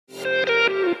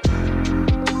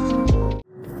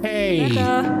Hey,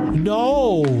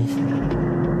 no.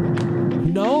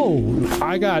 No,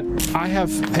 I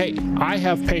have paper. I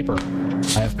have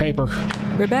paper.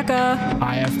 Rebecca.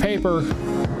 I have paper.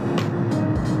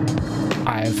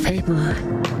 I have paper.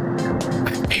 I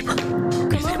have paper.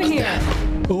 Come over here.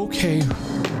 Okay.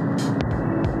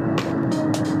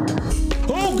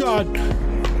 Oh God.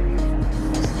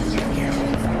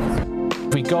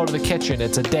 If we go to the kitchen,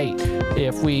 it's a date.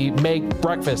 If we make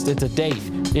breakfast, it's a date.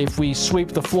 If we sweep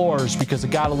the floors because it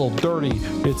got a little dirty,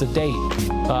 it's a date.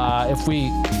 If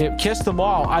we kiss them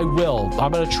all, I will.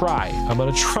 I'm gonna try. I'm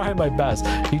gonna try my best.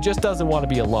 He just doesn't want to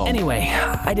be alone. Anyway,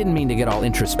 I didn't mean to get all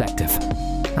introspective.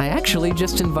 I actually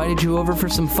just invited you over for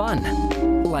some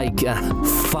fun. Like,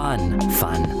 fun.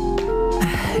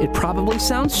 It probably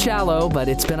sounds shallow, but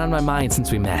it's been on my mind since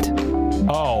we met.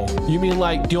 Oh, you mean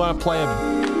like, do you want to play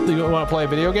a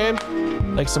video game?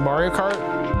 Like some Mario Kart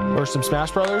or some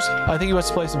Smash Brothers? I think he wants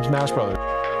to play some Smash Brothers.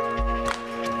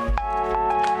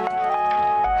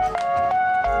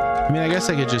 I mean, I guess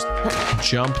I could just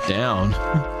jump down.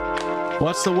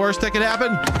 What's the worst that could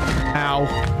happen? Ow.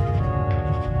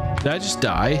 Did I just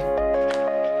die?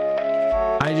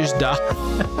 I just died.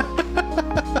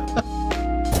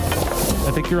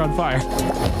 I think you're on fire.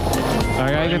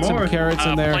 I gotta get some carrots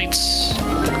in there.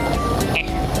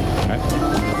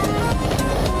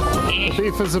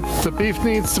 The beef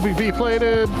needs to be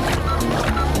deplated.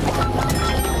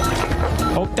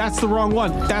 Oh, that's the wrong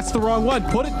one. That's the wrong one.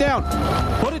 Put it down.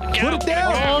 Put it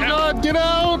down. Oh God, get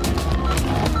out!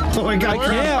 Oh my God, I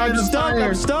can't. I'm stuck.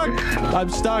 I'm stuck. I'm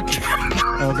stuck.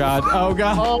 Oh God. Oh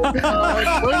God. Oh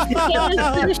God. Where's the fire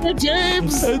extinguisher,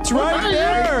 James? It's right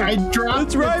there. I dropped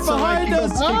it's right it so behind I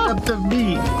us. pick up the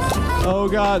meat. Oh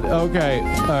God. Okay.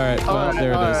 All right. Well,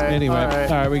 there it is. Anyway. All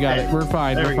right. We got it. We're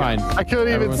fine. We're fine. I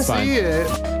couldn't even see it.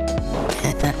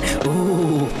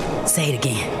 Ooh. Say it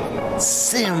again.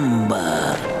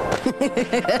 Simba.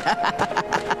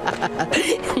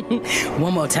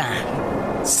 One more time.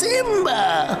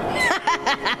 Simba.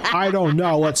 I don't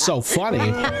know what's so funny.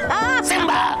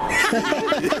 Simba.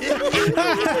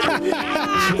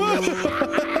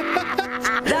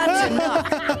 That's enough.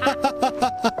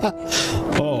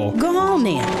 Oh. Go on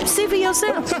then. See for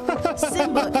yourself.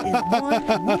 Simba is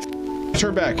one.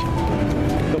 Turn back.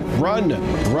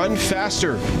 Run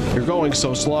faster. You're going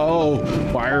so slow.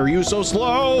 Why are you so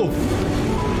slow?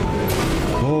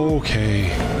 Okay.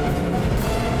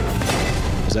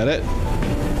 Is that it?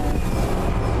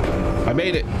 I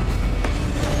made it.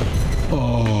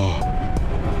 Oh.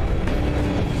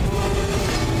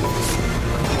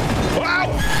 Wow!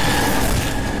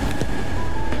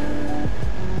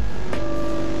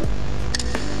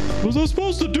 Was I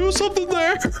supposed to do something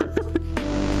there?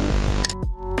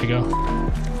 There you go.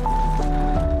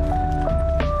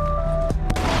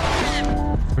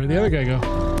 Where'd the other guy go?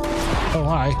 Oh,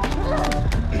 hi.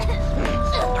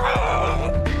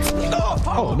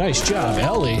 Oh, nice job,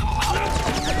 Ellie.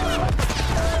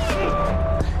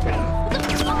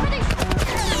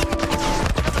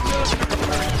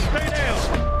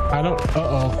 I don't,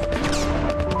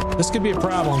 uh-oh. This could be a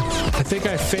problem. I think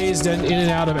I phased in and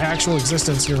out of actual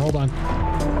existence here. Hold on.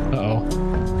 Uh-oh.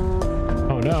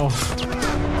 Oh, no.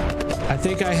 I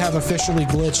think I have officially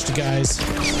glitched, guys.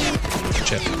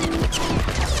 Shit.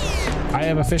 I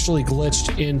have officially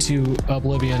glitched into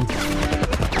oblivion.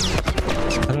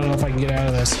 I don't know if I can get out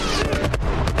of this.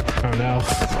 Oh, no.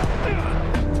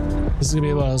 This is gonna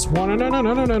be one of those.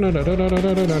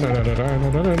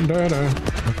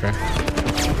 Okay.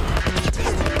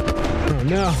 Oh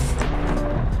no.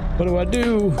 What do I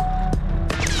do?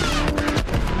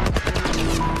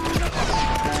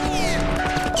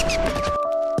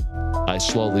 I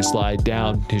slowly slide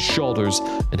down his shoulders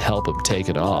and help him take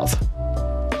it off.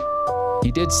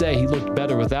 He did say he looked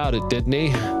better without it, didn't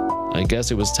he? I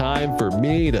guess it was time for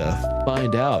me to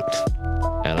find out.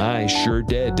 And I sure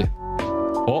did.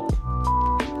 Oh.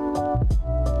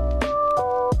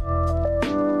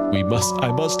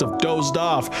 I must have dozed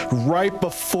off right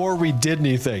before we did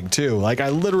anything too. Like I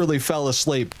literally fell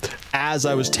asleep as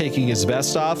I was taking his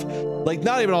vest off. Like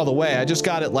not even all the way. I just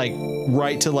got it like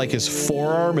right to like his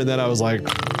forearm and then I was like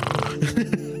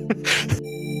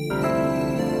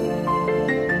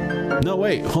no,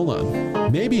 wait, hold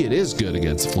on. Maybe it is good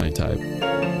against the flame type.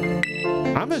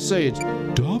 I'm gonna say it's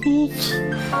doubled.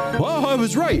 Whoa, I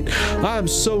was right. I'm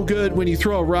so good when you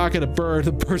throw a rock at a bird,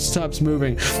 the bird stops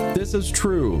moving. This is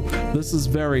true. This is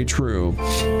very true.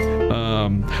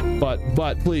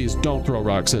 But please don't throw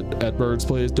rocks at birds,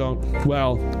 please don't.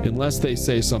 Well, unless they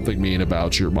say something mean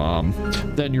about your mom,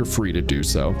 then you're free to do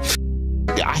so.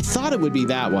 I thought it would be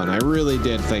that one. I really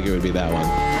did think it would be that one.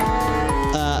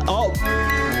 Oh.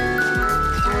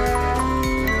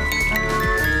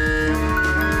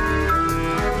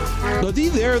 Was he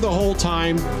there the whole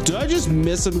time? Did I just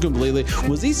miss him completely?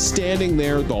 Was he standing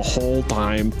there the whole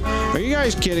time? Are you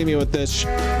guys kidding me with this?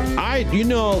 You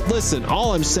know, listen,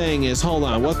 all I'm saying is, hold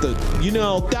on, what the, you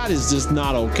know, that is just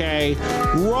not okay.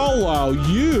 Rollo,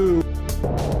 you.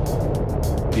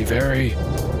 Be very,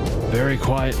 very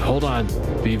quiet. Hold on.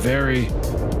 Be very,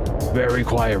 very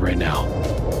quiet right now.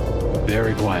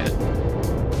 Very quiet.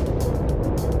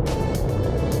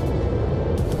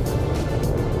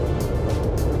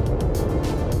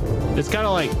 It's kind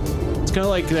of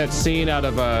like that scene out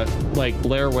of like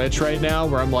Blair Witch right now,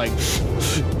 where I'm like,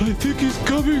 I think he's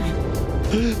coming.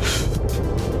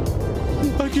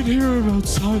 I can hear him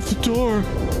outside the door.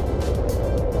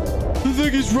 I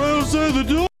think he's right outside the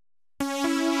door.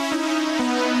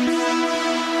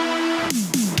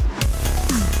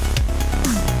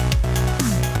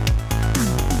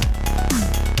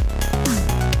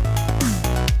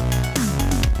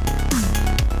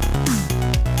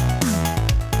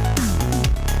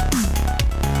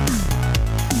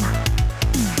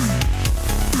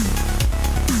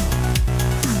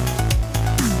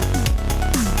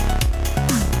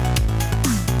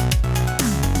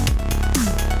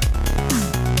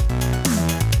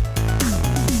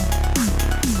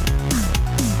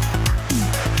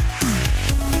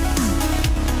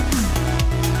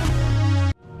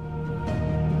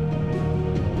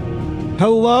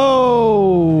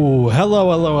 Hello,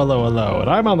 and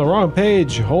I'm on the wrong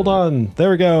page. Hold on,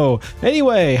 there we go.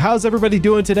 Anyway, how's everybody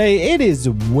doing today? It is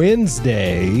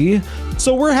Wednesday,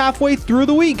 so we're halfway through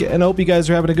the week, and I hope you guys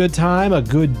are having a good time, a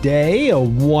good day, a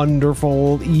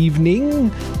wonderful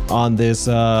evening on this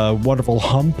wonderful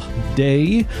hump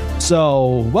day.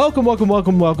 So welcome.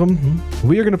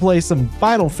 We are going to play some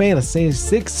Final Fantasy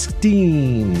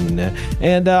 16,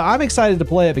 and I'm excited to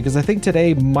play it because I think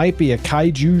today might be a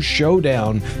Kaiju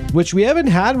showdown, which we haven't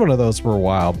had one of those for a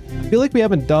while. I feel like we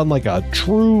haven't done like a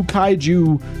true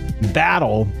Kaiju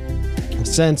battle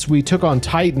since we took on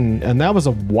Titan, and that was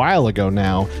a while ago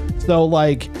now. So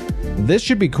like, this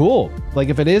should be cool. Like,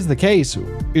 if it is the case,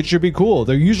 it should be cool.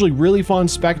 They're usually really fun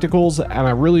spectacles, and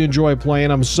I really enjoy playing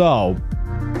them. So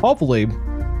hopefully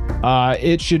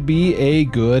it should be a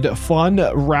good, fun,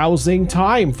 rousing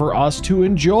time for us to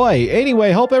enjoy.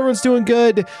 Anyway, hope everyone's doing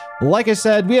good. Like I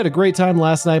said, we had a great time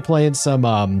last night playing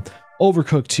some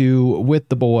Overcooked 2 with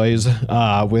the boys,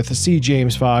 with C.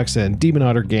 James Fox and Demon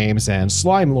Hunter Games and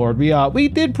Slime Lord. We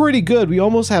did pretty good. We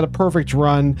almost had a perfect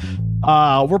run.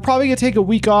 We're probably gonna take a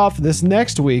week off this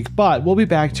next week, but we'll be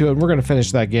back to it, and we're gonna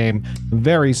finish that game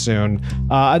very soon.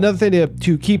 Another thing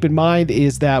to keep in mind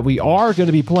is that we are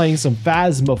gonna be playing some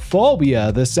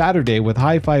Phasmophobia this Saturday with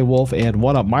Hi-Fi Wolf and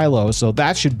 1UP Milo, so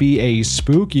that should be a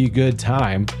spooky good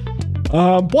time.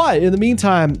 But in the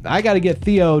meantime, I got to get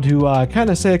Theo to kind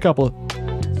of say a couple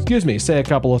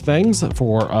of things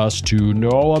for us to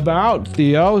know about.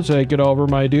 Theo, take it over,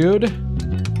 my dude.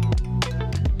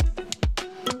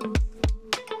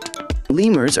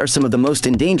 Lemurs are some of the most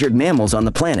endangered mammals on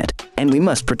the planet, and we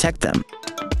must protect them.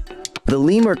 The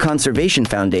Lemur Conservation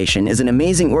Foundation is an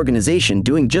amazing organization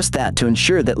doing just that to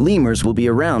ensure that lemurs will be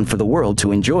around for the world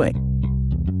to enjoy.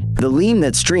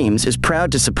 TheLeemThatStreams is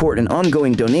proud to support an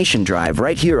ongoing donation drive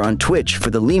right here on Twitch for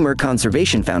the Lemur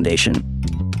Conservation Foundation.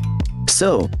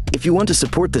 So, if you want to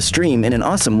support the stream in an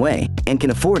awesome way, and can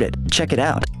afford it, check it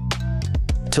out.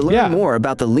 To learn more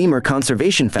about the Lemur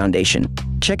Conservation Foundation,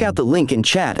 check out the link in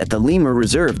chat at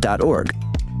thelemurreserve.org.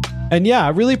 And yeah, I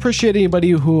really appreciate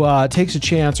anybody who takes a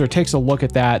chance or takes a look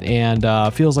at that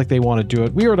and feels like they want to do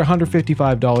it. We are at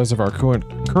 $155 of our current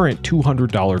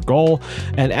 $200 goal,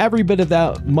 and every bit of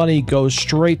that money goes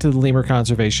straight to the Lemur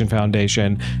Conservation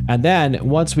Foundation. And then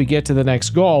once we get to the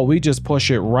next goal, we just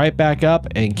push it right back up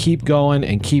and keep going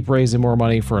and keep raising more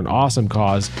money for an awesome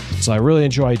cause. So I really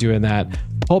enjoy doing that.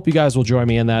 Hope you guys will join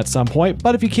me in that at some point,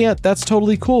 but if you can't, that's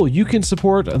totally cool. You can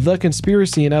support the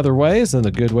conspiracy in other ways, and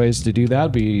the good ways to do that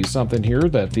would be something here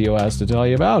that Theo has to tell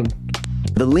you about.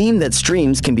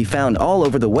 TheLeemThatStreams can be found all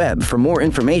over the web for more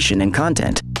information and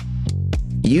content.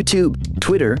 YouTube,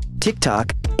 Twitter, TikTok,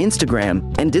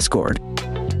 Instagram, and Discord.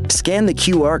 Scan the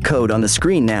QR code on the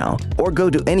screen now, or go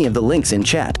to any of the links in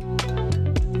chat.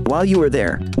 While you are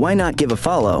there, why not give a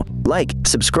follow, like,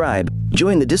 subscribe,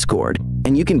 join the Discord,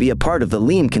 and you can be a part of the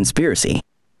Leem conspiracy.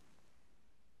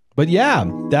 But yeah,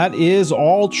 that is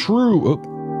all true.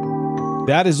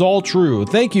 That is all true.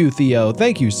 Thank you, Theo.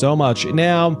 Thank you so much.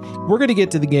 Now, we're going to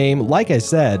get to the game. Like I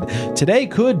said, today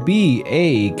could be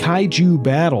a Kaiju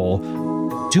battle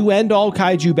to end all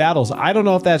Kaiju battles. I don't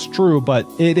know if that's true, but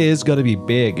it is going to be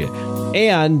big.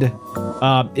 And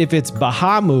If it's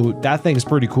Bahamut, that thing's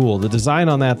pretty cool. The design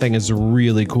on that thing is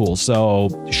really cool. So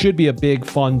should be a big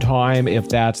fun time if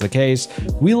that's the case.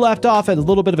 We left off at a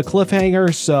little bit of a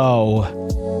cliffhanger, so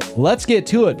let's get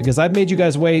to it because I've made you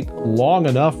guys wait long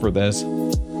enough for this.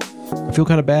 I feel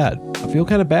kind of bad. I feel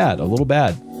kind of bad, a little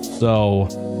bad. So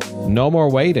no more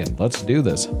waiting. Let's do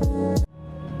this.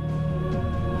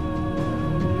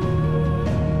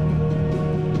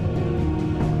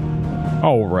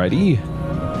 Alrighty.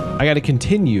 I got to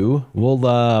continue. We'll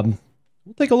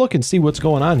take a look and see what's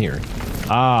going on here.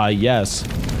 Ah, yes.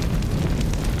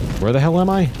 Where the hell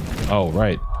am I? Oh,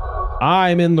 right.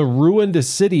 I'm in the ruined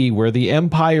city where the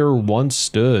Empire once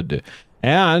stood.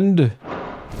 And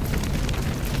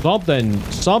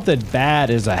something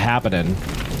bad is happening.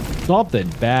 Something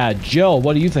bad. Jill,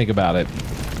 what do you think about it?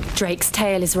 Drake's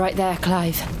tail is right there,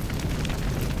 Clive.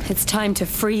 It's time to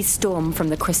free Storm from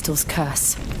the crystal's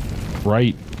curse.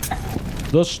 Right.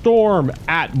 The storm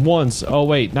at once. Oh,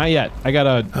 wait, not yet.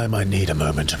 I might need a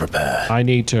moment to prepare. I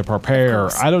need to prepare.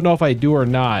 I don't know if I do or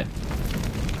not.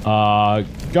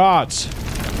 Goats.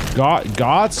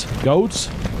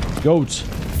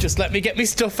 Just let me get me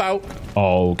stuff out.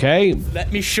 Okay.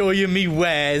 Let me show you me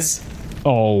wares.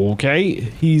 Okay.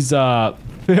 He's,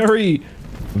 very,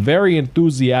 very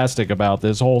enthusiastic about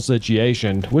this whole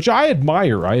situation, which I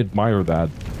admire. I admire that.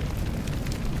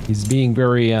 He's being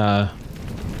very,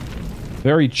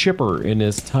 very chipper in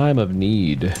his time of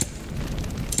need.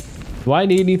 Do I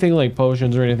need anything like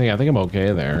potions or anything? I think I'm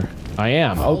okay there. I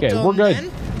am. Okay, we're good.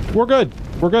 Then. We're good.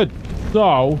 We're good.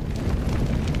 So,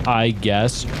 I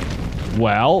guess,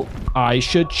 well, I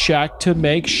should check to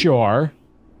make sure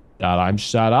that I'm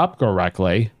set up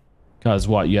correctly. Because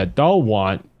what you don't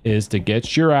want is to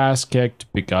get your ass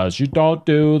kicked because you don't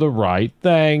do the right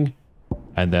thing.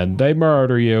 And then they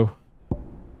murder you.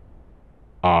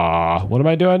 What am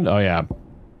I doing? Oh, yeah.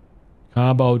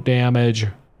 Combo damage.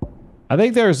 I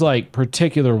think there's, like,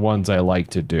 particular ones I like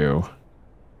to do.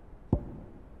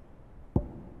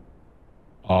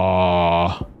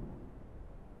 No.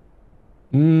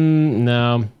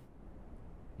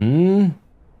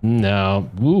 No.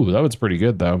 Ooh, that was pretty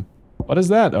good, though. What is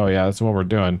that? Oh, yeah, that's what we're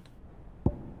doing.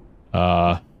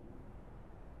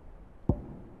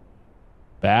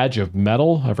 Badge of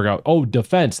metal? I forgot. Oh,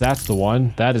 defense. That's the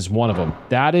one. That is one of them.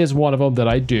 That is one of them that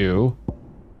I do.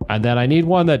 And then I need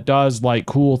one that does, like,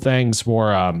 cool things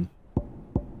for,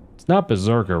 it's not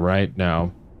Berserker, right?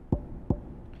 No.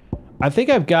 I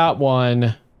think I've got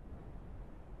one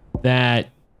that...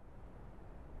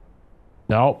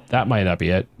 No, that might not be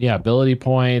it. Yeah, ability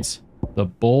points. The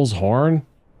Bull's Horn.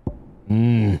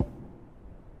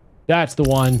 That's the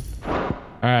one. All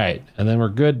right, and then we're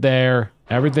good there.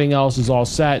 Everything else is all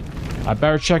set. I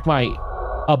better check my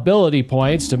ability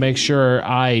points to make sure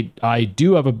I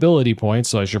do have ability points,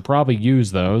 so I should probably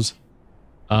use those.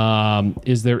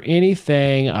 Is there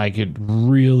anything I could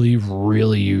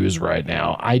really use right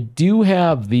now? I do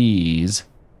have these.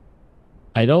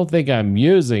 I don't think I'm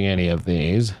using any of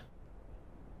these.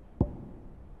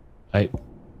 Am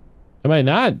I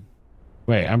not?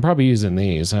 Wait, I'm probably using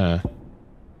these, huh?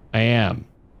 I am.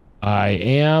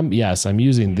 Yes, I'm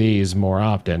using these more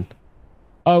often.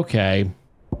 Okay.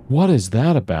 What is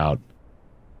that about?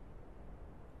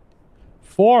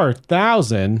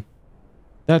 4,000?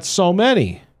 That's so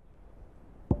many.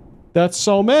 That's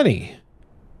so many.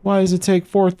 Why does it take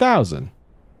 4,000?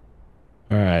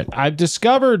 All right. I've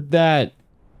discovered that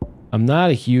I'm not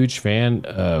a huge fan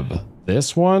of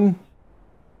this one.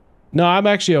 No, I'm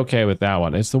actually okay with that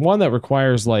one. It's the one that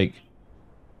requires, like,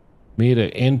 me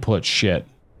to input shit.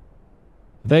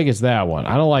 I think it's that one.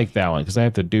 I don't like that one because I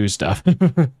have to do stuff.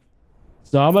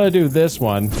 So I'm going to do this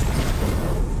one.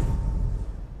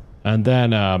 And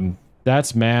then,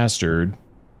 that's mastered.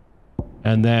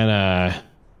 And then,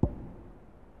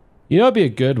 you know, it'd be a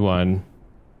good one.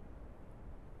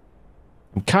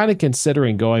 I'm kind of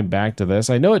considering going back to this.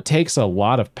 I know it takes a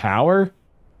lot of power.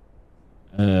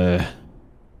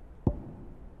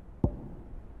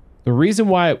 The reason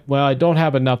why, well, I don't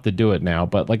have enough to do it now,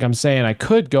 but like I'm saying, I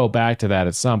could go back to that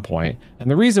at some point. And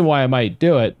the reason why I might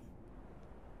do it,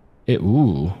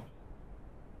 ooh.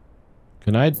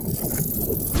 Can I?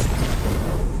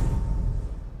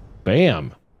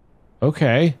 Bam.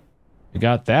 Okay. I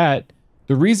got that.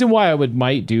 The reason why I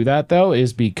might do that though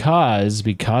is because,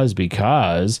 well,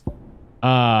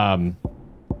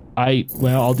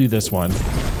 I'll do this one.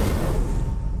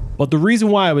 But the reason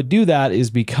why I would do that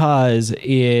is because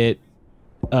it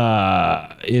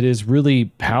is really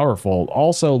powerful.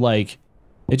 Also, like,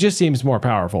 it just seems more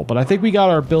powerful. But I think we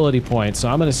got our ability points, so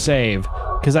I'm going to save.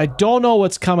 Because I don't know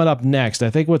what's coming up next.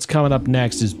 I think what's coming up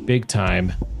next is big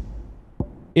time.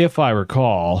 if I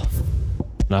recall.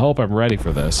 And I hope I'm ready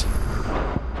for this.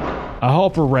 I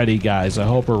hope we're ready, guys. I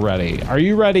hope we're ready. Are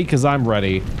you ready? Because I'm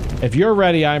ready. If you're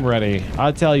ready, I'm ready.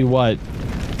 I'll tell you what.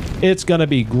 It's gonna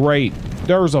be great.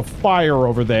 There's a fire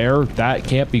over there. That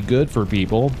can't be good for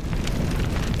people.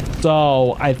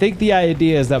 So, I think the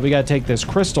idea is that we gotta take this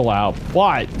crystal out,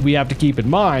 but we have to keep in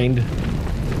mind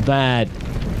that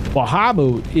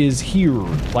Bahamut is here.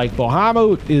 Like,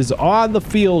 Bahamut is on the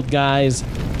field, guys.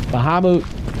 Bahamut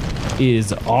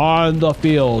is on the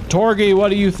field. Torgi, what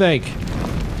do you think?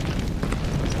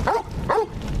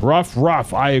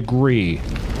 Rough, I agree.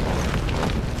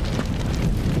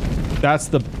 That's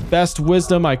the best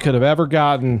wisdom I could have ever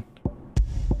gotten.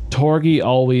 Torgi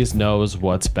always knows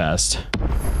what's best.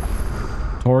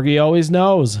 Torgi always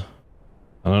knows.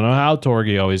 I don't know how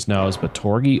Torgi always knows, but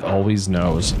Torgi always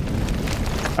knows.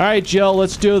 All right, Jill,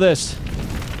 let's do this.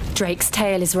 Drake's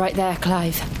tail is right there,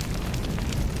 Clive.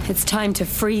 It's time to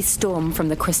free Storm from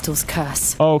the crystal's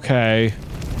curse. Okay.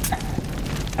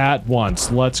 At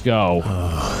once, let's go.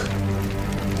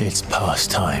 It's past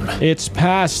time. It's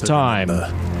past time.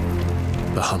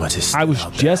 Bahamut is I was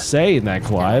just saying that,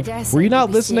 Clive. Were you not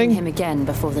listening? Him again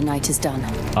before the night is done.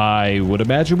 I would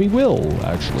imagine we will,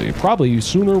 actually. Probably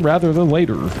sooner rather than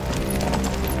later.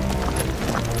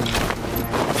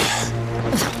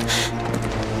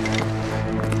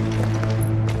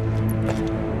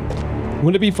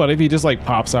 Wouldn't it be funny if he just like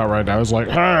pops out right now? He's like,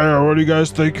 hey, what do you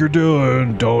guys think you're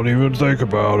doing? Don't even think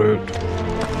about it.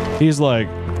 He's like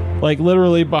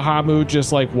literally Bahamut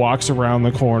just like walks around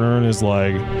the corner and is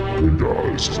like, hey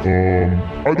guys, I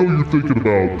know you're thinking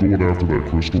about going after that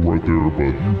crystal right there, but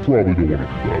you probably don't want to do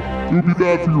that. It would be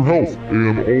bad for your health,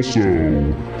 and also,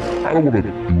 I don't want to do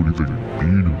anything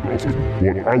mean or nothing,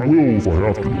 but I will if I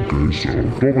have to, okay? So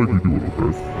don't make me do it,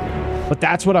 okay? But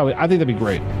that's what I think that'd be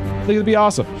great. I think it'd be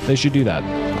awesome. They should do that.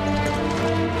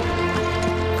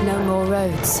 No more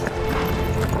roads.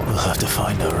 We'll have to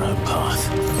find our own path.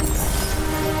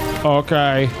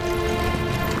 Okay.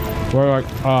 We're like,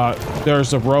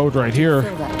 there's a road right here.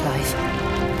 Feel that,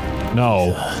 Clive?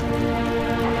 No.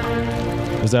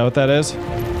 Is that what that is?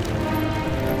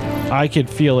 I could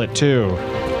feel it too.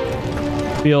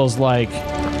 Feels like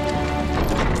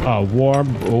a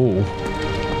warm. Ooh.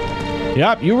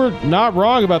 Yep, you were not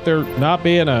wrong about there not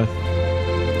being a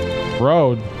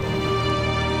road.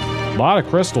 A lot of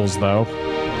crystals, though.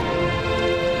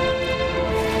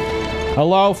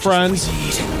 Hello, friends.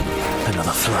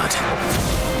 Another flood.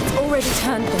 It's already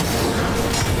turned them.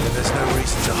 There's no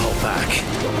reason to hold back.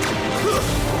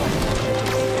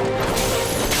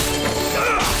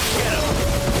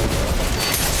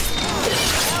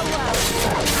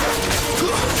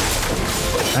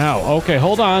 Ow, okay,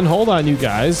 hold on, you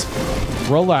guys.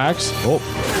 Relax. Oh.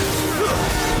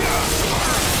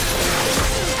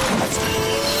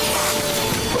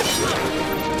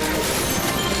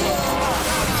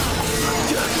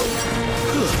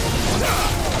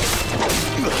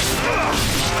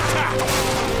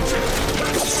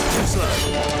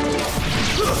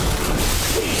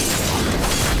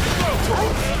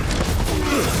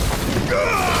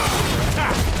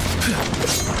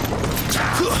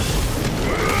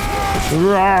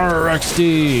 Rawr,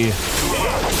 XD.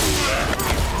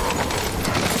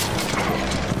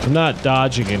 I'm not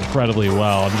dodging incredibly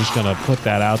well. I'm just gonna put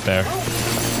that out there.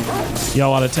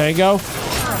 Y'all want a tango?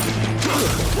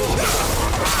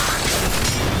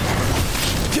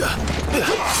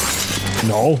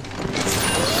 No.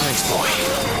 Thanks, boy.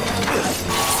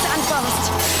 Stand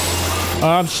fast.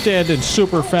 I'm standing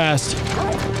super fast.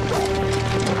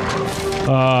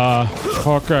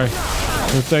 Okay.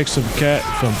 We'll take some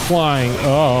flying.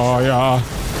 Oh, yeah.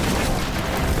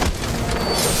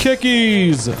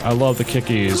 Kickies! I love the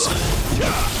kickies.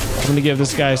 I'm gonna give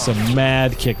this guy some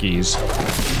mad kickies.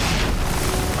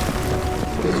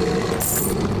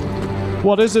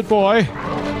 What is it, boy?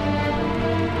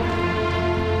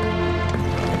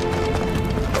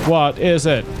 What is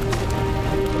it?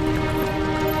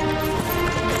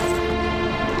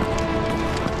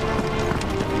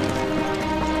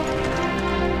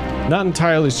 Not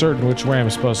entirely certain which way I'm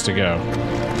supposed to go.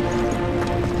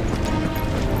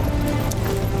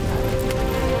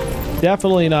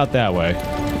 Definitely not that way.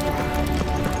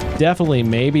 Definitely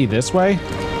maybe this way?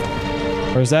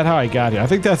 Or is that how I got here? I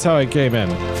think that's how I came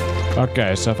in.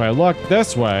 Okay, so if I look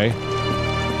this way,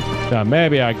 then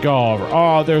maybe I go over.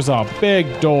 Oh, there's a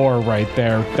big door right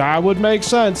there. That would make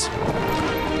sense.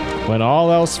 When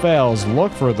all else fails,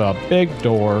 look for the big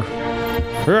door.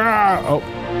 Oh.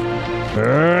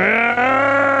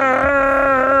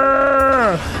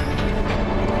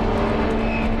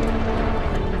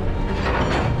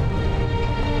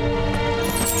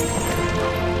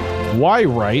 Why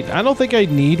right? I don't think I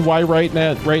need why right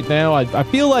now. I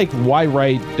feel like why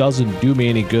right doesn't do me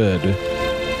any good,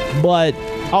 but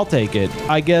I'll take it.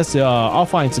 I guess I'll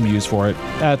find some use for it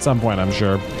at some point, I'm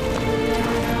sure.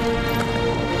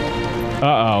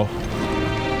 Uh-oh.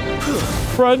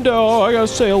 Friendo, I gotta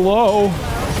say hello.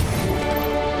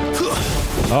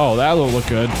 Oh, that will look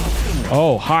good.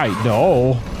 Oh, hi.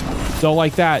 No. Don't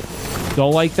like that.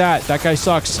 Don't like that. That guy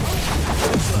sucks.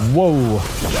 Whoa.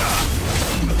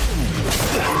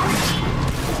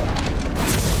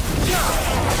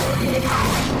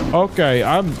 Okay,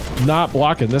 I'm not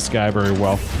blocking this guy very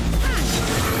well.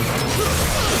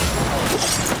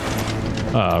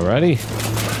 Alrighty.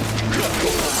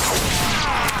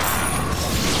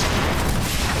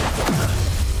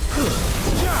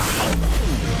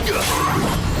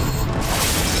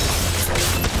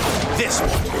 This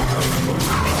one.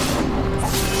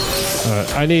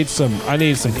 I need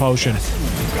some potion.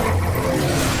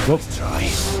 Whoop.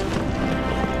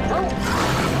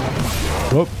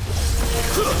 Whoop.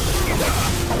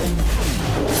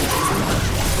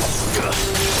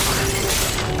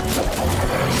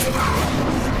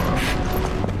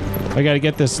 I gotta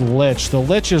get this lich. The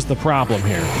lich is the problem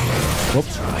here.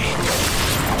 Whoops.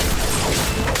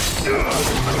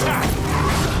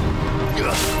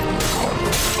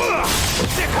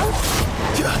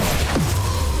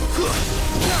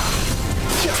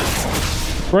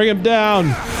 Bring him down.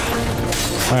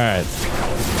 All right.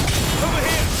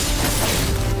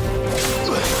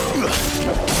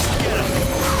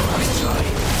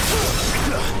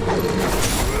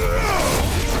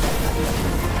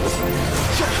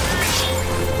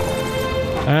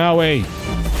 Owie.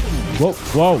 Whoa,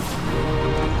 whoa.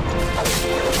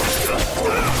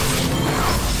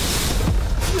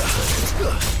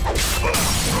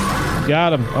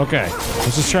 Got him. Okay.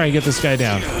 Let's just try and get this guy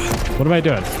down. What am I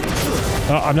doing?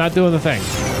 Oh, I'm not doing the thing.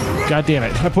 God damn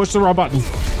it. I pushed the wrong button.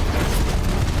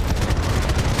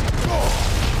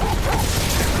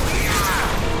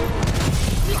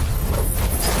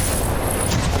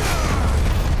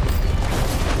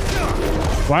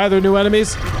 Why are there new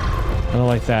enemies? I don't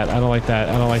like that. I don't like that.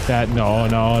 I don't like that. No,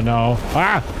 no, no.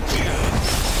 Ah!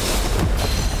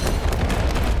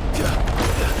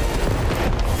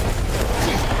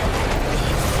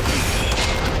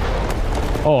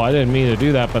 Oh, I didn't mean to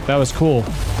do that, but that was cool.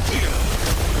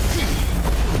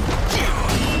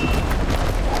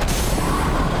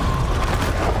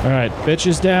 All right, bitch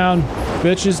is down.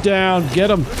 Bitch is down. Get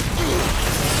him.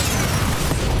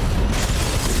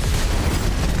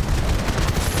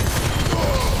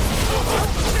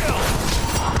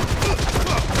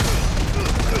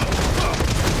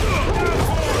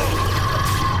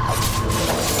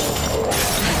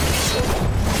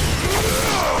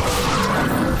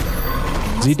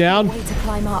 Is he down? Way to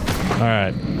climb up. All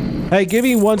right. Hey, give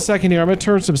me 1 second here. I'm gonna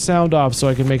turn some sound off so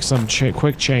I can make some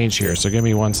quick change here. So give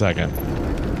me 1 second.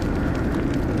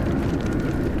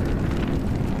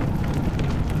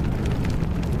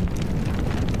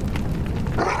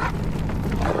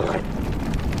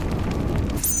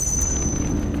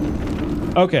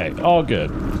 Okay, all good.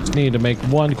 Just need to make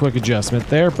one quick adjustment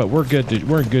there, but we're good.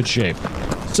 We're in good shape.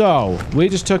 So we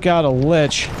just took out a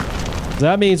lich.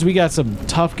 That means we got some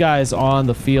tough guys on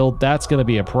the field. That's going to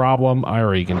be a problem. I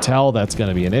already can tell that's going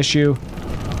to be an issue.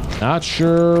 Not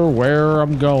sure where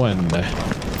I'm going.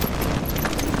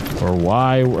 Or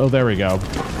why. Oh, there we go.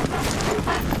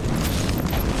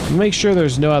 Make sure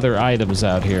there's no other items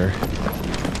out here.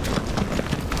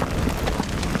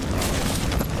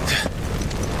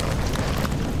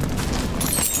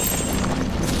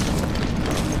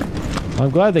 I'm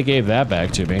glad they gave that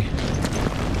back to me.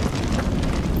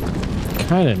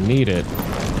 Kind of need it.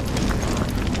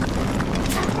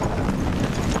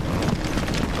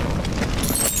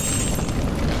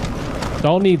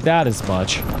 Don't need that as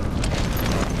much.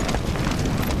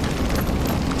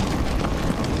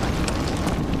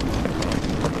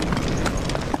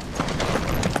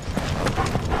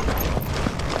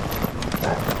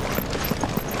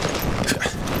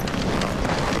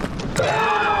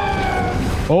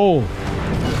 Oh.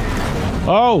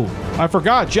 Oh, I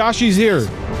forgot. Joshy's here.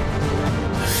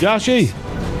 Joshy!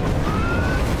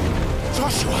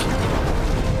 Joshua!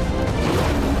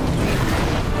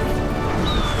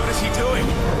 What is he doing?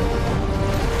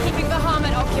 Keeping the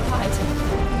Harmon occupied.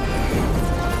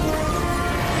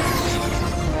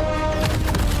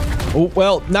 Oh,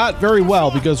 well, not very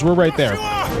well because we're right there.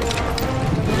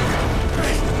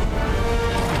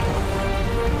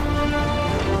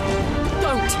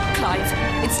 Don't, Clive.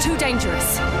 It's too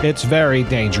dangerous. It's very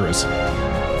dangerous.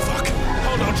 Fuck!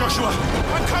 Hold on, Joshua!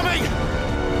 I'm coming!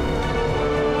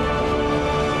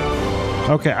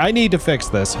 Okay, I need to fix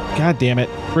this. God damn it.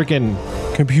 Freaking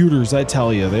computers, I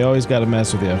tell you. They always got to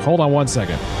mess with you. Hold on one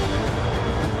second.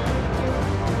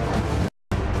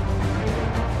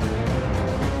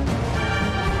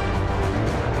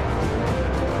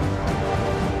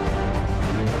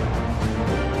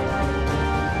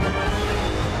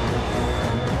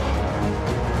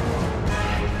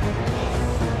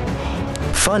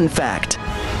 Fun fact.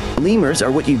 Lemurs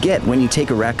are what you get when you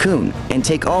take a raccoon and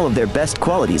take all of their best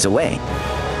qualities away.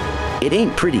 It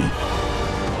ain't pretty. We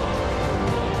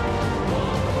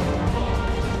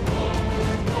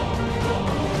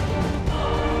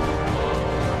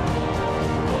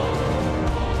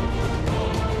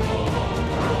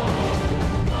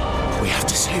have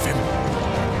to save him.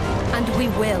 And we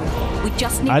will. We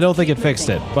just need I don't think it fixed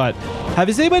it, but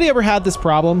has anybody ever had this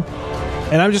problem?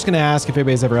 And I'm just going to ask if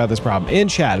anybody's ever had this problem in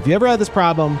chat. If you ever had this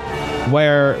problem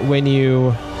where when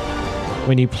you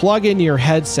plug in your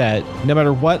headset, no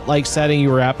matter what like setting you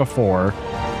were at before,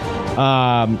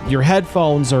 your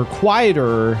headphones are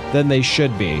quieter than they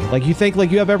should be. Like you think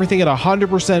like you have everything at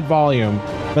 100% volume,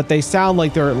 but they sound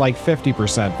like they're at like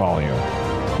 50% volume.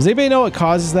 Does anybody know what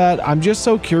causes that? I'm just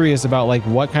so curious about like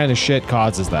what kind of shit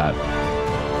causes that.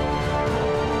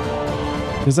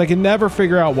 Because I can never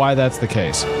figure out why that's the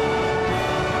case.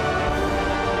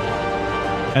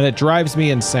 And it drives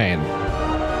me insane.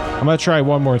 I'm gonna try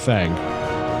one more thing.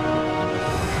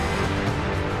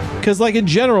 Because like in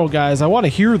general, guys, I want to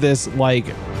hear this like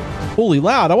fully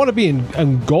loud. I want to be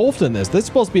engulfed in this. This is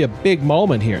supposed to be a big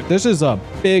moment here. This is a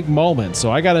big moment.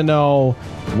 So I got to know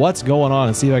what's going on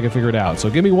and see if I can figure it out. So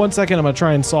give me 1 second. I'm gonna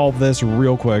try and solve this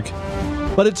real quick.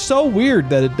 But it's so weird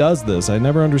that it does this. I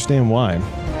never understand why.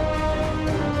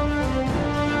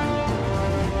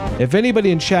 If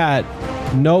anybody in chat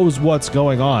knows what's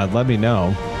going on, let me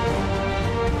know,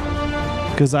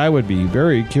 because I would be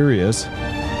very curious.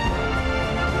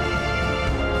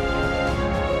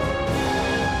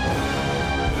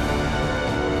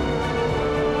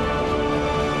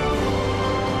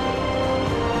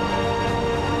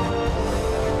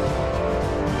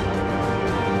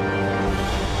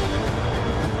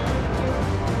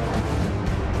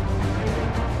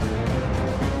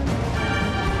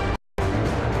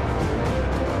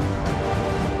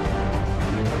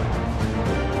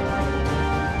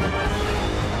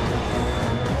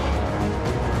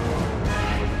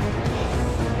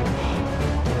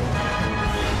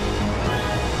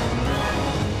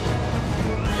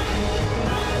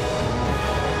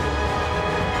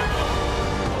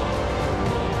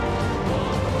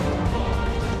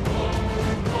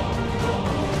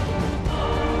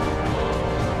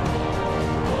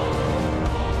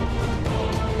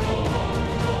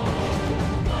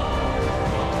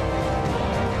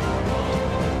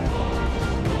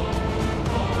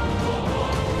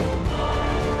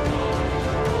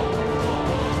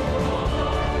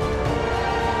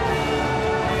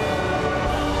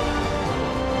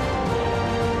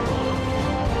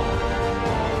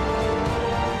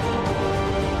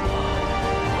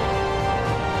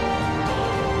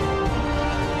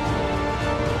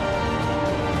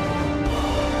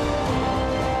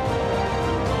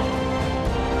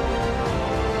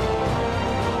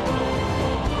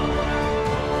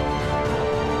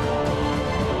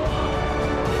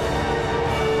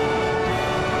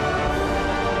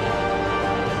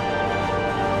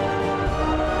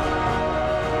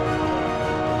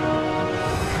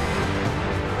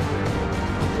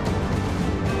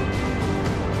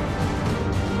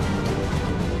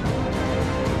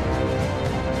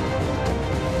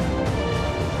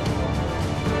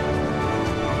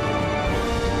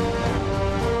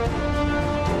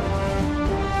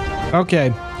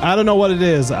 Okay, I don't know what it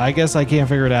is. I guess I can't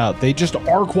figure it out. They just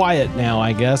are quiet now,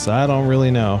 I guess. I don't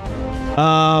really know.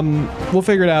 We'll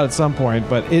figure it out at some point,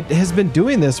 but it has been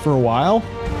doing this for a while.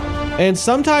 And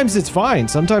sometimes it's fine.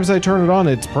 Sometimes I turn it on,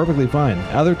 it's perfectly fine.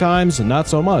 Other times, not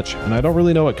so much. And I don't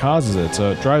really know what causes it,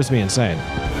 so it drives me insane.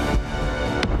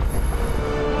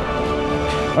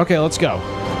 Okay, let's go.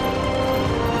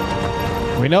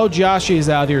 We know Joshy's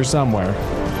out here somewhere.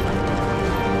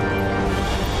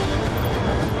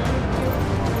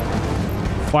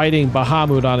 Fighting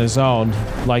Bahamut on his own,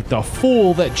 like the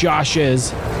fool that Josh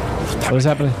is. What is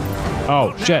happening?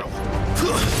 Oh, shit.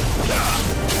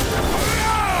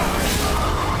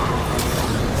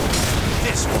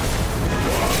 This one.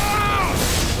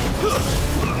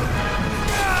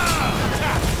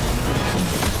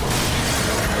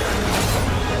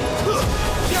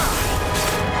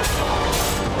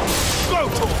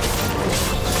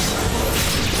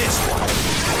 This one.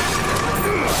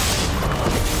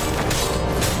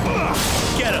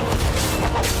 Get him.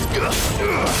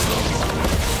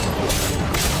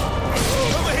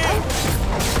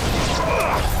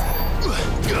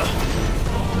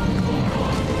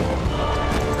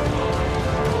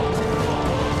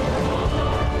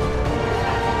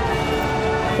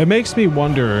 It makes me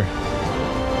wonder.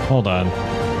 Hold on.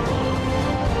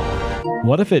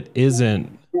 What if it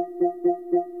isn't?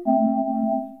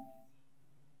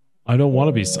 I don't want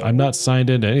to be. I'm not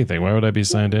signed into anything. Why would I be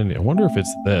signed in? I wonder if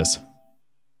it's this.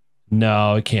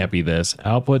 No, it can't be this.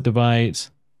 Output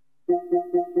device.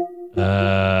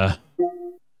 No.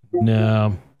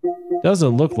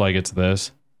 Doesn't look like it's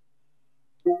this.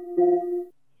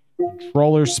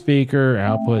 Controller speaker,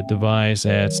 output device.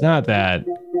 It's not that.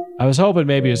 I was hoping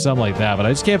maybe it was something like that, but I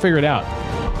just can't figure it out.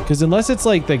 Because unless it's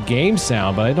like the game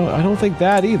sound, but I don't think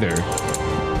that either.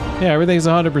 Yeah, everything's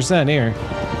 100% here.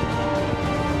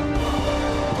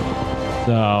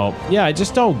 So, yeah, I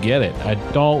just don't get it. I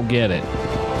don't get it.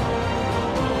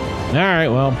 All right,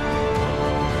 well,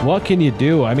 what can you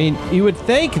do? I mean, you would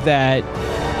think that...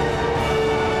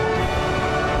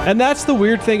 And that's the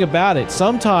weird thing about it.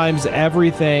 Sometimes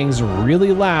everything's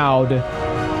really loud.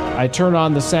 I turn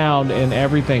on the sound and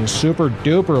everything's super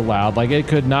duper loud. Like it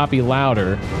could not be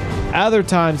louder. Other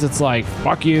times it's like,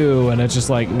 fuck you. And it's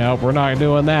just like, nope, we're not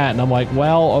doing that. And I'm like,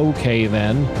 well, okay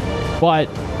then. But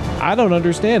I don't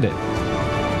understand it.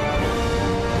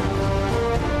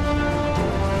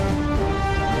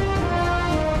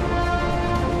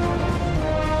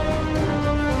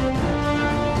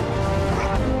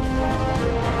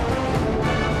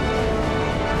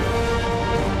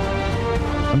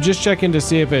 I'm just checking to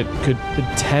see if it could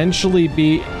potentially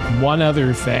be one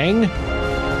other thing,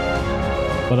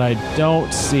 but I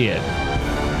don't see it.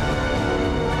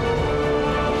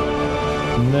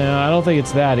 No, I don't think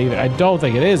it's that either. I don't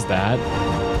think it is that.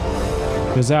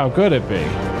 Because how could it be?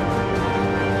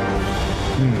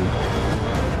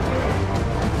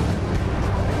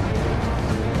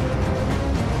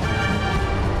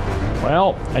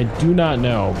 Well, I do not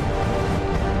know.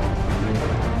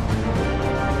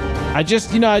 I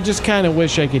just kind of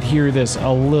wish I could hear this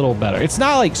a little better. It's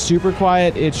not like super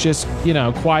quiet. It's just,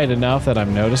 quiet enough that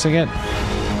I'm noticing it.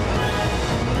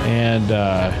 And,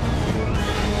 I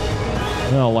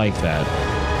don't like that.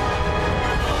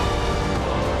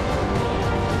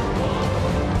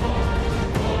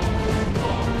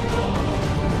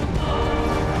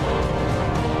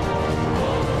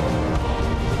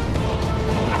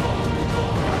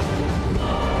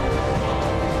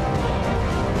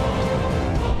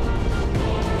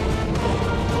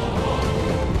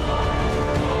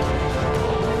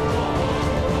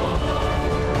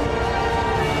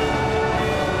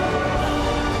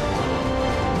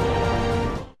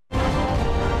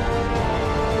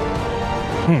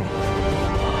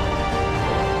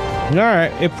 All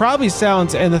right, it probably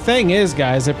sounds, and the thing is,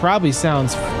 guys, it probably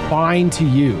sounds fine to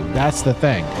you. That's the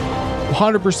thing.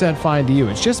 100% fine to you.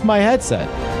 It's just my headset.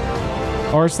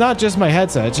 Or it's not just my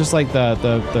headset. It's just like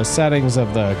the settings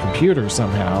of the computer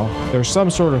somehow. There's some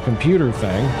sort of computer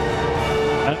thing.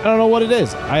 I don't know what it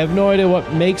is. I have no idea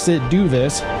what makes it do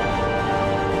this.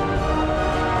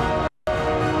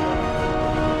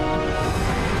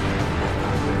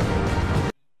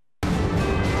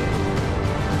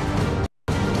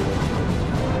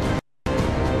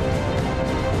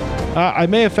 I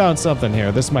may have found something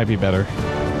here. This might be better.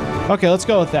 Okay, let's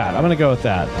go with that. I'm gonna go with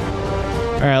that.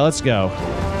 All right, let's go.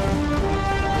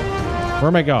 Where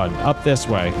am I going? Up this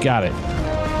way. Got it.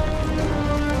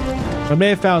 I may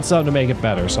have found something to make it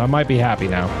better, so I might be happy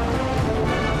now.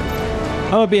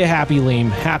 I'm gonna be a happy Leem.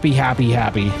 Happy, happy,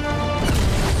 happy.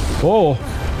 Whoa.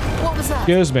 What was that?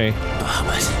 Excuse me.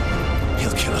 Bahamut.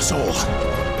 He'll kill us all.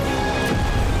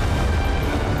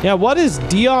 Yeah, what is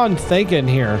Dion thinking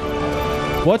here?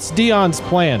 What's Dion's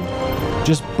plan?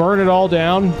 Just burn it all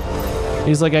down?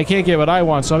 He's like, I can't get what I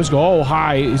want, so I'm just going, oh,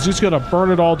 hi. He's just gonna burn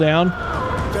it all down?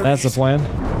 That's the plan.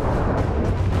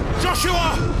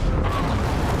 Joshua!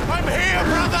 I'm here,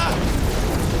 brother!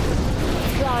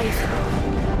 Clive,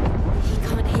 he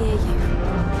can't hear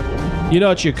you. You know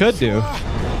what you could do?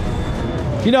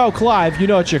 You know, Clive, you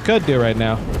know what you could do right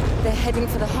now. They're heading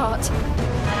for the heart.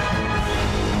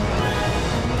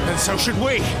 And so should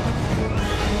we.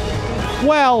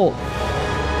 Well,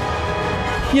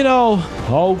 you know,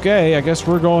 okay, I guess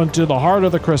we're going to the heart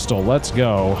of the crystal. Let's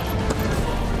go.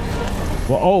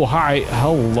 Well, oh, hi.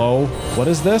 Hello. What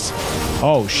is this?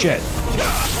 Oh, shit.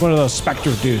 One of those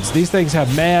Spectre dudes. These things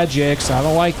have magics. I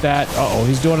don't like that. Uh-oh,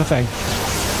 he's doing a thing.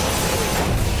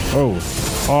 Oh.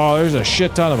 Oh, there's a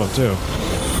shit ton of them, too.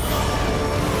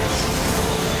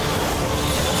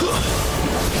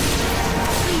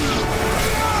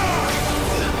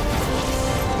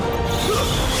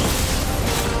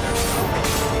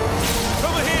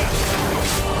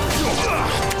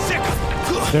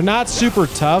 They're not super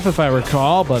tough, if I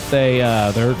recall, but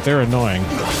they're annoying.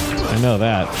 I know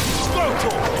that.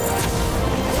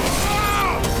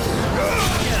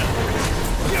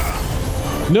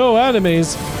 No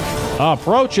enemies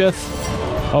approacheth.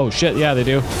 Oh shit, yeah they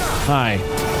do. Hi.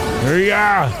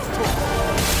 Yeah.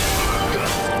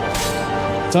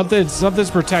 Something's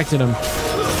protecting him.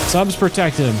 Something's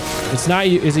protecting him. It's not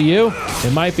you. Is it you?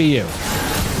 It might be you.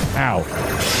 Ow.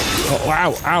 Oh,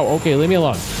 ow, ow. Okay, leave me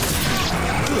alone.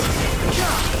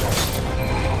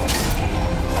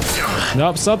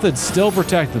 Nope, something's still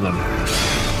protecting them.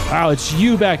 Wow, it's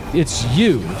you back. It's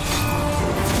you.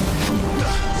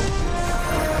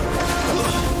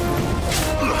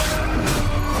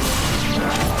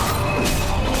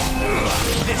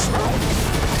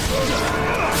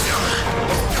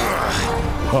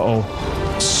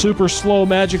 Uh-oh. Super slow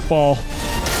magic ball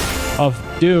of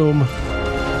doom.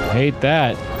 Hate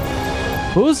that.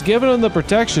 Who's giving him the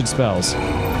protection spells?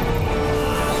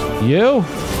 You?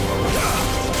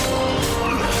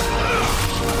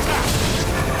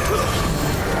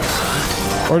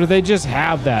 Or do they just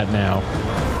have that now?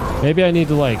 Maybe I need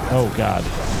to like, oh god.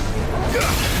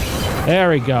 There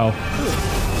we go.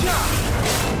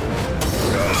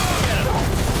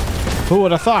 Who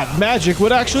would have thought magic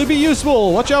would actually be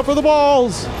useful? Watch out for the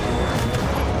balls.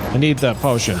 I need the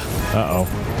potion. Uh-oh.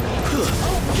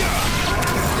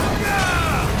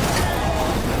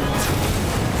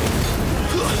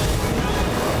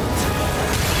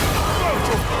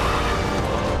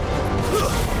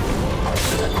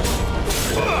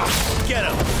 Get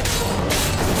him!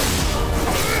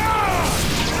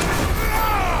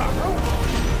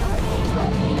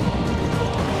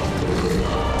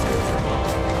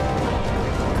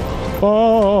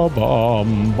 Bum,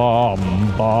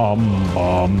 bum, bum,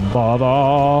 bum,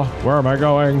 ba-da. Where am I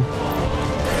going?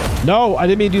 No, I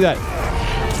didn't mean to do that.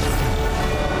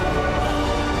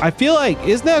 I feel like,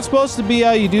 isn't that supposed to be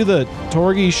how you do the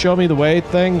Torgi show me the way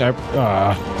thing?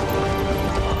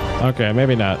 Okay,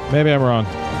 maybe not. Maybe I'm wrong.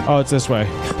 Oh, it's this way.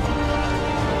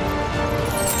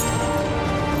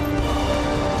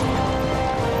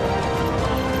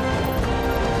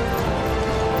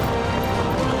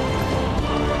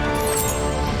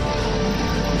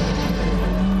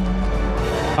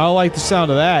 I don't like the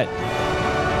sound of that.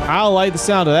 I don't like the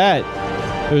sound of that.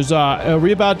 There's, are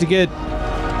we about to get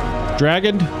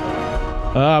dragoned?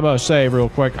 I'm gonna save real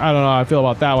quick. I don't know how I feel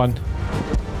about that one.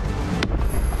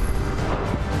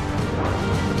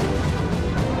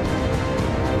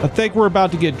 I think we're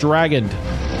about to get dragoned.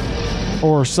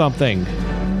 Or something.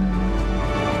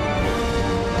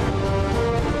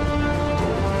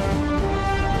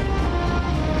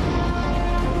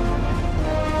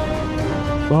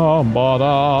 Bum ba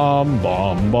dum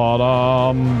bum ba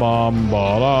dum bum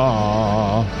ba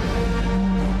da.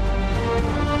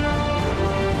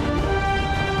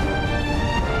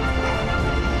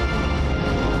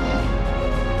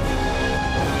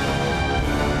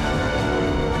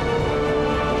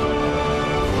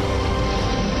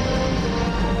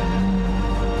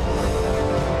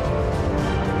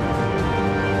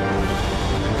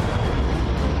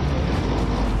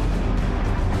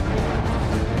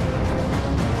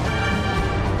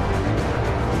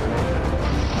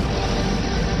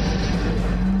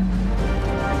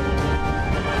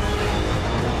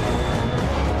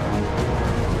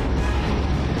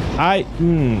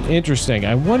 Interesting.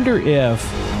 I wonder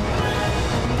if...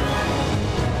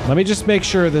 Let me just make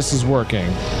sure this is working.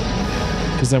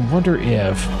 Because I wonder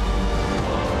if...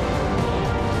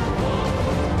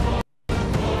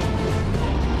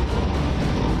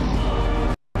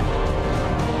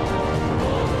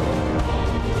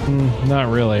 Not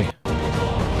really.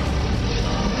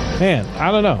 Man,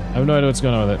 I don't know. I have no idea what's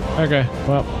going on with it. Okay,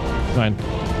 well, fine.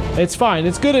 It's fine.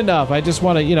 It's good enough. I just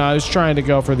want to, you know, I was trying to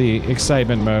go for the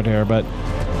excitement mode here, but...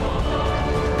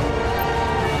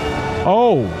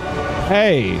 Oh!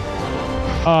 Hey!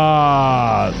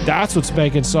 That's what's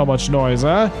making so much noise,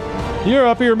 huh? You're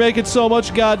up here making so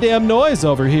much goddamn noise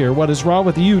over here. What is wrong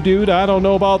with you, dude? I don't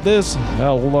know about this.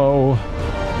 Hello.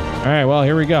 Alright, well,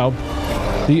 here we go.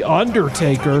 The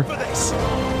Undertaker.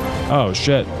 Oh,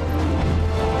 shit.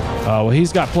 Oh, well,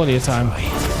 he's got plenty of time.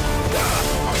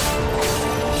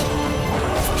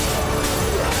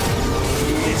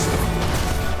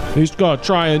 He's gonna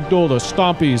try and do the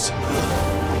stompies.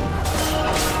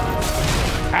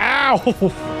 Ow!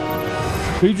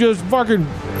 He just fucking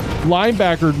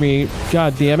linebackered me.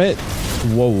 God damn it.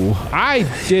 Whoa. I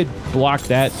did block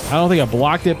that. I don't think I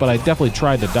blocked it, but I definitely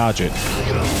tried to dodge it.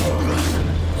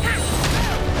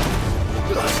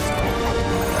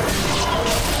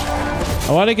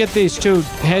 I want to get these two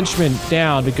henchmen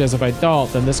down, because if I don't,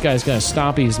 then this guy's gonna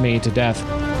stompies me to death.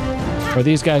 Or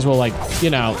these guys will, like, you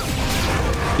know,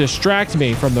 distract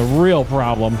me from the real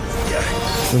problem,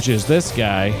 which is this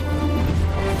guy.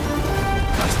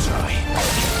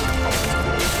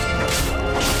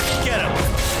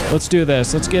 Let's do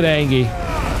this. Let's get angry.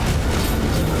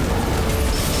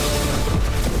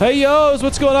 Hey, yos,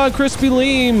 what's going on, Crispy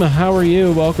Leem? How are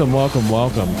you? Welcome, welcome,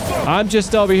 welcome. I'm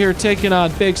just over here taking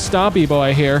on Big Stompy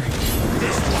Boy here.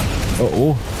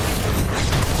 Uh-oh.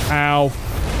 Ow.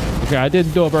 Okay, I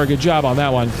didn't do a very good job on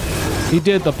that one. He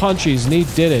did the punchies, and he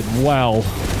did it well.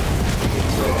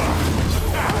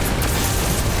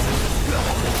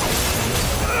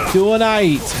 Doing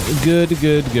aight. Good,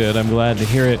 good, good. I'm glad to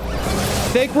hear it.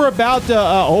 I think we're about to...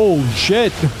 oh,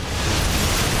 shit.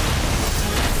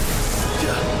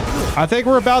 I think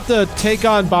we're about to take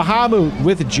on Bahamut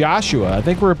with Joshua. I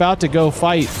think we're about to go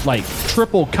fight, like,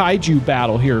 triple Kaiju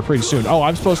battle here pretty soon. Oh,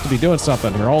 I'm supposed to be doing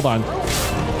something here. Hold on.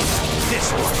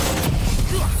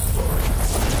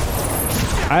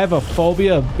 I have a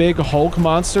phobia of big Hulk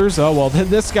monsters. Oh, well, then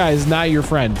this guy is not your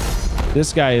friend.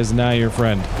 This guy is not your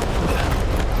friend.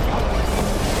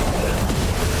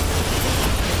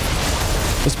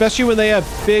 Especially when they have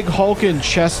big hulking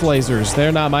chest lasers.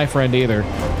 They're not my friend either.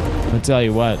 I'll tell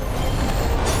you what.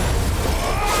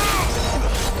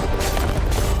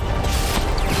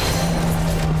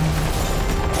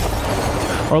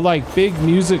 Or like big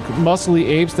music muscly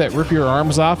apes that rip your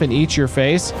arms off and eat your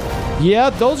face.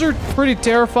 Yeah, those are pretty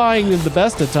terrifying in the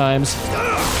best of times.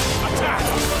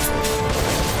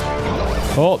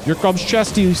 Oh, here comes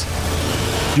Chesty's.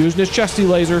 Using his Chesty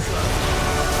laser.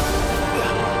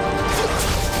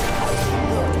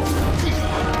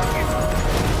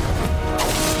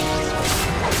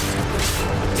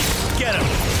 Get him.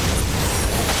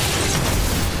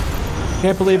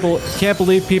 Can't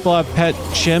believe people have pet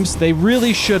chimps. They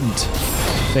really shouldn't.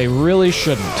 They really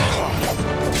shouldn't.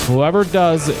 Whoever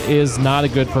does is not a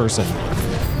good person.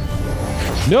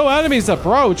 No enemies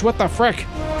approach. What the frick?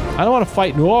 I don't want to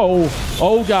fight. Whoa.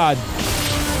 Oh, God.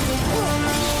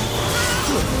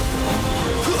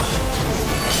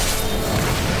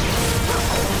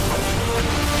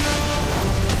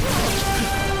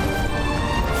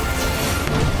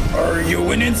 Are you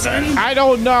winning, son? I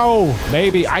don't know.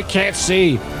 Maybe. I can't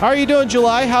see. How are you doing,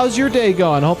 July? How's your day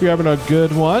going? Hope you're having a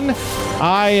good one.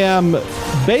 I am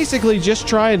basically just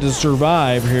trying to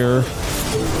survive here.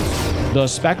 The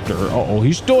Spectre. Uh-oh,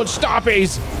 he's doing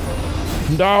stompies.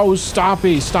 No,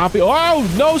 Stompy. Stompy. Oh,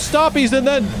 no Stompies and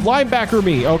then linebacker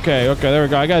me. Okay, okay, there we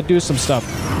go. I gotta do some stuff.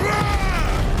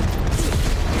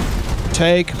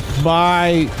 Take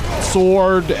my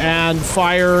sword and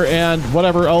fire and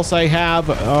whatever else I have.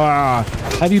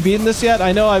 Have you beaten this yet?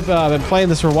 I know I've been playing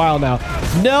this for a while now.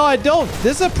 No, I don't.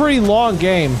 This is a pretty long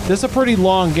game. This is a pretty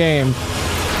long game.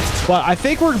 But I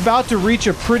think we're about to reach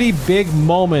a pretty big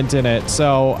moment in it.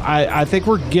 So I think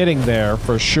we're getting there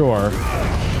for sure.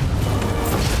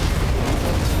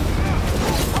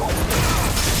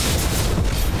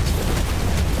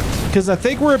 Because I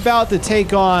think we're about to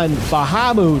take on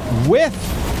Bahamut with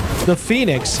the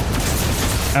Phoenix.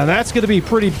 And that's going to be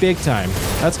pretty big time.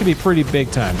 That's going to be pretty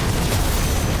big time.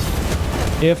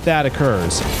 If that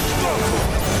occurs.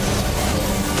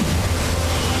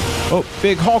 Oh,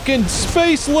 big Hawking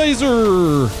space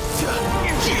laser!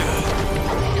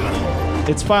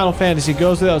 It's Final Fantasy.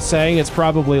 Goes without saying, it's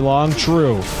probably long.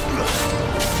 True.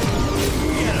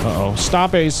 Uh-oh.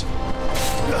 Stompies.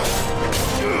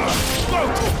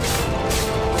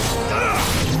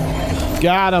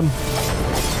 Got him.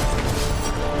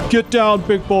 Get down,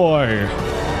 big boy.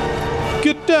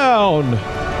 Get down.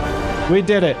 We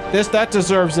did it. That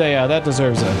deserves a, that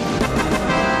deserves a.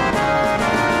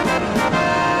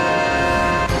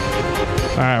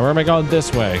 All right, where am I going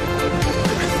this way?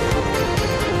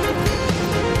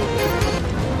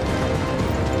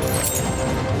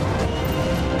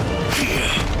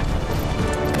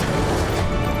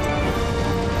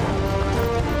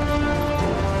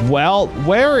 Well,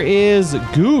 where is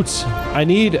Goots? I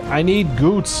need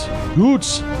Goots.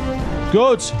 Goots,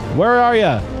 where are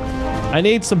ya? I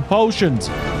need some potions.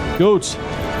 Goots,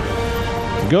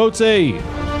 Gootsy.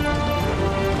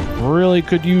 Really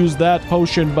could use that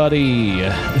potion, buddy.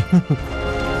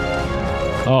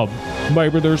 Oh,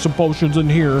 maybe there's some potions in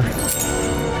here.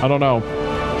 I don't know.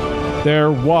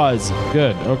 There was.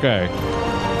 Good. Okay.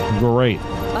 Great.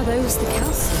 Are those the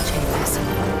calcium chambers?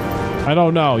 I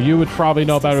don't know. You would probably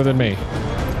know better than me.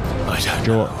 I don't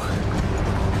know.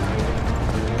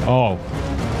 Oh.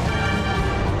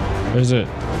 Is it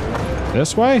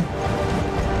this way?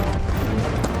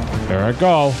 There I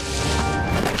go.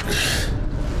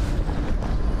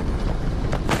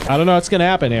 I don't know what's gonna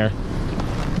happen here.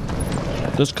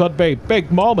 This could be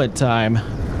big moment time.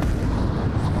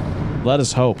 Let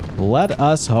us hope. Let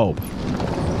us hope.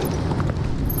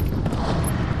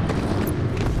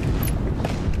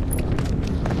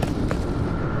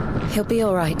 He'll be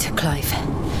all right, Clive.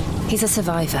 He's a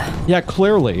survivor. Yeah,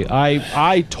 clearly.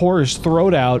 I tore his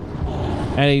throat out,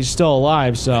 and he's still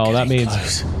alive. So that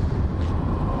means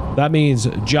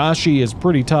Joshy is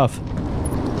pretty tough,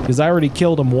 because I already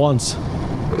killed him once.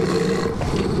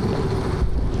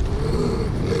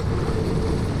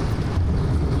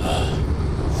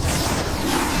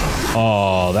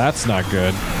 Oh, that's not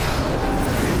good.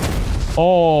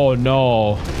 Oh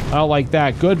no, I don't like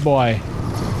that. Good boy.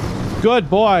 Good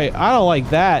boy. I don't like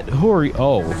that. Who are you?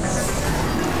 Oh.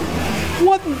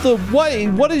 What the?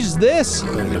 What is this?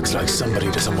 It looks like somebody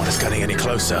doesn't want us getting any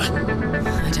closer.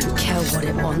 I don't care what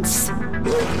it wants.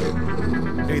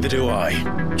 Neither do I.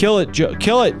 Kill it, Joe.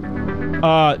 Kill it.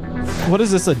 What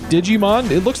is this? A Digimon?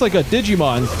 It looks like a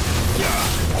Digimon.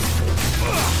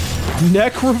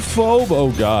 Necrophobe.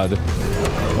 Oh god.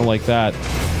 I don't like that.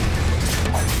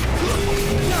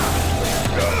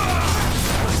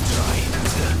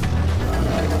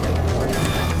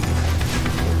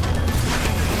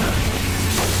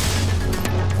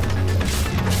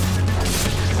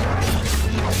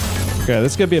 Okay,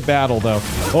 this is gonna be a battle, though.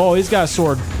 Oh, he's got a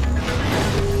sword.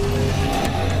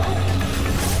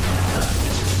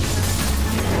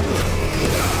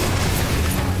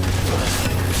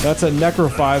 That's a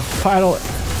Necrophive.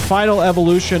 Final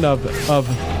evolution of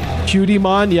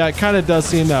Cutiemon. Yeah, it kind of does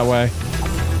seem that way.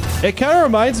 It kind of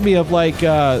reminds me of like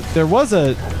there was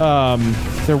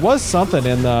something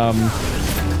in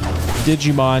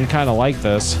Digimon kind of like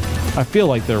this. I feel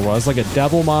like there was like a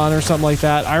Devilmon or something like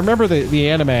that. I remember the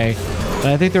anime, and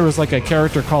I think there was like a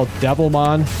character called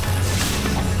Devilmon.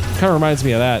 Kind of reminds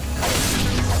me of that.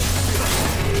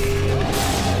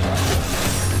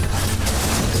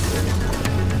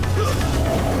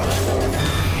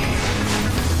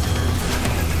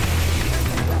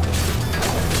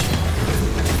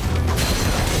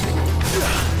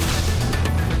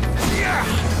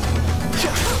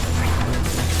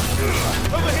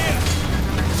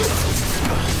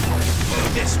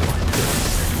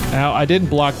 Ow, I didn't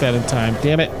block that in time.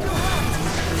 Damn it.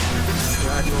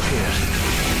 Glad you're here.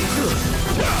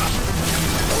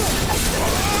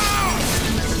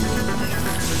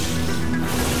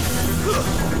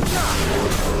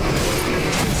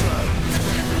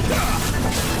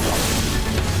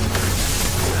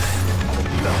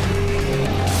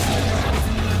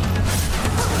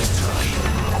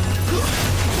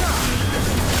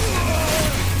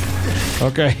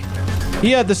 Okay. He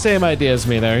had the same idea as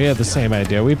me there. He had the same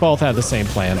idea. We both had the same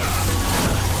plan.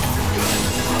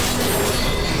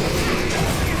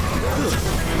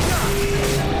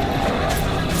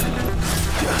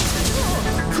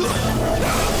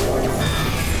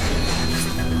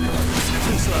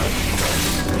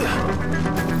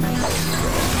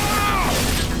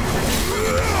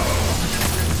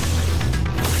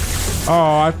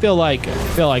 Oh, I feel like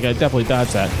I definitely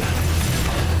dodged that.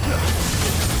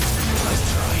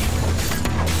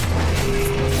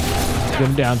 Get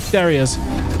him down. There he is.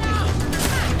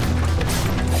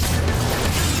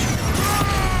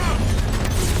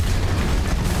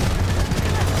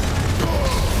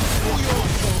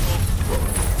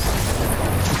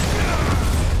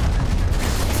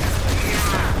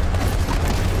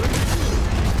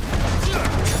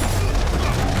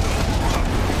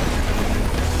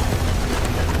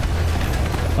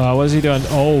 What is he doing?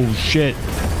 Oh, shit.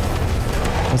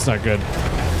 That's not good.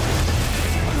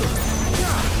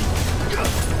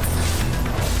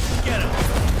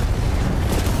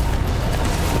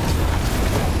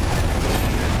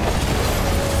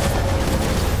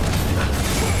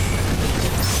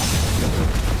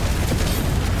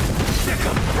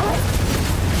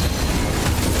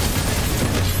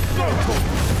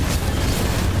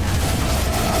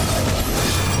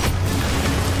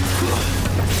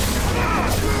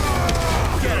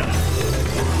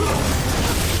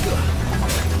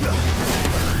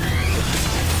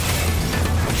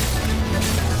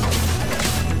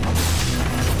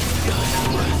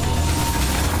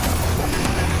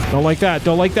 Don't like that.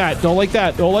 Don't like that. Don't like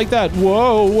that. Don't like that.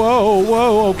 Whoa, whoa,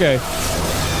 whoa. Okay.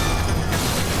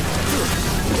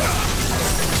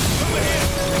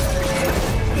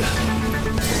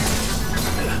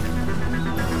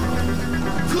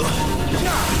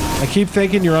 I keep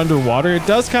thinking you're underwater. It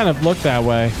does kind of look that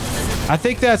way. I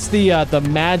think that's the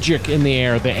magic in the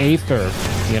air, the aether,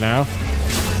 you know?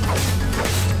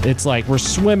 It's like we're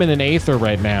swimming in aether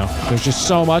right now. There's just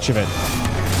so much of it.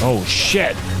 Oh,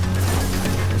 shit.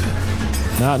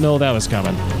 Not know that was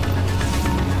coming.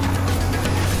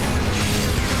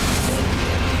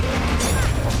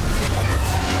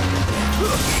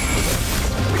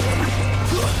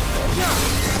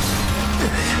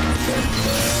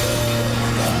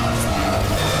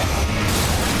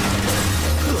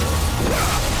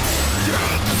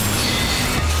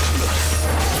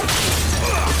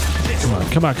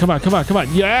 Come on, come on, come on, come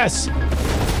on. Yes!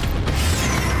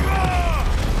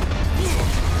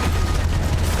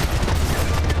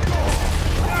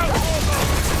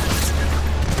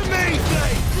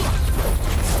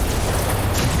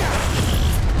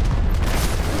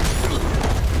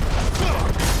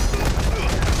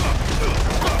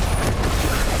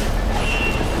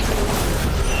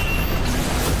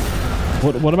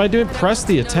 What am I doing? Press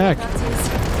the attack.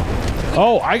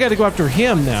 Oh, I got to go after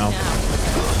him now.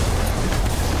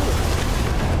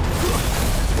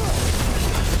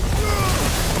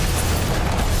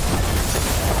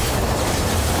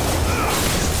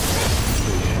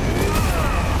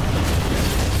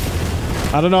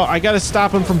 I don't know. I got to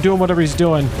stop him from doing whatever he's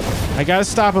doing. I got to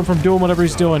stop him from doing whatever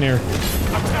he's doing here.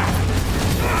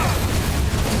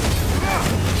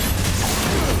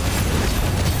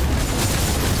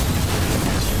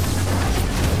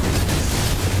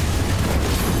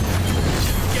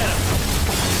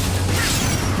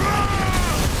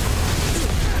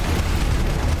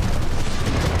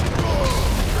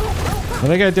 I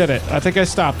think I did it. I think I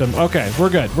stopped him. Okay, we're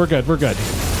good. We're good. We're good.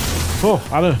 Oh,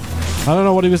 I don't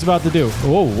know what he was about to do.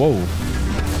 Whoa, whoa.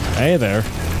 Hey there.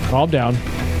 Calm down.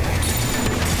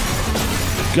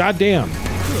 God damn.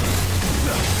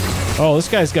 Oh, this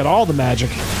guy's got all the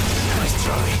magic. Nice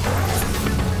try.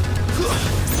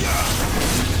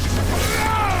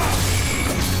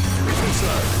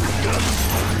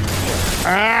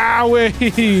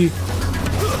 Owie!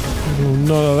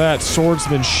 None of that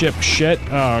swordsmanship shit.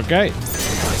 Okay.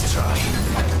 Nice try.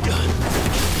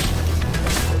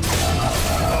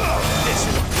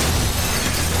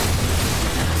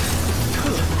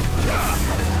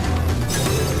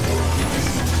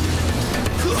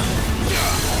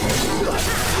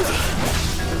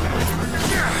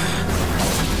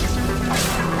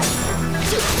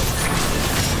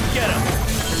 Get him.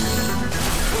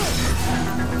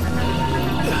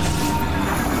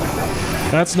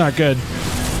 That's not good.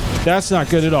 That's not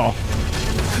good at all.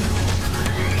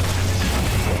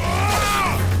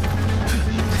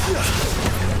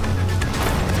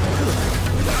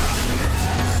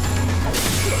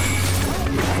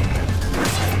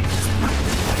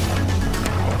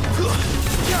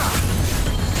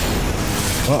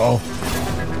 Uh-oh.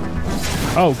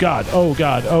 Oh, God. Oh,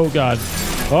 God. Oh, God.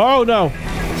 Oh, no.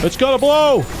 It's gonna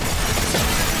blow.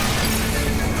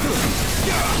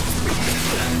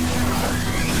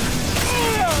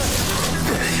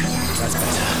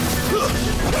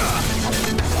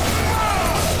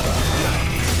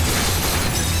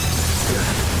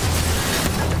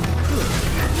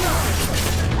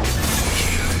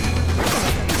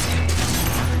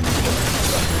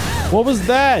 What was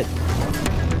that?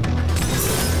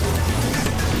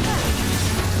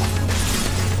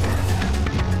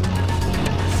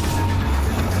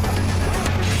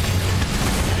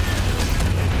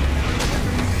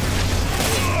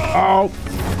 Oh.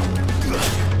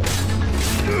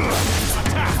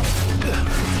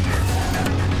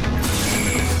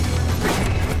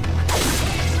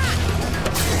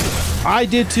 I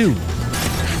did too.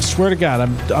 I swear to God,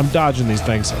 I'm dodging these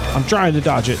things. I'm trying to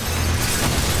dodge it.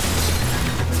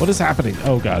 What is happening?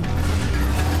 Oh, God.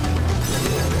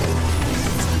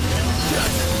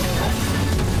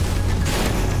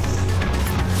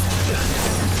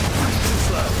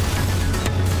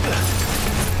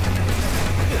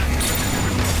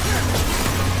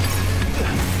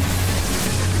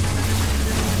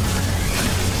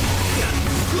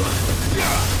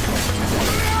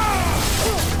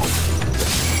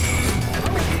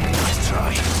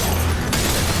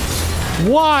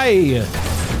 Why?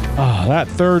 Oh, that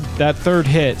third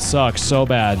hit sucks so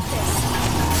bad.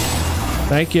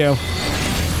 Thank you.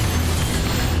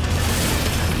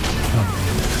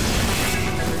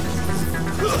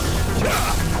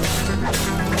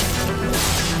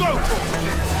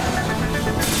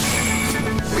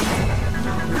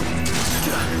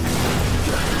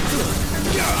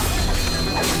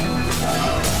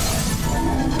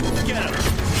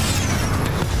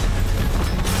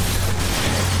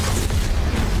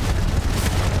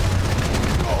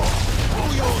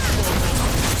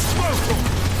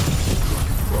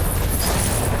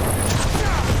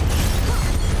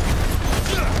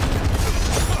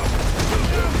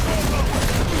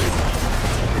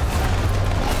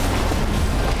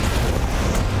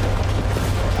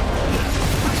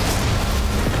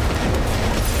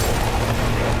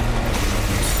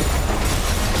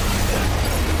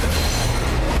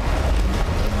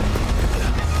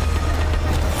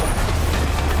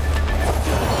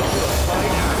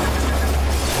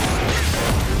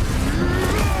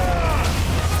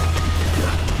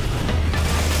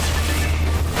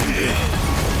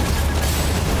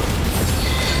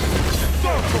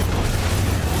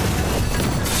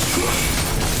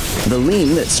 The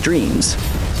Leem that streams.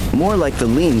 More like the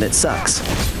lean that sucks.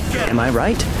 Am I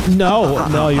right? No,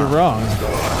 no, you're wrong.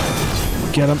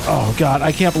 Get him. Oh, God,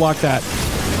 I can't block that.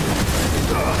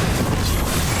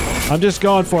 I'm just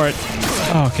going for it.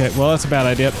 Oh, okay, well, that's a bad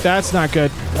idea. That's not good.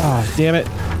 Oh, damn it.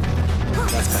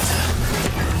 That's better.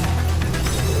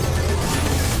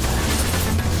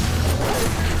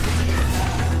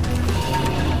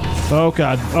 Oh,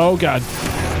 God. Oh, God.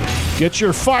 Get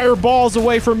your fireballs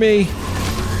away from me.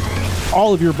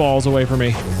 All of your balls away from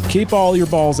me. Keep all your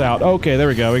balls out. Okay, there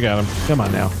we go. We got him. Come on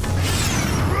now.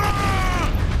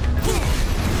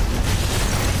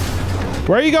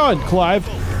 Where are you going, Clive?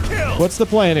 What's the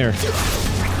plan here?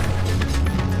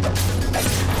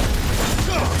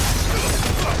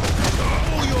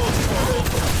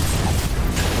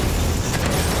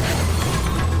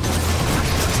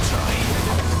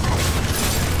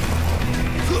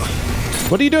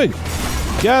 What are you doing?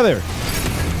 Get out of there.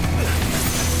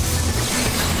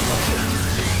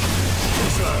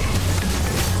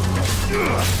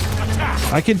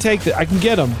 I can take the, I can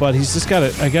get him, but he's just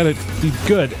gotta, I gotta be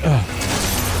good. Ugh.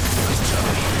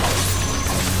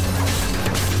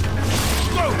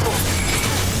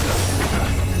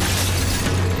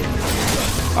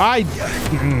 I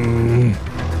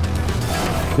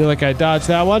feel like I dodged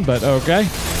that one, but okay.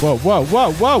 Whoa, whoa,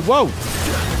 whoa, whoa, whoa.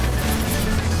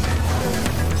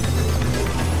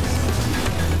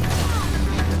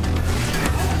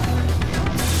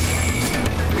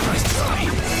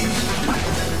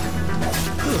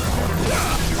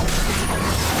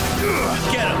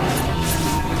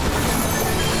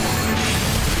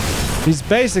 He's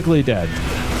basically dead,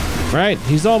 right?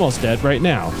 He's almost dead right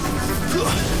now.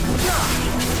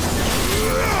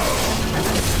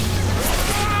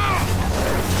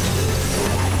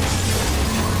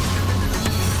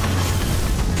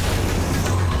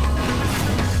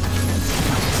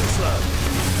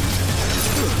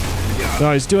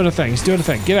 No, he's doing a thing. He's doing a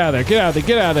thing. Get out of there. Get out of there.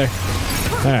 Get out of there.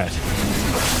 All right.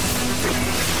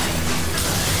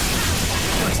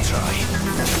 Nice try.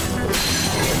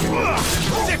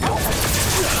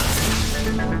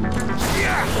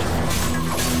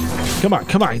 Come on.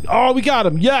 Come on. Oh, we got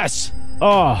him. Yes.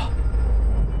 Oh.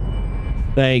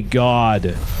 Thank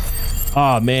God.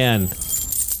 Oh, man.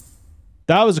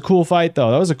 That was a cool fight, though.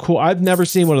 That was a cool... I've never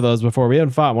seen one of those before. We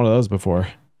haven't fought one of those before.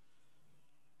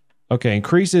 Okay,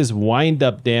 increases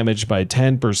wind-up damage by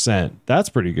 10%. That's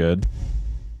pretty good.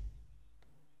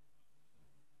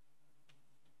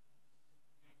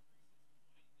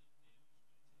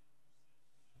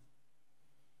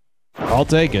 I'll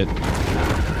take it.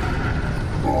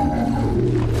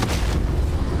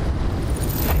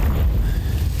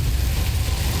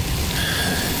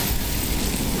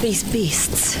 These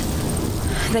beasts,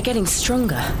 they're getting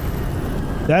stronger.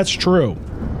 That's true.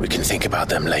 We can think about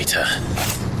them later.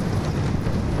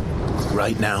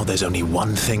 Right now, there's only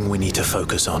one thing we need to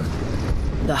focus on.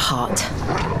 The heart.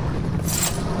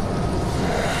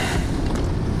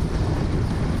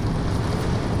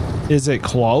 Is it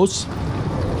close?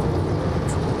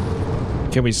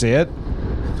 Can we see it?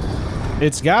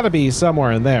 It's got to be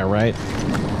somewhere in there, right?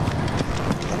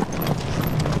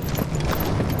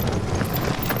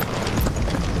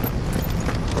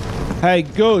 Hey,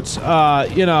 Goats,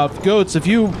 you know, Goats, if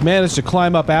you manage to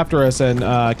climb up after us and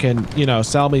can, you know,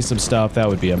 sell me some stuff, that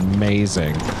would be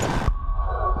amazing. I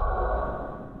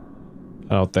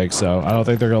don't think so. I don't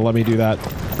think they're gonna let me do that.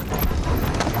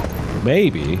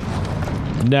 Maybe.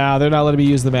 No, they're not letting me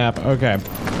use the map. Okay.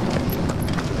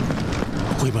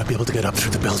 We might be able to get up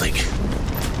through the building.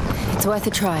 It's worth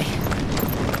a try.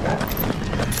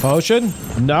 Potion?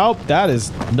 Nope, that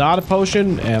is not a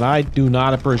potion, and I do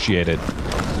not appreciate it.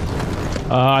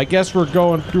 I guess we're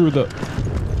going through the...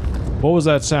 What was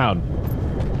that sound?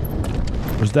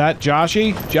 Was that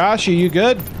Joshy? Joshy, you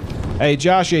good? Hey,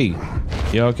 Joshy.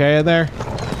 You okay in there?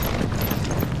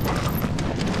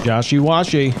 Joshy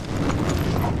Washy.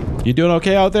 You doing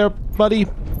okay out there, buddy?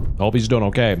 Hope he's doing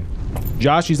okay.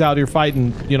 Joshy's out here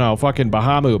fighting, you know, fucking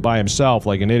Bahamut by himself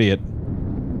like an idiot.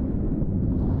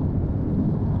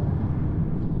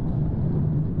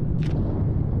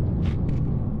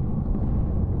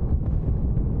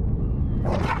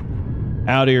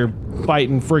 Out here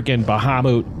fighting freaking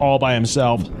Bahamut all by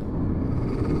himself.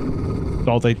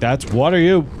 Don't think that's... What are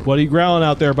you growling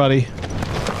out there, buddy?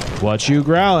 What you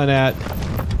growling at?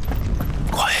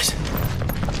 Quiet.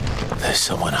 There's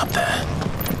someone up there.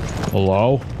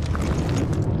 Hello?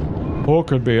 Who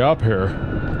could be up here?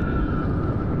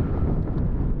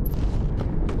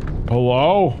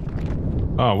 Hello?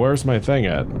 Oh, where's my thing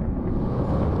at?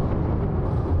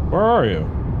 Where are you?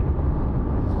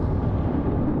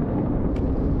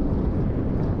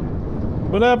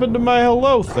 What happened to my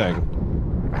hello thing?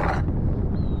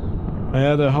 I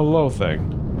had a hello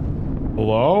thing.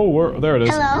 Hello? Where, there it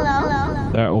is.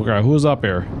 Hello. There, okay, who's up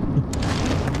here?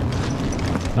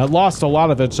 I lost a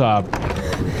lot of its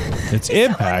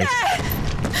impact.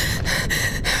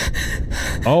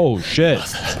 Oh shit.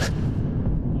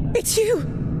 It's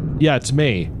you. Yeah, it's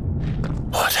me.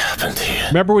 What happened here?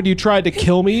 Remember when you tried to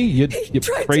kill me, you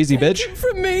crazy bitch? Him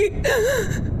from me.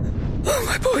 Oh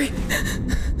my boy.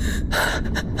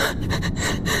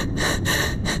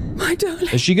 My darling.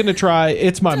 Is she gonna try?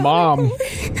 It's my mom.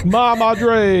 Mom,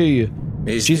 Audrey.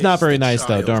 She's not very nice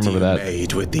though. Don't remember that.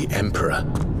 Made with the Emperor.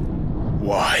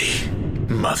 Why,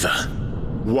 Mother?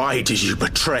 Why did you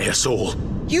betray us all?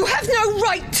 You have no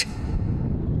right.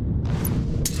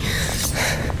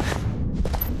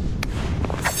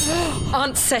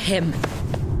 Answer him.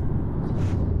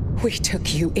 We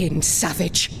took you in,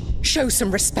 savage. Show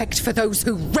some respect for those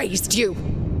who raised you.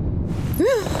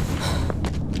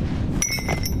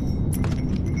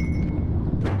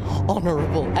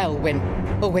 Honorable Elwyn,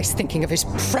 always thinking of his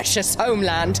precious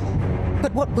homeland.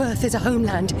 But what worth is a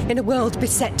homeland in a world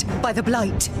beset by the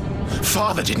Blight?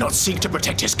 Father did not seek to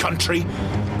protect his country.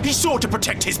 He sought to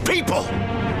protect his people.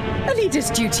 A leader's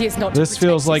duty is not. This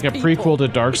feels like a prequel to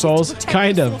Dark Souls.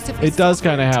 Kind of. It does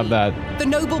kind of have that. The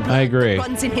noble blood I agree. that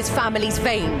runs in his family's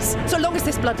veins. So long as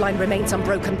this bloodline remains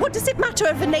unbroken, what does it matter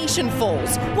if a nation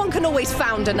falls? One can always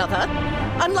found another.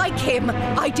 Unlike him,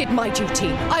 I did my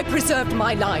duty. I preserved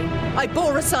my line. I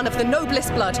bore a son of the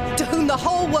noblest blood, to whom the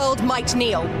whole world might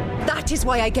kneel. That is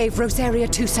why I gave Rosaria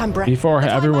to Sambra. Before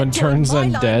everyone turns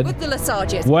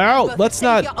undead. Well, let's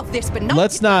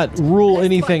not rule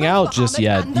anything out just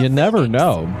yet. You never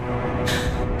know.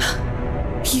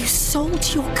 You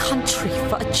sold your country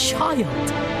for a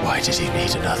child. Why did he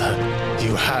need another?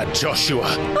 You had Joshua.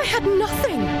 I had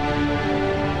nothing.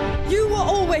 You were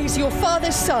always your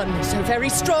father's son, so very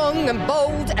strong and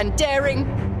bold and daring,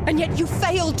 and yet you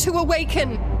failed to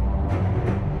awaken.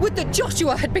 Would that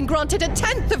Joshua had been granted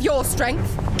 1/10 of your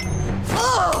strength.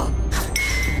 Oh!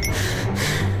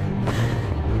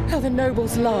 How the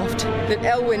nobles laughed that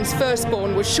Elwyn's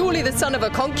firstborn was surely the son of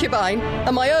a concubine,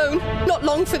 and my own, not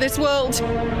long for this world.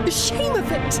 The shame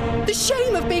of it! The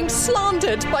shame of being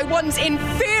slandered by one's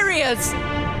inferiors!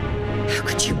 How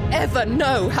could you ever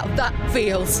know how that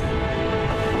feels?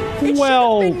 It should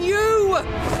have been you!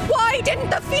 Why didn't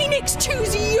the Phoenix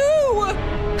choose you?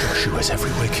 Joshua's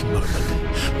every waking moment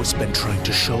was spent trying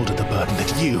to shoulder the burden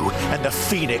that you and the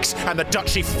Phoenix and the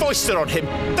Duchy foisted on him.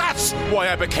 That's why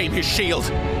I became his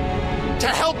shield. To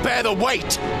help bear the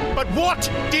weight. But what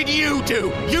did you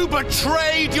do? You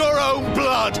betrayed your own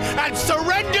blood and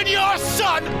surrendered your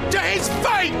son to his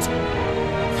fate!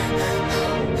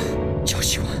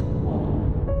 Joshua,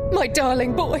 my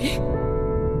darling boy.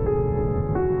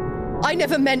 I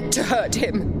never meant to hurt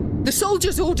him. The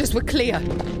soldiers' orders were clear.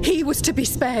 He was to be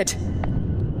spared.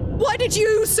 Why did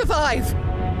you survive?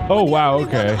 Oh, wow,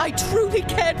 okay. I truly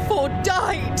cared for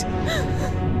died.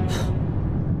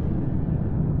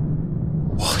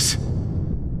 What?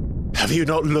 Have you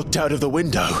not looked out of the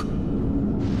window?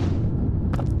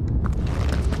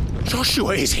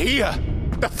 Joshua is here.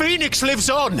 The Phoenix lives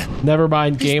on. Never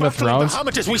mind, Game of Thrones.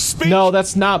 As we speak. No,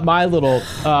 that's not my little.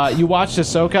 You watched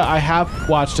Ahsoka? I have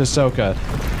watched Ahsoka.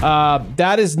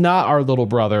 That is not our little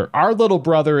brother. Our little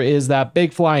brother is that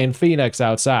big flying phoenix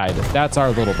outside. That's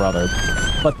our little brother.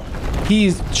 But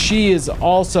she is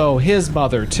also his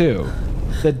mother too.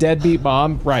 The deadbeat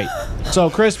mom, right? So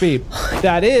Crispy,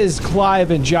 that is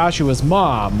Clive and Joshua's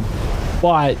mom,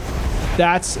 but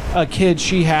that's a kid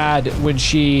she had when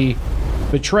she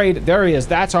betrayed. There he is.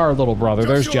 That's our little brother.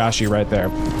 There's Joshie right there.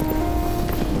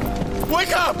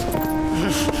 Wake up!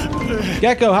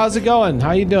 Gecko, how's it going?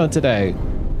 How you doing today?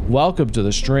 Welcome to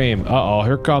the stream. Uh-oh,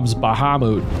 here comes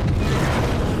Bahamut.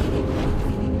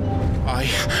 I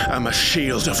am a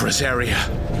shield of Rosaria.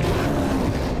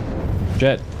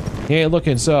 Shit. He ain't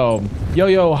looking so.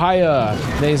 Yo, hiya,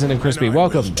 Nathan and Crispy.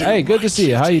 Welcome. Hey, good to see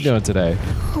you. How you doing today?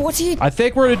 What are you... I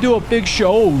think we're gonna do a big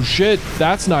show. Oh, shit.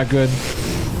 That's not good.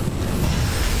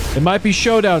 It might be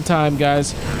showdown time,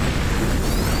 guys.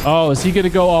 Oh, is he gonna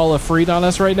go all Afreed on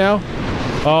us right now?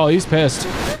 Oh, he's pissed.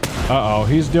 Uh-oh,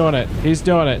 he's doing it. He's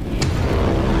doing it.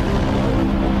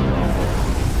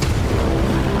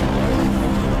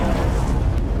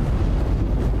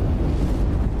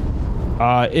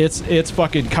 It's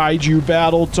fucking kaiju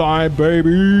battle time,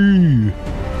 baby.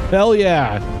 Hell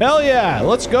yeah. Hell yeah.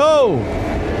 Let's go.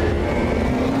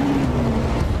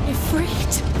 Afraid.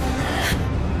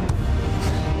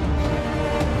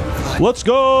 Let's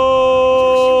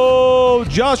go.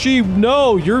 Joshie,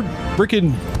 no, you're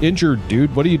freaking injured,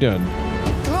 dude. What are you doing?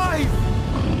 Clive!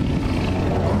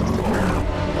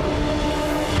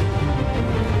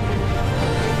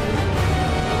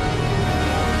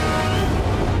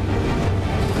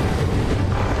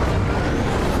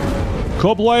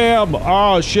 Kablam!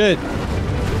 Oh, shit.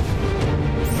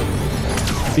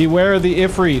 Beware the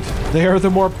Ifrit. They are the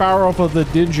more powerful of the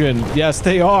Dinjin. Yes,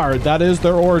 they are. That is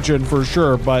their origin for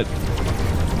sure, but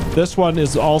this one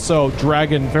is also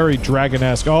very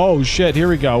dragon-esque. Oh, shit. Here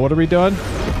we go. What are we doing?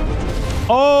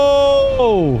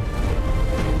 Oh!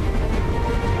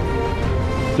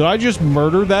 Did I just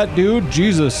murder that dude?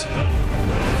 Jesus.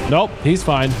 Nope, he's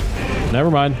fine. Never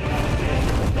mind.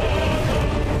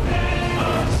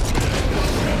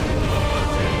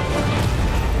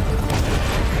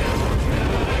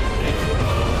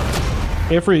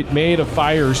 Ifrit made of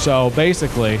fire, so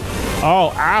basically.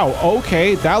 Oh, ow.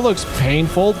 Okay, that looks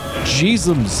painful.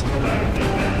 Jeezums.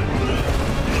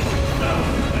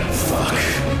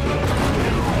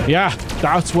 Fuck. Yeah,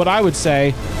 that's what I would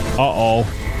say. Uh-oh.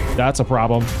 That's a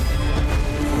problem.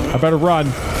 I better run.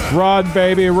 Run,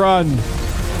 baby, run.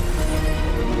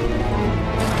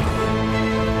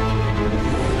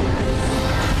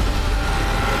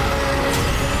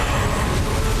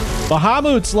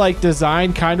 Bahamut's like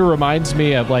design kind of reminds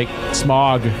me of like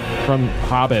Smog from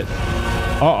Hobbit.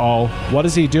 Uh-oh. What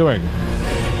is he doing?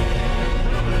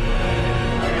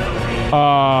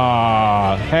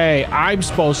 Hey, I'm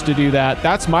supposed to do that.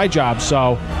 That's my job,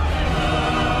 so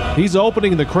he's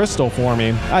opening the crystal for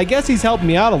me. I guess he's helping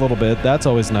me out a little bit. That's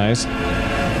always nice.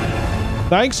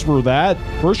 Thanks for that.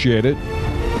 Appreciate it.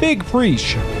 Big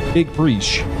preach. Big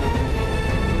preach.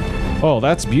 Oh,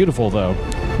 that's beautiful, though.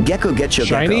 Gecko Getcho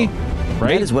Shiny? Gecko.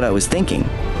 Right? That is what I was thinking.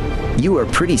 You are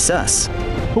pretty sus.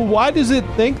 Why does it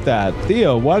think that?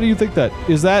 Theo, why do you think that?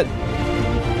 Is that...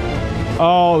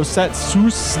 Oh,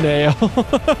 Setsu Snail.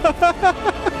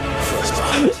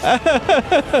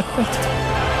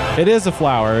 It is a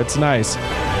flower. It's nice.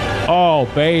 Oh,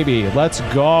 baby. Let's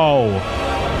go.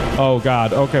 Oh,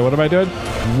 God. Okay, what am I doing?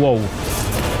 Whoa.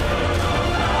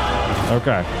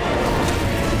 Okay.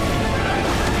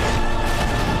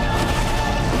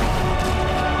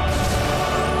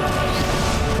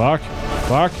 Fuck.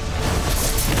 Fuck.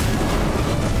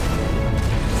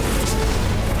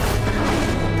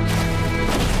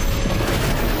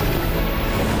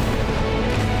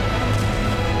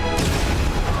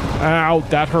 Ow,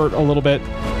 that hurt a little bit.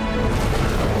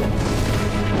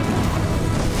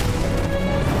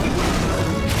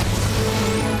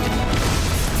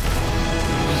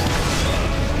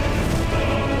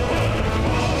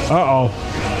 Uh-oh.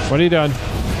 What are you doing?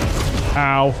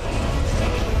 Ow.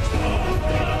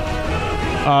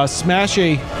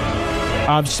 Smashy.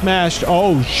 I'm smashed.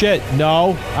 Oh, shit.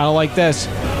 No, I don't like this.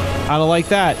 I don't like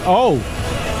that. Oh.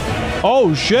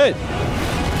 Oh, shit.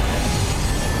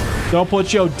 Don't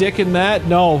put your dick in that.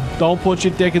 No, don't put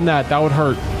your dick in that. That would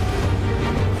hurt.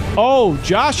 Oh,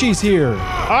 Joshy's here.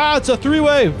 Ah, it's a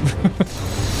three-way.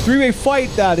 Three-way fight,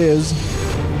 that is.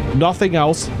 Nothing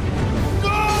else.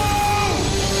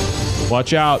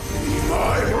 Watch out.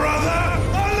 My brother,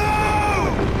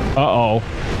 alone! Uh-oh.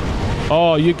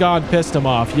 Oh, you gone pissed him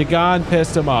off. You gone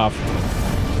pissed him off.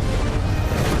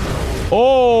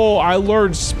 Oh, I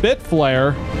learned Spit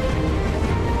Flare.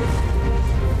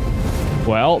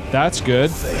 Well, that's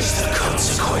good. Face the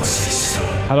consequences.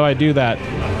 How do I do that?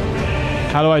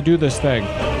 How do I do this thing?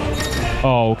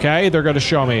 Oh, okay, they're going to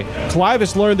show me. Clive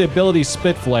has learned the ability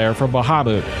Spit Flare from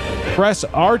Bahamut. Press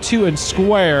R2 and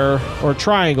square or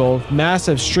triangle.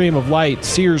 Massive stream of light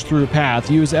sears through a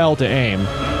path. Use L to aim.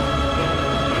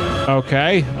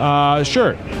 Okay,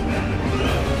 sure.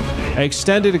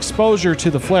 Extended exposure to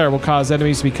the flare will cause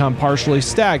enemies to become partially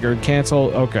staggered.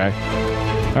 Cancel. Okay.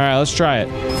 All right, let's try it.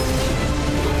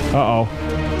 Uh-oh.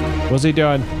 What's he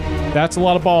doing? That's a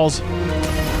lot of balls.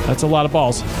 That's a lot of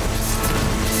balls.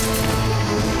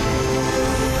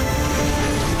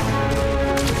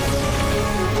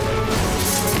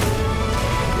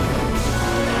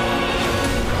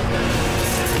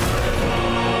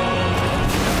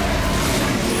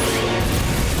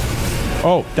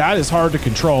 Oh, that is hard to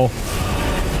control.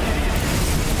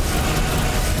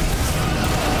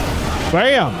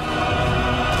 Bam!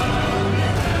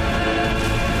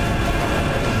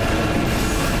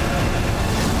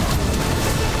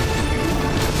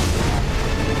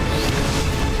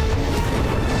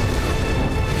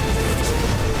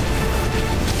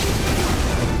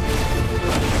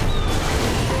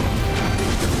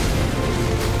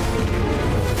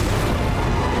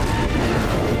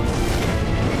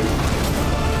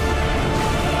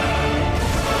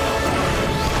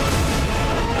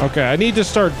 Okay, I need to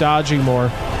start dodging more.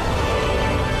 Now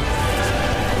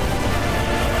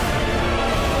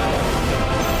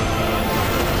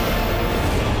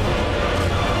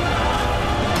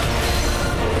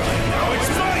it's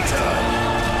my turn.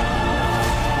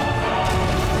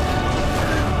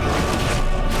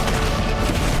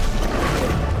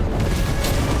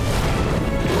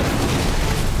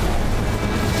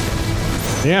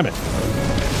 Damn it.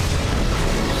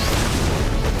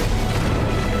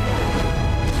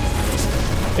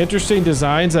 Interesting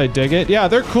designs. I dig it. Yeah,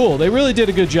 they're cool. They really did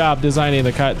a good job designing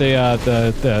the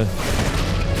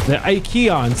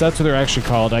Ikeons. That's what they're actually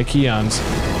called. Ikeons.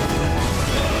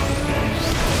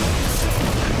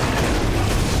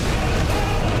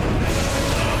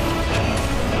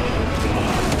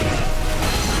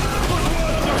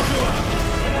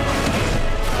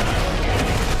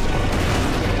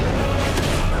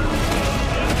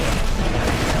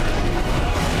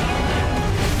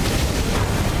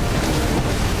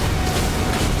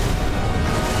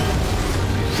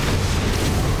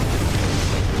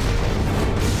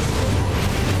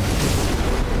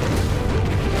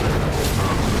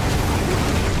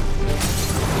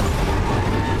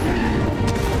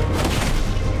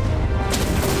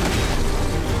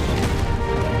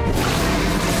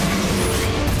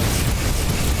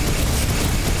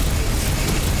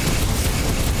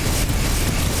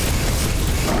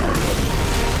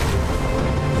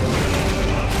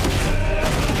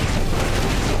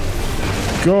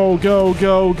 Go, go,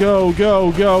 go, go,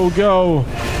 go, go, go.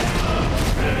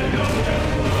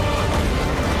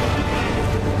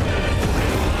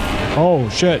 Oh,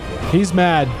 shit. He's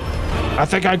mad. I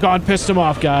think I gone pissed him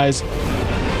off, guys.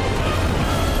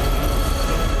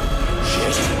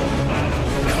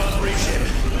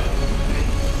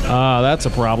 Ah, that's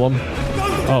a problem.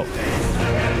 Oh.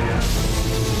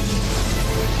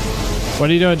 What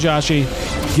are you doing, Joshy?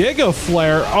 Giga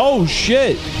Flare? Oh,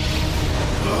 shit.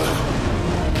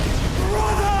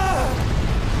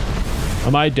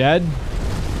 Am I dead?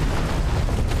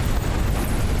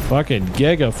 Fucking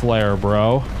Giga Flare,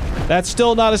 bro. That's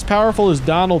still not as powerful as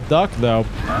Donald Duck, though.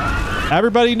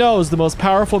 Everybody knows the most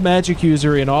powerful magic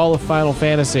user in all of Final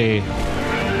Fantasy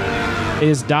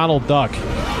is Donald Duck.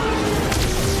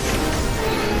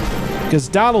 Because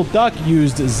Donald Duck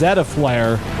used Zeta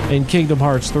Flare in Kingdom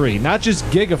Hearts 3. Not just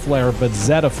Giga Flare, but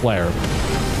Zeta Flare.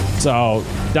 So,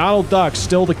 Donald Duck's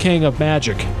still the king of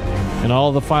magic in all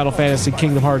of the Final Fantasy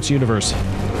Kingdom Hearts universe.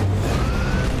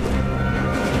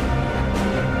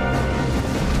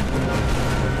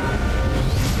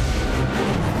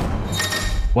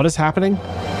 What is happening?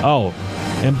 Oh,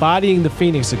 embodying the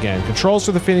Phoenix again. Controls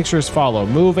for the Phoenix are as follow.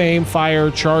 Move, aim,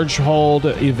 fire, charge, hold,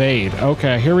 evade.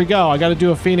 Okay, here we go. I gotta do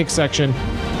a Phoenix section.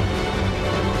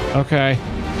 Okay.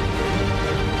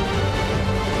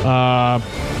 Alright.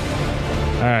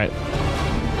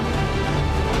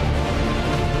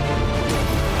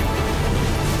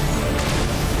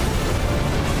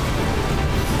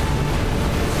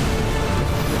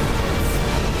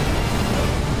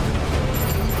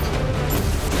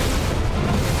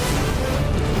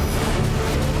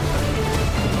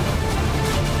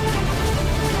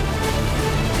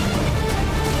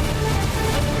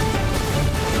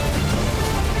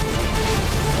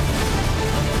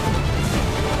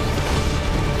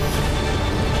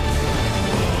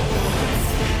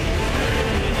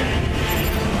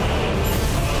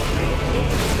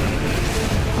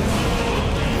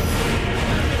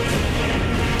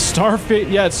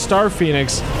 Yeah, it's Star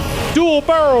Phoenix. Dual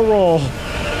barrel roll.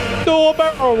 Dual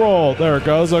barrel roll. There it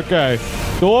goes. Okay.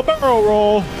 Dual barrel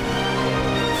roll.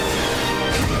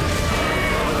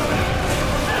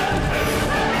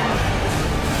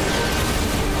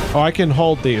 Oh, I can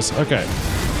hold these. Okay.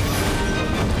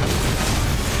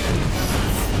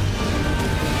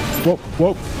 Whoop,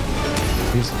 whoop.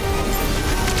 These.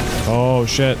 Oh,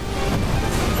 shit.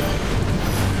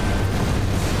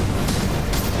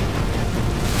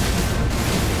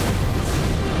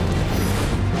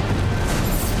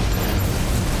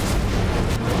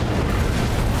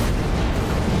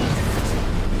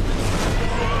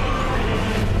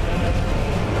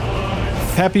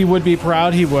 Peppy would be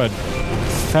proud. He would.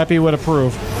 Peppy would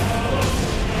approve.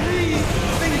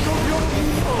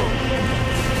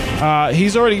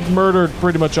 He's already murdered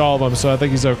pretty much all of them, so I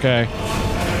think he's okay.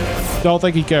 Don't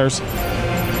think he cares.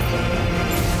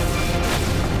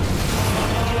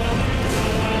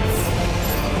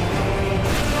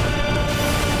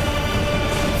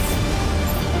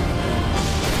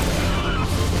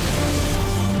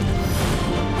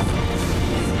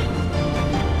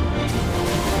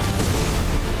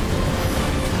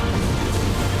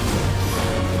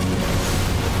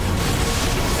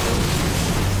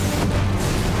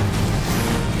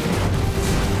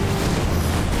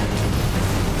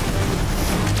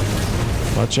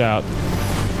 Watch out.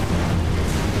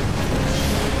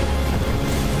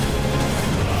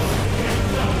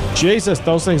 Jesus,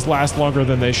 those things last longer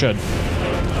than they should.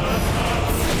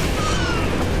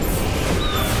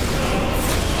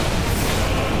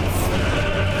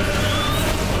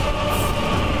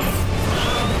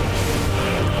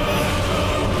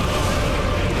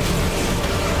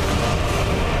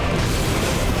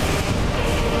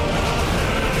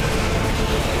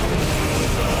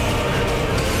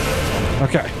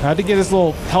 I had to get his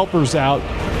little helpers out.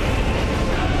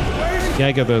 Yeah,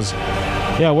 I get those.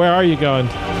 Yeah, where are you going?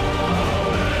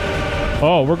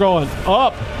 Oh, we're going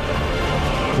up.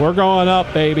 We're going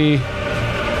up, baby.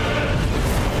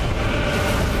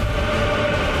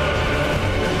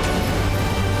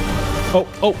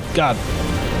 Oh, God.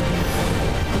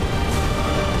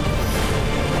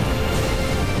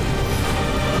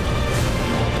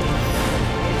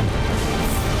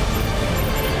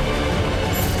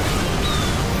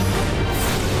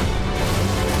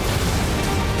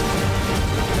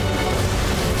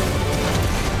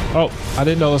 Oh, I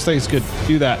didn't know those things could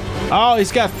do that. Oh,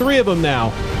 he's got 3 of them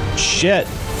now. Shit.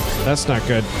 That's not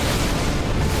good.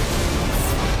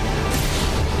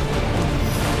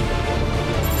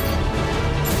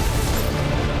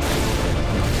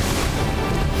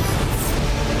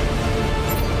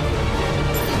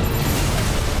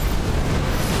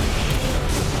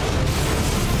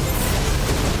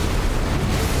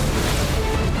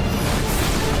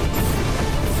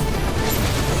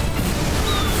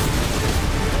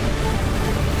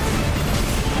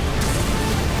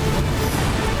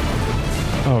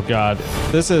 Oh God,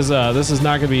 this is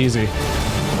not gonna be easy.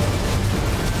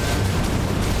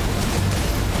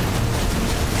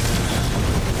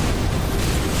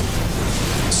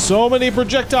 So many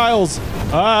projectiles.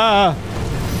 Ah.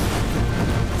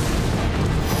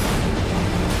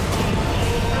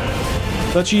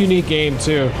 Such a unique game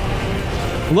too.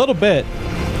 A little bit.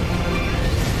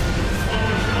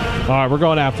 All right, we're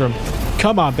going after him.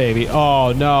 Come on, baby.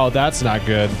 Oh no, that's not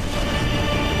good.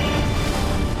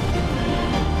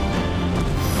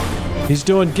 He's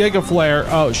doing Giga Flare.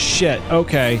 Oh shit.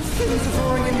 Okay.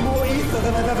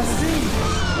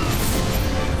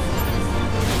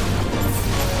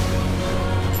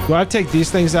 Do I have to take these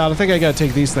things out? I think I gotta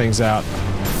take these things out.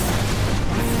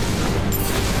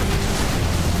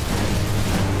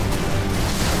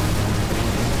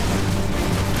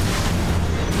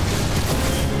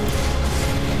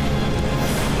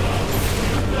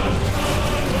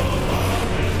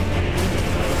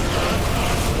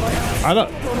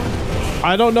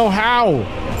 I don't know how.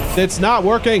 It's not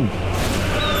working.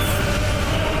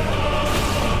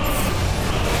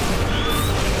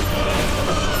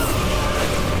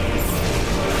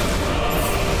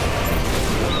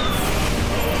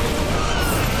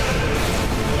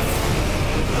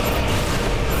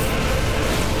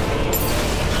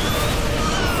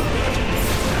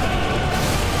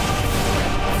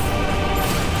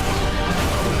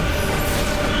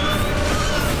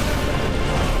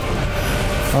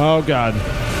 Oh God.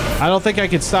 I don't think I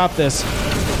can stop this.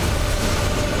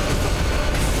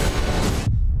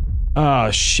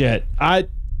 Oh shit. I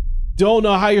don't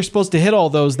know how you're supposed to hit all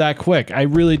those that quick. I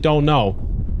really don't know.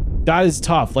 That is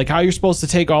tough. Like how you're supposed to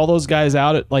take all those guys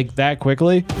out at, like that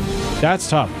quickly. That's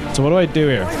tough. So what do I do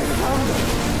here?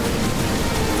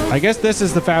 I guess this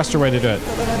is the faster way to do it.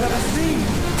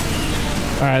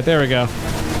 All right, there we go.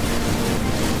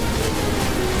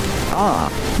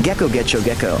 Ah, Gecko Getcho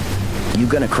Gecko. You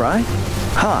gonna cry?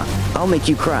 Ha, I'll make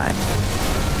you cry.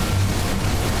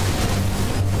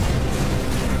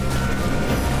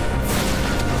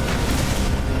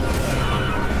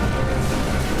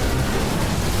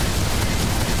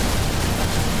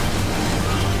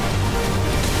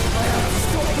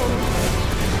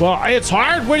 Well, it's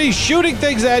hard when he's shooting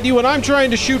things at you and I'm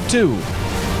trying to shoot too.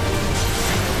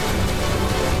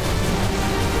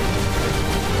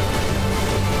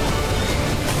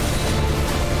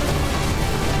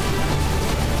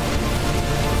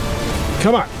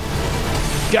 Come on.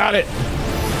 Got it.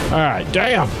 All right,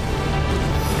 damn.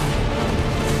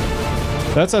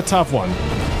 That's a tough one.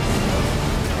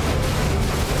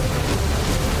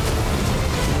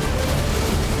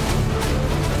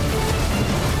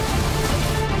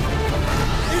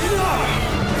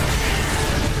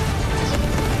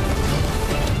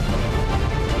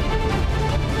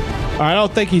 I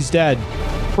don't think he's dead.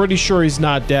 Pretty sure he's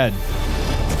not dead.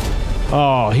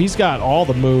 Oh, he's got all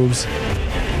the moves.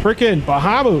 Frickin'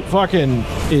 Bahamut fucking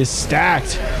is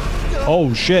stacked.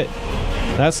 Oh shit.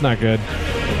 That's not good.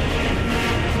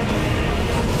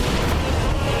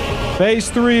 Phase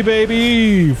 3,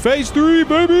 baby. Phase 3,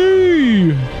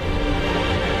 baby.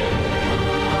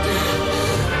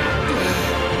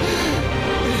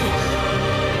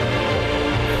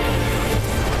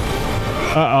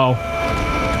 Uh-oh.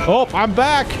 Oh, I'm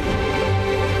back.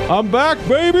 I'm back,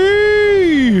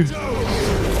 baby.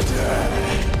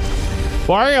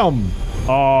 Bam.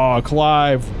 Oh,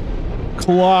 Clive.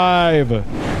 Clive.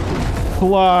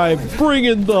 Clive, bring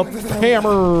in the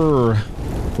hammer.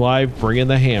 Clive, bring in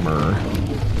the hammer.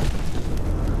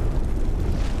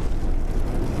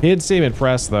 He didn't seem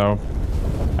impressed, though.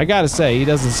 I gotta say, he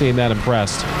doesn't seem that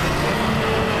impressed.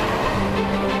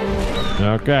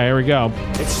 Okay, here we go.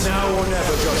 It's now or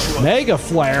never, Joshua. Mega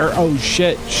flare. Oh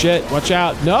shit, shit. Watch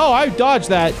out. No, I dodged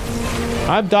that.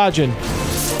 I'm dodging.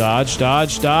 Dodge,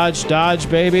 dodge, dodge, dodge,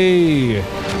 baby.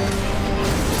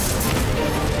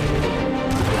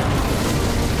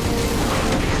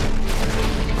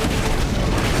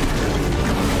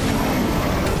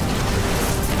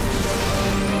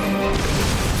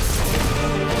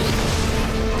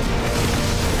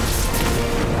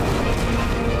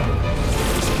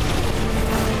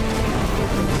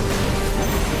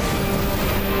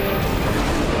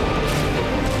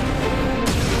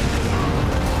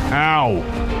 Ow.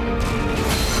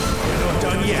 We're not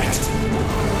done yet.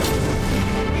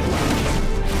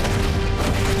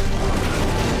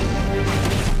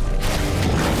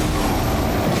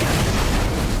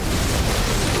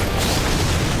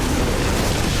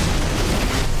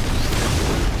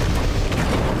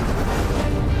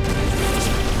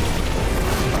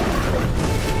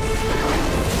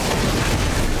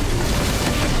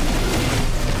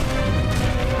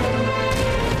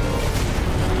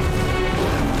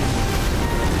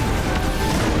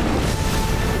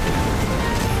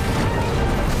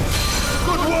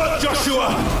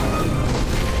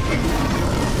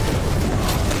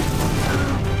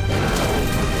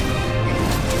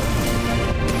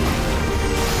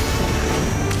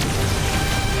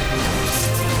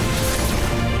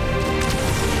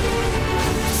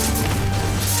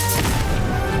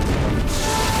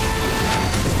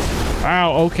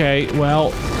 Wow, okay,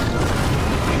 well.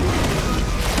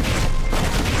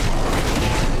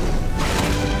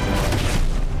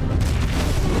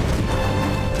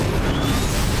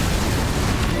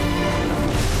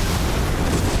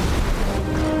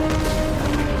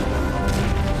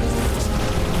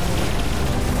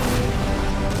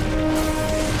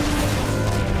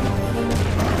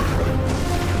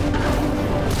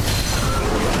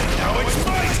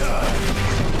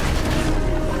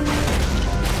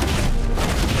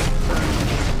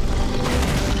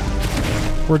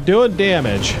 We're doing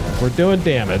damage. We're doing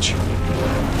damage.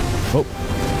 Oh.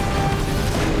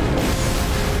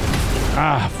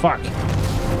 Ah, fuck.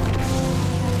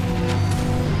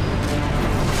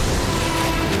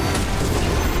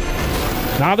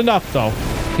 Not enough, though.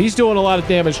 He's doing a lot of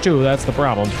damage, too. That's the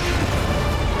problem.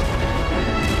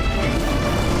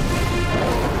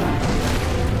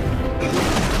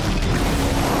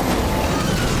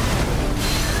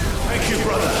 Thank you,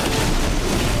 brother.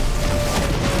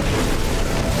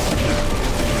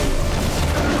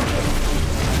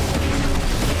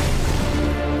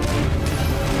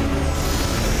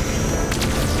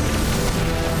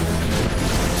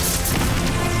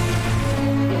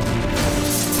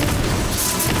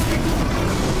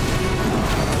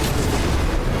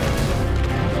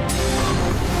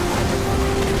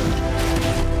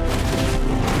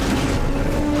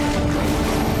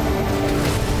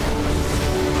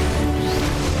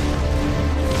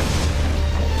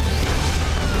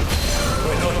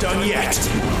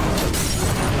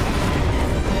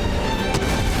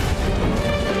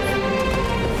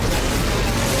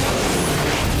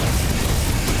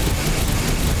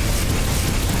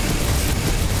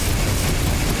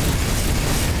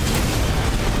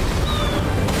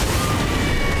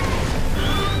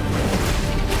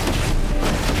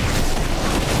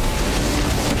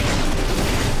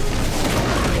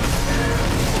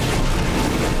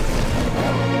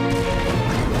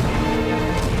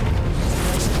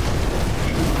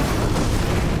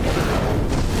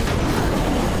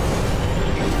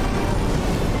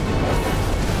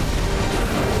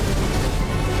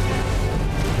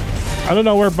 I don't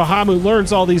know where Bahamut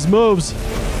learns all these moves.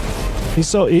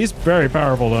 He's very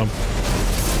powerful though.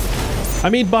 I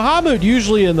mean, Bahamut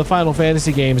usually in the Final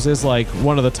Fantasy games is like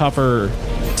one of the tougher,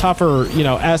 you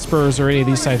know, Espers or any of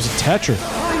these types of Tetra.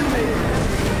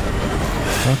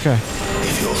 Okay.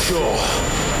 If you're sure.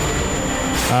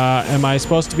 Am I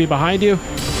supposed to be behind you?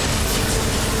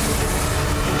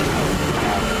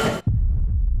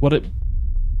 What it?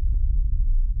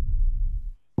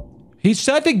 He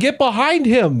said to get behind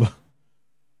him.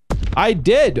 I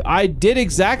did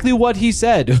exactly what he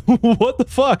said. What the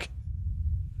fuck?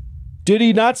 Did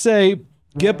he not say,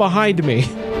 get behind me?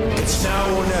 It's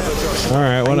now or never, Joshua. All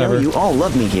right, whatever. I know you all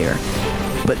love me here,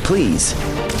 but please,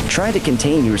 try to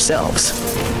contain yourselves.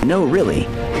 No, really.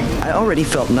 I already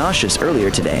felt nauseous earlier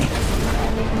today.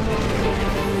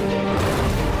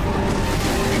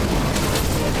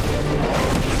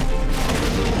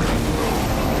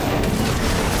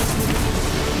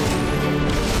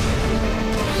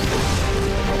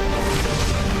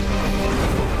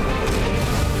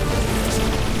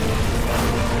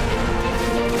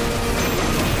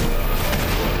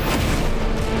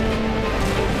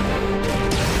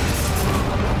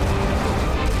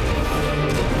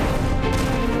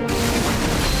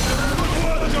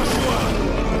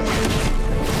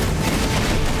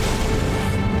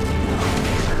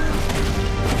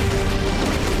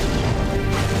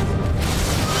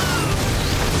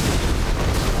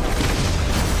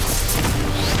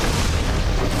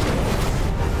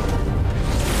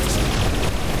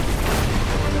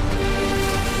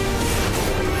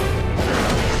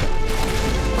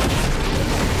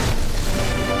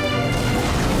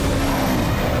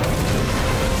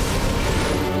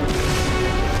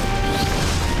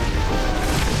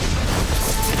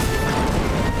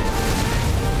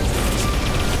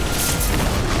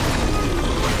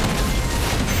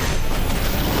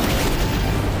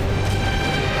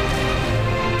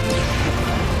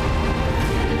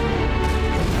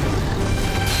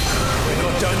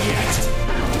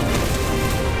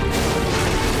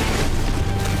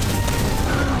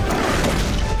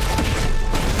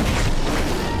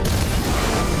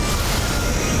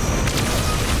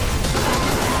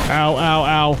 Ow, ow,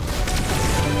 ow.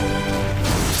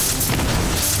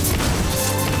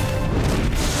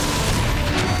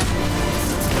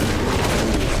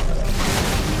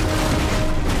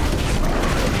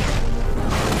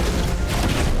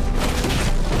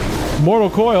 Mortal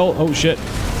coil. Oh, shit.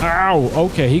 Ow.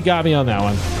 Okay, he got me on that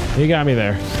one. He got me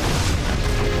there.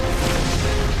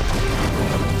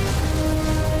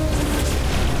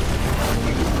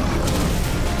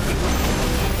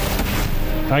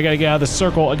 I gotta get out of the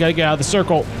circle. I gotta get out of the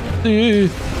circle. All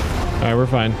right, we're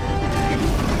fine.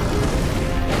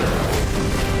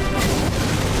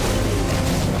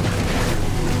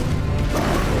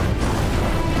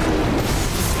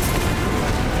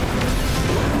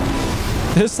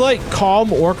 This like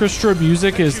calm orchestra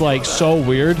music is like so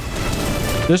weird.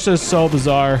 This is so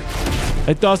bizarre.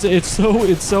 It does. It's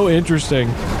so interesting.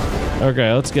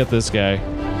 Okay, let's get this guy.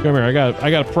 Come here. I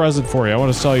got a present for you. I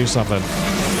want to sell you something.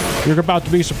 You're about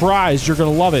to be surprised. You're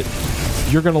gonna love it.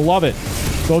 You're gonna love it.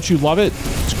 Don't you love it?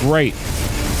 It's great.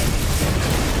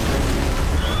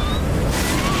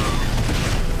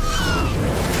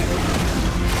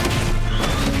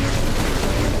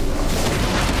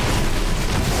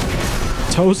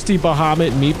 Toasty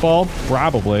Bahamut meatball?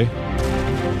 Probably.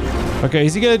 Okay,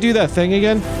 is he gonna do that thing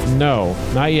again? No,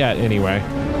 not yet anyway.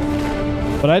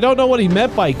 But I don't know what he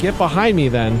meant by get behind me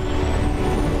then.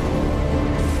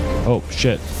 Oh,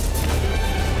 shit.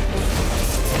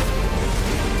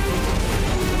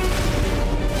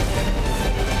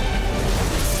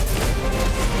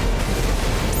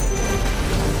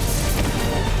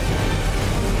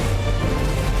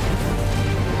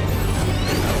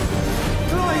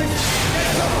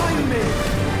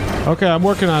 Okay, I'm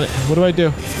working on it. What do I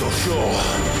do?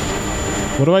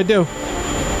 What do I do?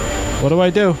 What do I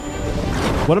do?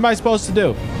 What am I supposed to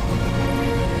do?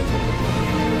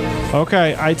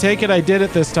 Okay, I take it I did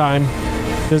it this time.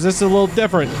 Because this is a little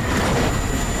different.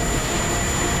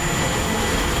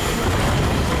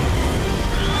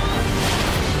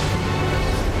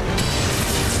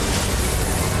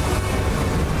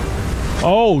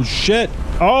 Oh, shit.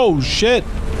 Oh, shit.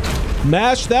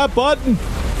 Mash that button.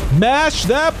 Mash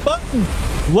that button.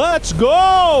 Let's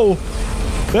go,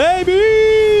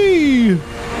 baby.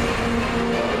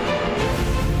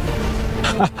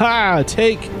 Haha,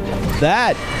 take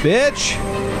that, bitch.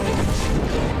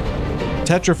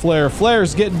 Tetra Flare.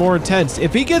 Flare's getting more intense.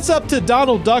 If he gets up to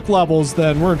Donald Duck levels,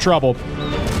 then we're in trouble.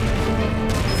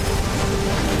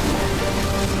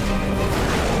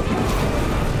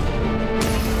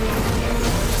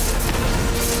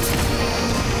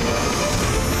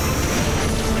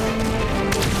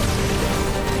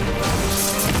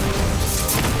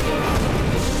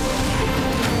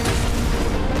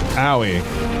 Owie.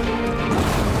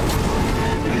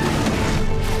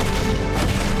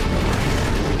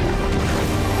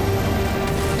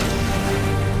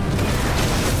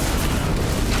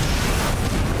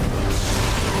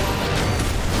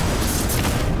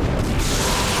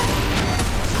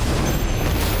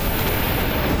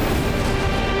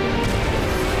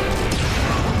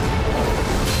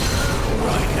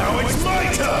 Right, now it's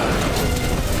my turn!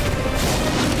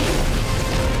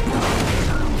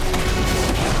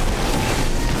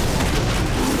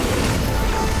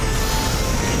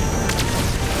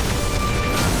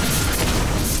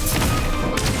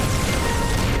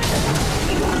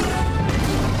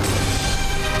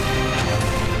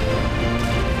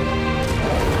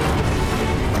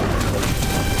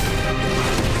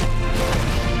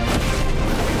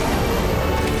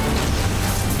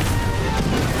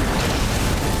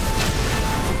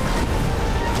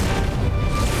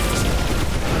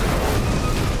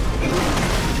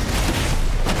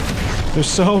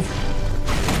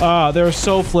 They're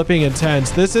so flipping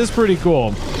intense. This is pretty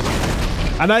cool.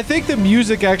 And I think the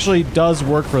music actually does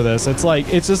work for this.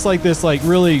 It's just like this, like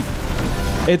really,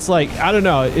 it's like, I don't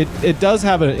know. It does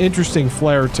have an interesting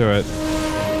flair to it.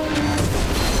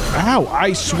 Ow,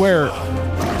 I swear.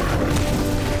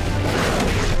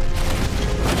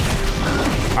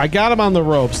 I got him on the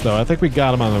ropes though. I think we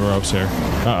got him on the ropes here.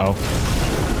 Uh-oh.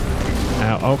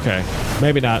 Ow, okay.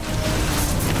 Maybe not.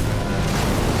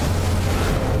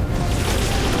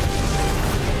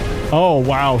 Oh,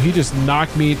 wow. He just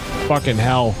knocked me fucking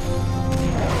hell.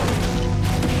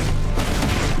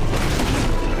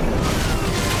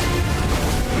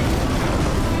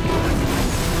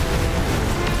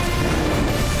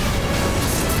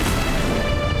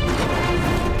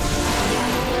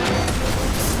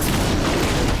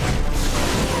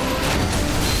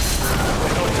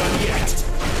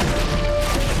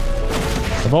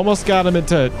 I've almost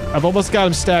got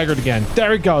him staggered again.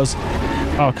 There he goes.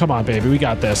 Oh, come on, baby. We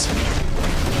got this.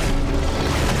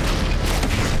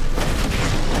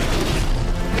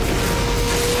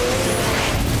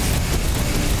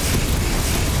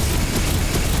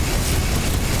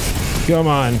 Come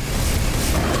on.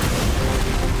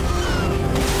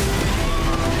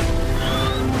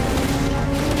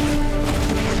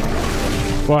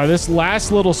 Wow, this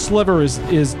last little sliver is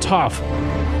tough.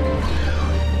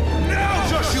 Now,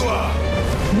 Joshua!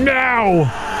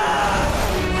 Now!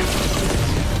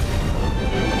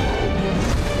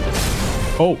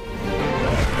 Oh.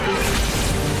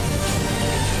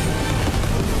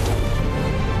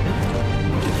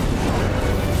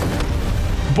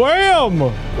 Bam!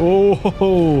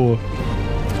 Oh.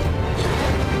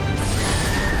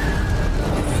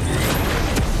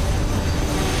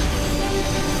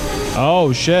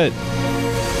 Oh, shit.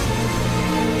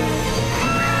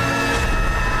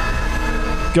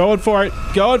 Going for it.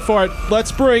 Going for it.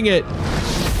 Let's bring it.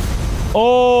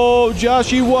 Oh,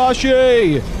 Joshy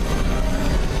Washy.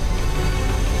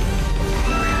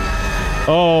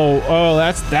 Oh,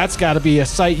 that's got to be a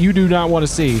sight you do not want to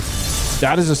see.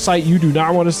 That is a sight you do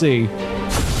not want to see.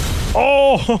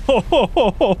 Oh!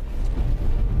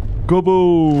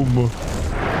 Kaboom!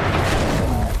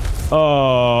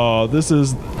 Oh, this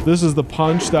is the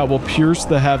punch that will pierce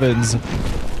the heavens,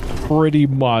 pretty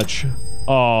much.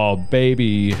 Oh,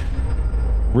 baby.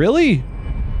 Really?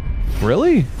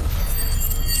 Really?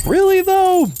 Really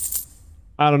though?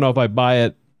 I don't know if I buy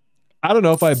it. I don't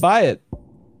know if I buy it.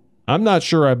 I'm not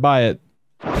sure I buy it.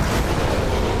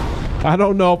 I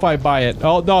don't know if I buy it.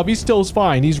 Oh, no, he still's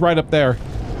fine. He's right up there.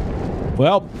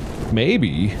 Well, maybe.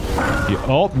 Yeah,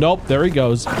 oh, nope. There he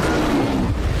goes.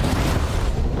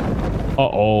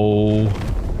 Uh-oh.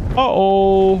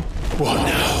 Uh-oh. What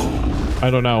now?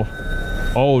 I don't know.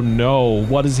 Oh, no.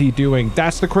 What is he doing?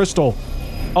 That's the crystal.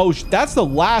 Oh, that's the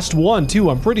last one,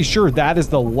 too. I'm pretty sure that is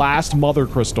the last mother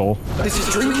crystal. This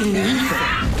is drinking the ether.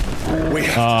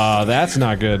 That's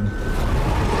not good.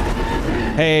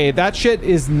 Hey, that shit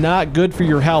is not good for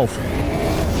your health.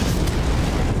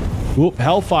 Whoop,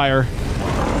 hellfire.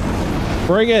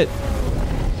 Bring it.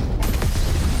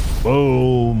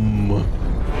 Boom.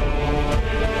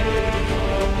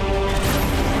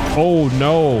 Oh,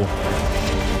 no.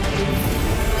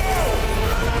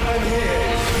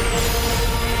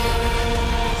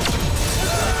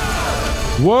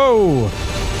 Whoa.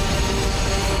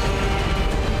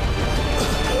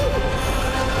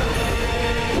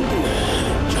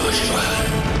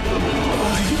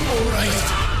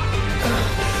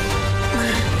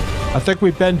 I think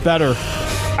we've been better.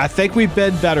 I think we've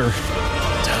been better,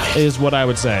 is what I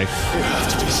would say. You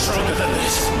have to be stronger than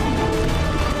this.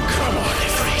 Come on,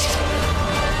 Ifrit.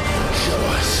 Show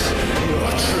us your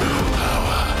true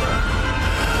power.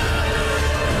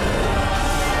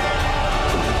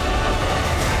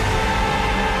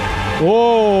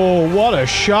 Oh, what a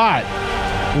shot.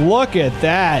 Look at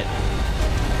that.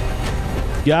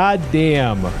 God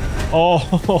damn.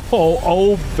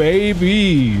 Oh,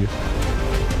 baby.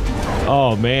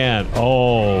 Oh, man.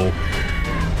 Oh.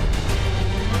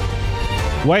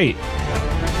 Wait.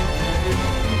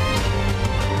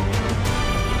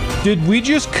 Did we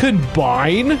just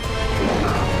combine?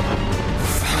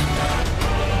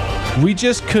 We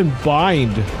just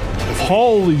combined.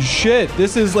 Holy shit.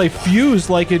 This is like fused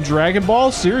like in Dragon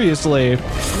Ball? Seriously.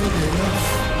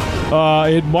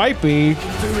 It might be.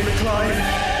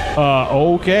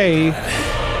 Okay.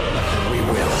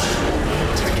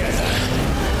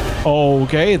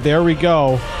 Okay, there we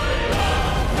go.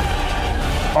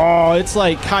 Oh, it's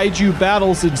like kaiju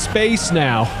battles in space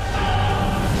now.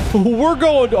 We're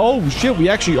going... Oh, shit, we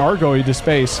actually are going to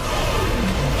space.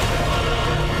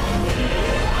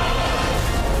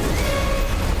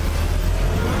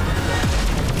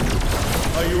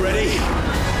 Are you ready?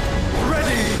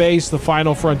 Ready! Space, the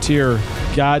final frontier.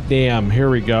 God damn,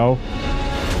 here we go.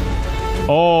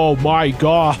 Oh my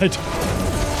god.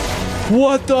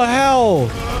 What the hell?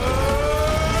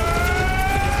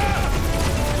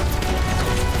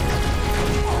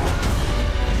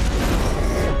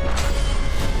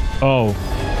 Oh.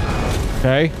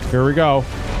 Okay, here we go.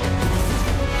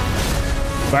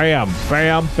 Bam,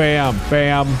 bam, bam,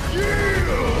 bam.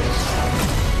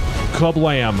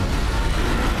 Kablam.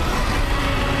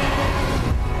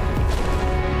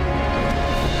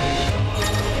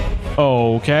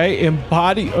 Okay,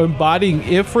 embodying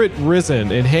Ifrit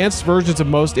Risen. Enhanced versions of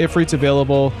most Ifrits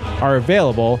are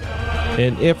available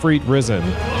in Ifrit Risen.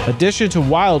 Addition to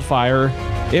Wildfire,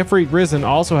 Ifrit Risen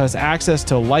also has access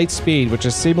to light speed, which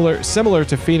is similar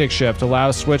to Phoenix Shift,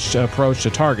 allows Switch to approach to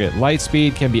target. Light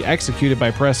speed can be executed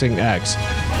by pressing X.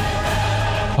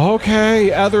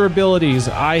 Okay, other abilities.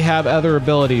 I have other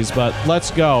abilities, but let's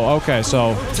go. Okay,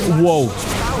 so, whoa.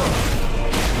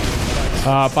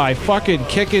 By fucking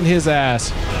kicking his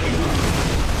ass.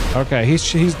 Okay,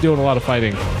 he's doing a lot of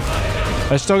fighting.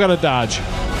 I still gotta dodge.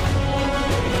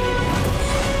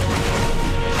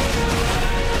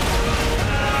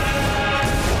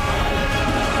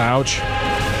 ouch.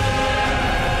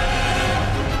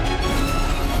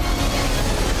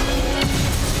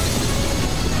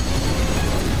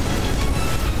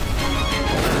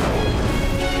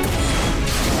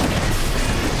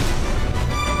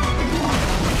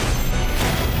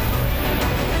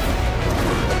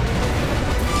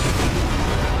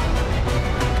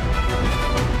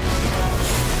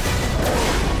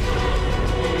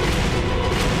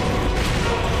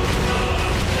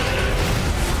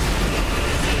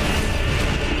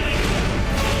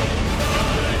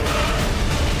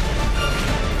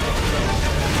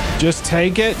 Just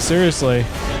tank it? Seriously.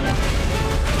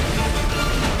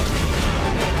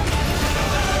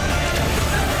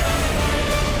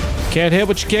 Can't hit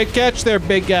what you can't catch there,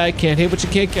 big guy. Can't hit what you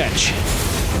can't catch.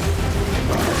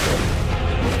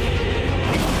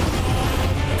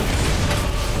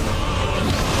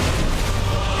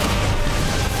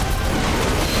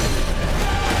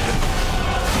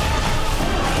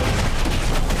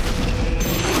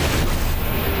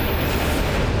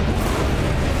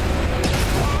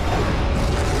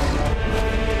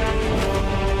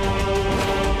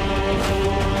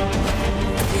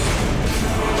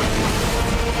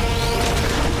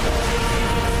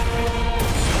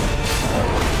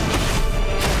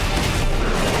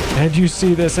 And you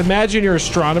see this. Imagine you're an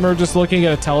astronomer just looking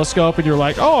at a telescope and you're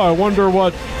like, oh, I wonder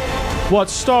what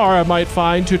star I might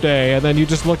find today. And then you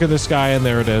just look at the sky and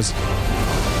there it is.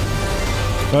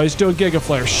 Oh, he's doing Giga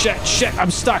Flare. Shit, I'm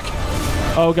stuck.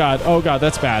 Oh god,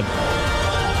 that's bad.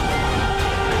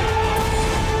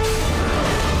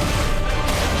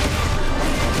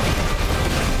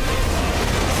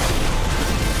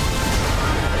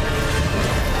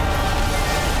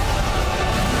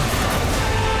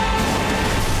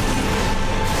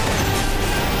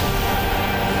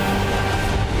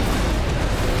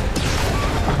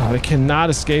 I cannot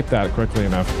escape that quickly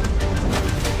enough.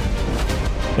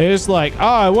 It's like, oh,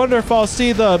 I wonder if I'll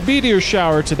see the meteor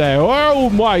shower today. Oh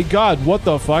my god, what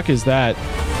the fuck is that?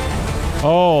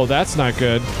 Oh, that's not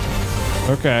good.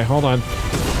 Okay, hold on.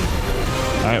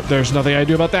 There's nothing I can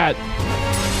do about that.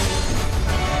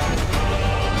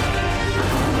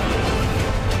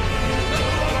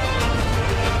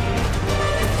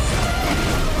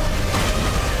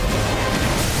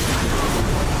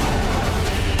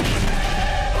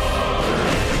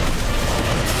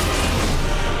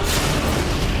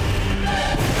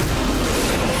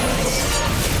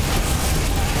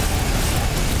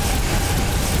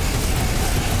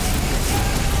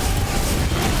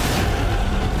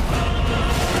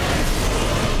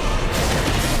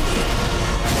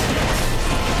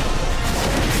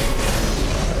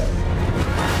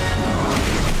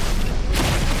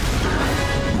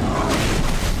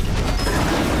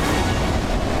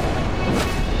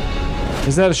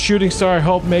 Is that a shooting star? I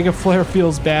hope Mega Flare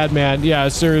feels bad, man. Yeah,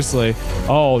 seriously.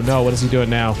 Oh, no. What is he doing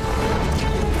now?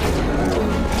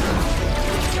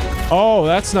 Oh,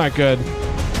 that's not good.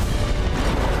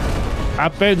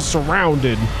 I've been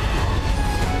surrounded.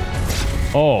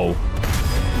 Oh.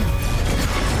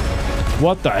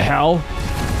 What the hell?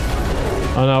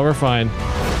 Oh, no. We're fine.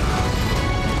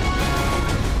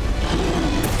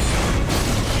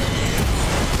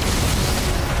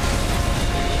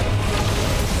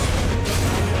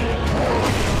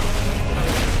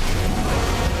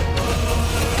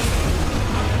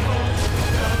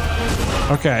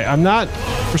 Okay, I'm not,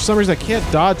 for some reason I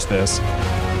can't dodge this.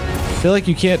 I feel like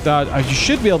you can't dodge, you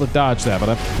should be able to dodge that, but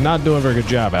I'm not doing a very good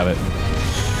job at it.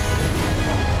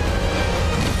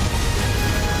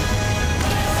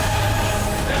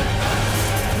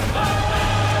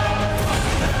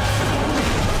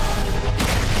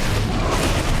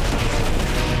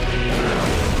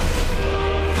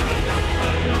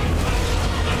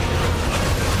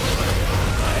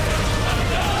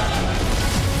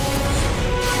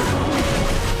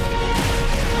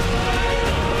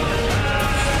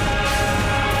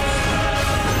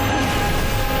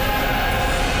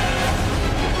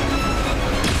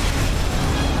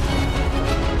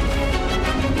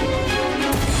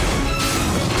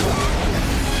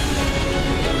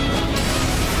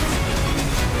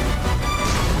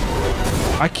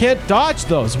 I can't dodge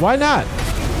those. Why not?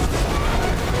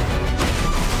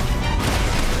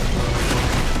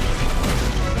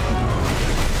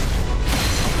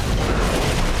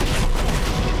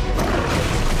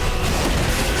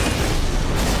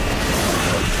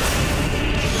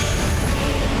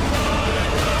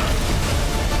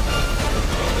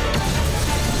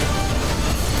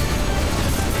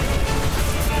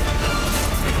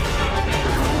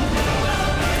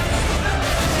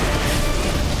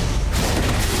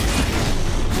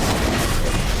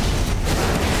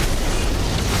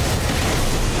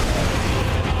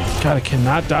 God, I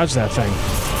cannot dodge that thing.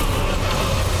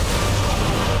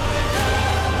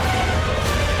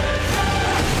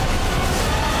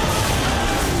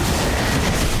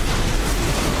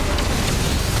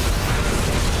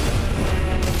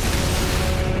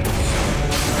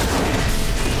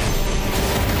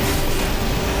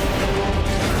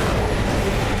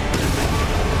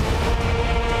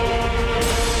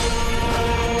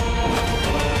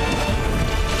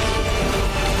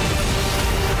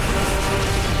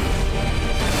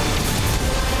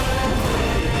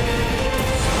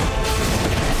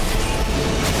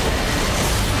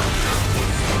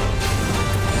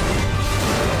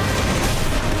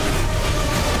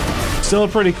 Still a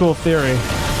pretty cool theory.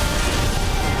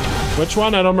 Which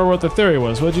one? I don't remember what the theory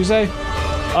was. What'd you say?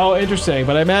 Oh, interesting.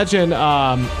 But I imagine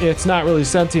it's not really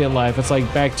sentient life. It's like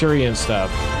bacteria and stuff.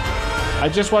 I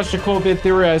just watched a cool bit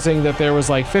theorizing that there was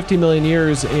like 50 million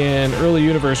years in early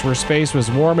universe where space was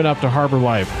warm enough to harbor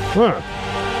life. Huh.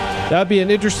 That'd be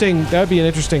an interesting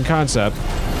concept.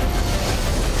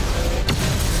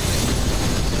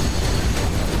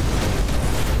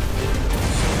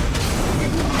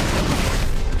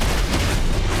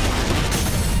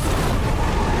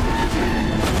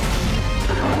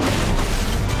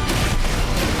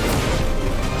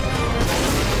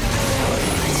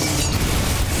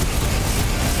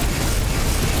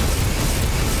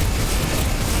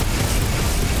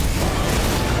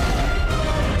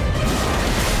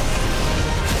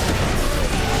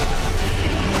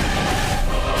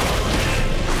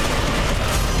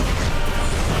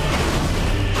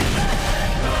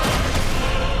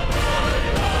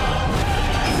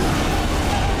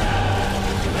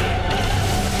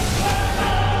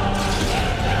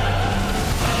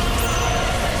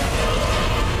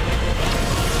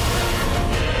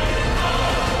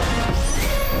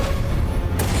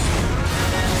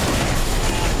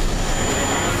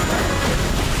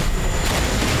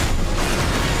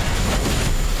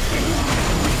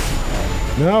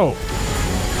 No.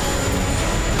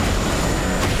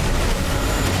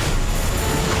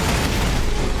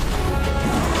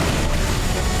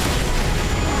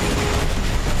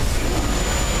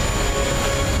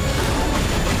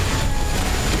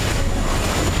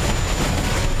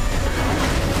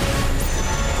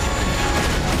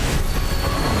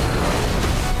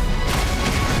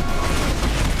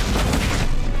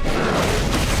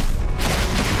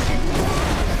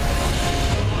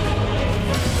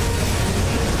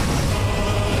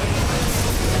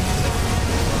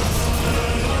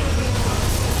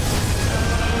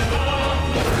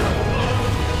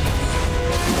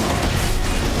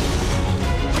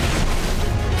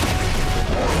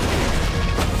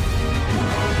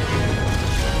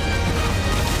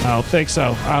 I don't think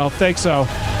so. I don't think so.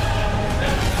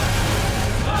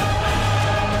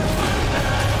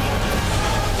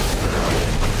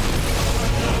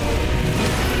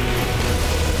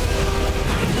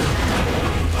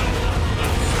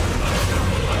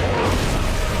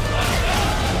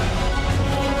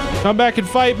 Come back and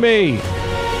fight me.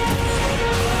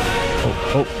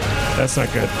 Oh, that's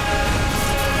not good.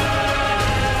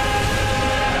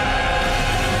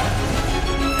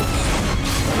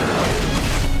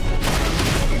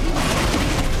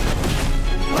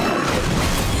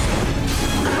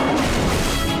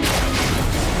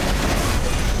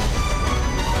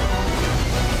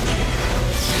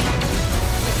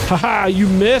 Haha, you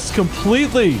missed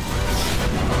completely.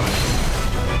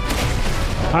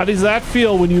 How does that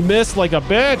feel when you miss like a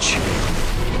bitch?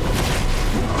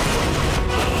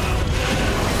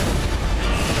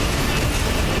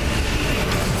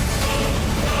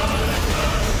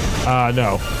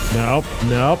 No. Nope.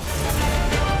 Nope.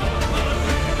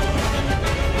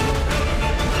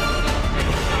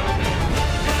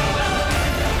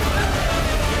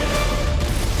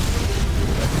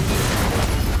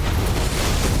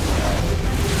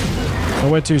 I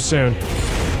went too soon.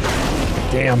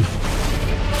 Damn.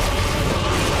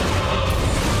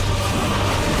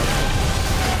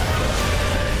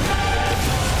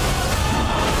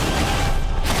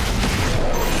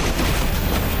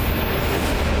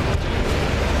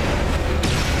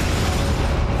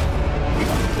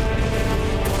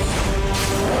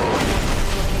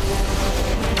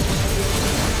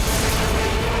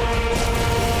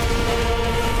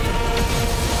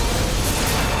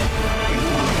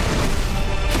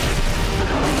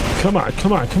 Come on,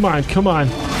 come on, come on, come on.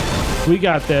 We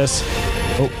got this.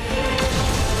 Oh,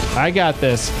 I got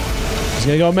this. He's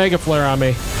gonna go Mega Flare on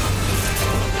me.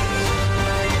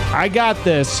 I got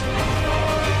this.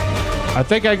 I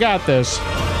think I got this.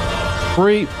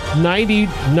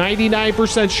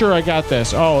 99% sure I got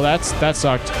this. Oh, that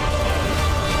sucked.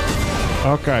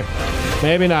 Okay,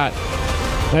 maybe not.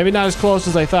 Maybe not as close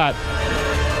as I thought.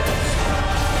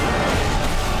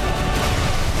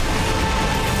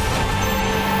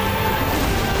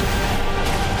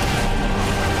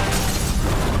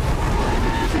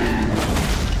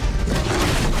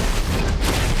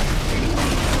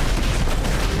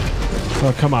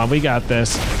 Oh, come on, we got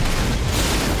this.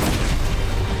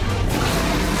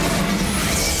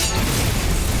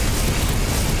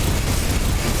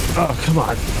 Oh, come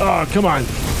on. Oh, come on.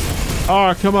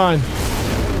 Oh, come on.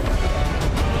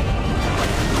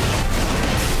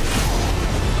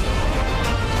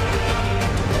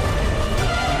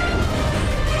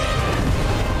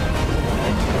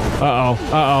 Uh-oh.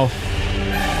 Uh-oh.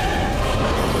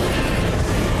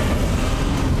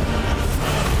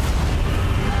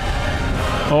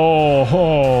 Oh,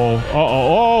 oh,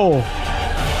 uh-oh,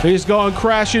 oh. He's going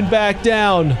crashing back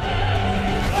down.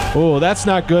 Oh, that's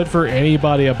not good for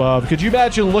anybody above. Could you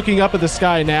imagine looking up at the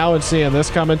sky now and seeing this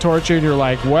coming towards you and you're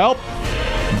like, well,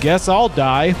 guess I'll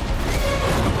die.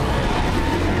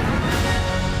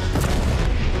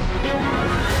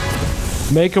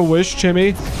 Make a wish,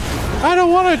 Timmy. I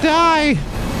don't want to die.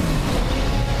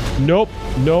 Nope.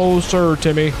 No, sir,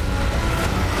 Timmy.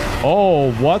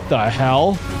 Oh, what the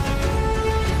hell?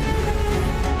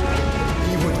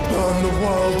 The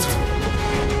world.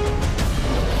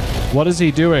 What is he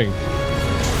doing?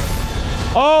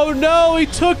 Oh no, he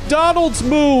took Donald's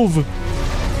move.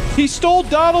 He stole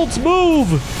Donald's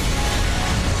move.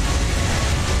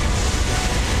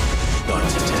 Not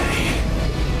today.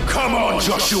 Come on,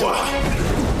 Joshua.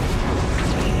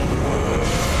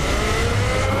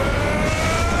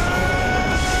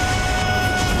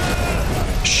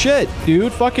 Shit,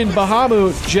 dude, fucking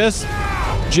Bahamut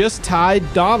just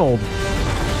tied Donald.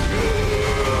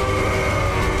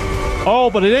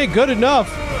 Oh, but it ain't good enough.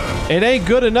 It ain't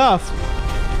good enough.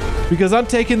 Because I'm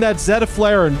taking that Zeta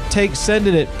Flare and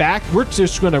sending it back. We're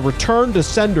just going to return to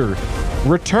sender.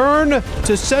 Return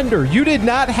to sender. You did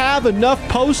not have enough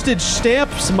postage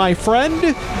stamps, my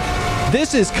friend.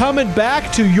 This is coming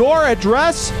back to your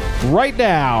address right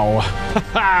now.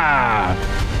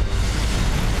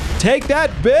 Take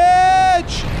that,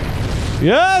 bitch.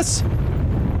 Yes.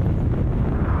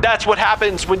 That's what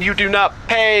happens when you do not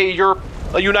pay your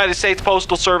United States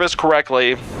Postal Service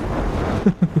correctly.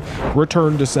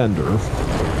 Return to sender.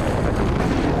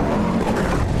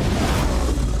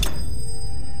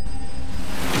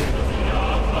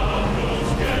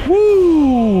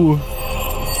 Woo!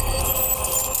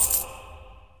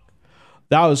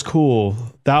 That was cool.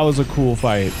 That was a cool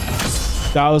fight.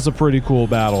 That was a pretty cool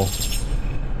battle.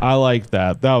 I like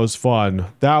that. That was fun.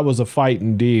 That was a fight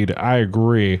indeed. I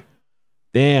agree.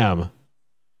 Damn.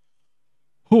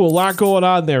 Ooh, a lot going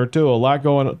on there, too. A lot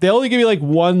going on. They only give you, like,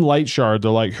 one light shard.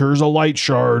 They're like, here's a light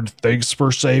shard. Thanks for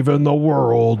saving the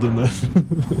world. And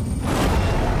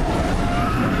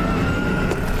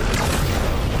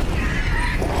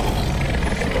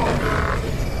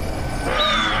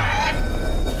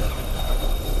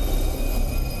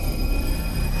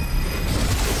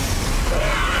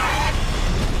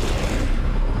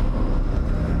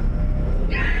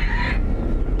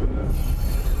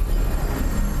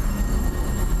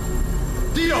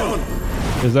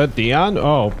is that Dion?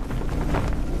 Oh.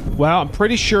 Well, I'm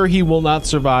pretty sure he will not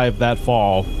survive that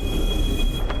fall.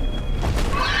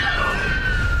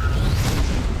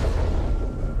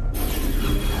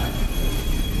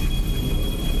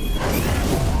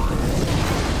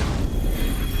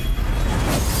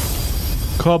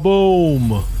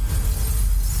 Kaboom!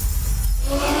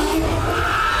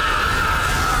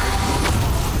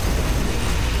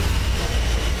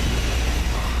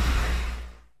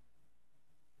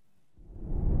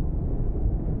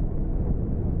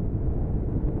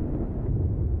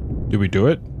 Did we do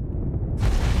it?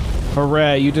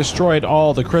 Hooray, you destroyed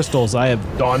all the crystals. I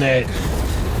have done it.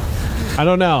 I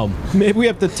don't know. Maybe we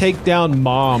have to take down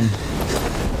Mom.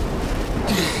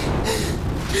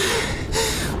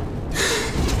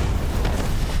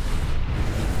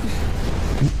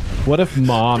 What if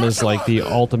Mom is like the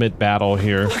ultimate battle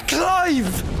here?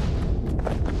 Clive!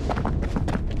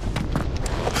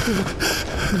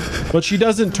 But she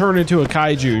doesn't turn into a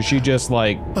kaiju. She just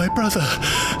like my brother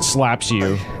slaps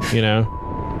you, you know?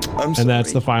 I'm sorry. And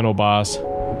that's the final boss.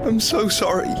 I'm so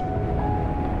sorry.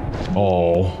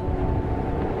 Oh.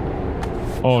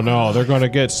 Oh no, they're gonna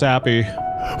get sappy.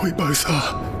 We both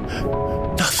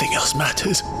are. Nothing else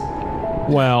matters.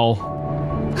 Well.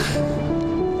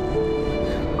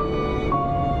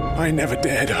 I never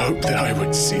dared hope that I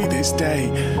would see this day.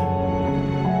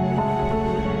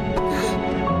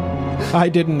 I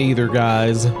didn't either,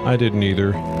 guys. I didn't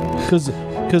either. Because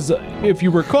if you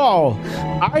recall,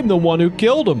 I'm the one who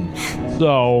killed him.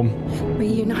 So,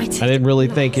 reunited. I didn't really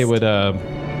think it would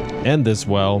end this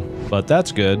well, but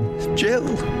that's good. Jill.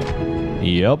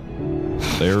 Yep.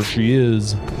 There she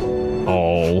is.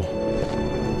 Oh.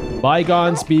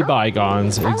 Bygones be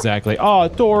bygones. Exactly. Oh,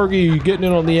 Dorgy getting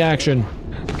in on the action.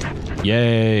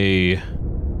 Yay.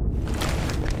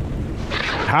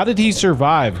 How did he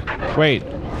survive? Wait.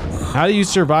 How do you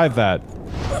survive that?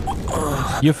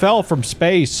 You fell from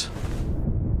space.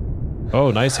 Oh,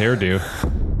 nice hairdo.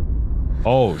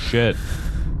 Oh, shit.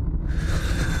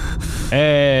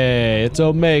 Hey, it's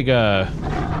Omega.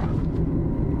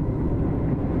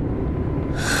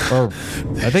 Or,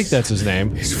 I think that's his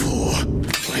name.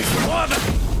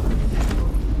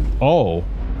 Oh.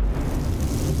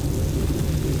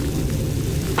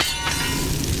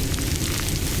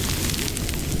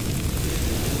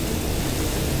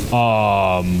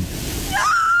 I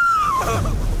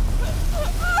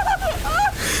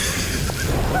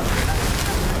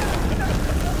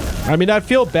mean, I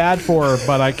feel bad for her,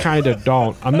 but I kind of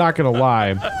don't. I'm not gonna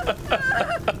lie.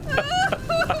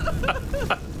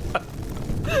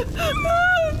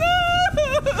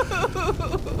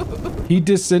 He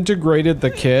disintegrated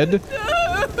the kid?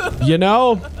 You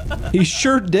know, he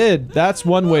sure did. That's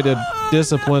one way to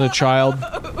discipline a child.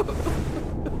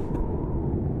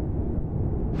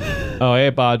 Oh,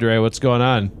 hey, Padre, what's going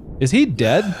on? Is he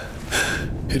dead?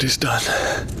 It is done.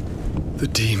 The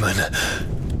demon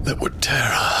that would tear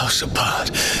our house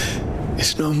apart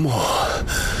is no more.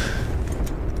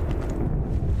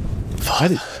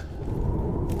 I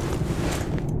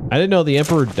didn't know the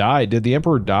Emperor died. Did the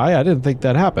Emperor die? I didn't think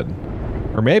that happened.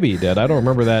 Or maybe he did. I don't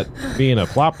remember that being a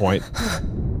plot point.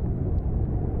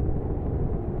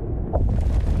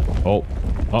 Oh.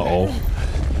 Uh-oh.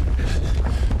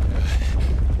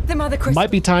 The mother crystal.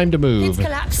 Might be time to move. It's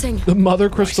collapsing. The mother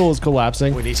crystal is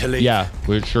collapsing. We need to leave. Yeah,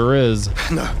 it sure is.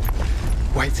 No.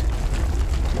 Wait.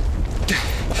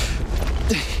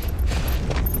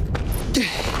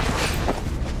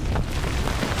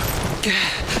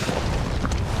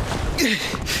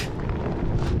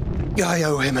 I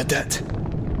owe him a debt.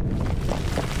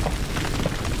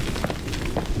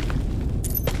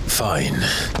 Fine.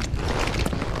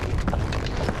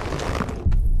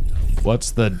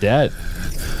 What's the debt?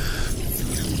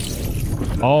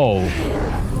 Oh.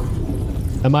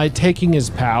 Am I taking his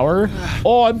power?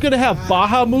 Oh, I'm gonna have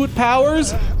Bahamut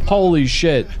powers? Holy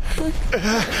shit.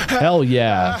 Hell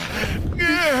yeah.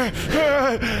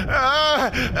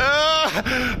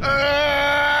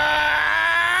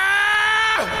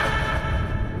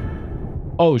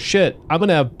 Oh shit, I'm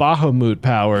gonna have Bahamut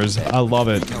powers. I love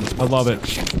it. I love it.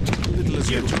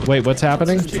 Wait, what's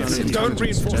happening? Don't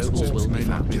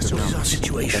reinforce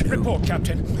situation. Report,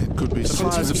 Captain. Could be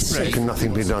Can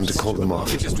nothing be done to call them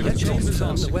off?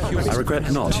 I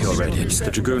regret not, Your Radiance.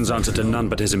 The Dragoons answer to none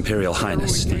but His Imperial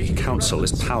Highness. The Council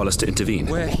is powerless to intervene.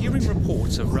 We're hearing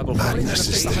reports of rebel Madness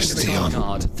is this, Theon.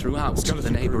 throughout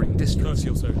the neighboring districts.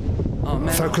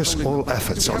 Focus all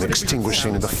efforts on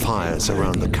extinguishing the fires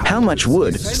around the camp. How much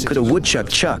wood could a woodchuck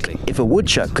chuck if a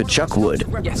woodchuck could chuck wood?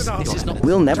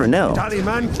 We'll never know.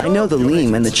 I know the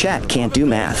Leem and the chat can't do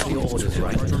math.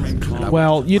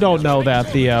 Well, you don't know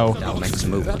that, Theo.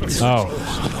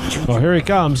 Oh. Well, here he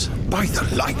comes. By the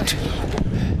light.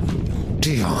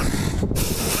 Dion.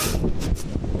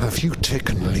 Have you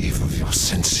taken leave of your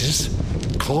senses?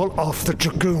 Call off the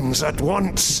Dragoons at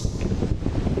once.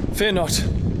 Fear not.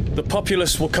 The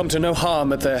populace will come to no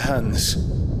harm at their hands.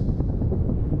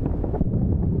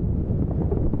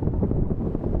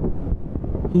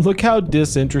 Look how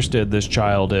disinterested this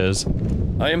child is.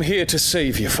 I am here to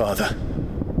save you, Father.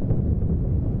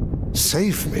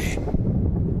 Save me?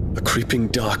 A creeping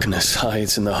darkness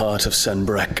hides in the heart of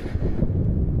Sanbrek.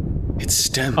 It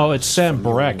stems. Oh, it's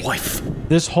Sanbrek.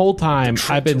 This whole time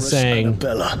I've been saying,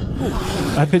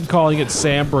 I've been calling it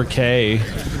Sambrek.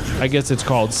 I guess it's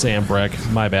called Sanbrek.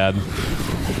 My bad.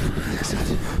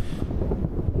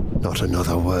 Not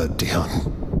another word,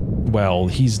 Dion. Well,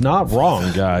 he's not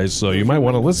wrong, guys, so you might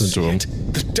want to listen to him.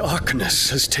 The darkness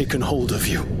has taken hold of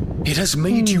you. It has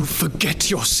made you forget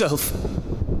yourself.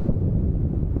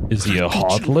 Is he a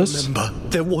heartless? Remember,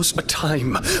 there was a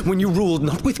time when you ruled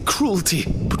not with cruelty,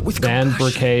 but with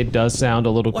Sanbrek does sound a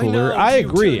little cooler. I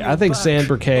agree. I think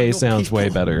Sanbrek sounds way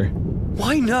better.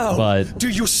 Why now? But do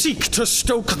you seek to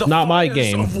stoke the not my fires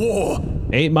game. of war?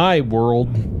 Ain't my world.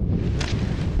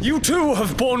 You too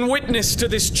have borne witness to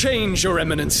this change, Your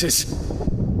Eminences.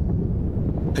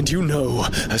 And you know,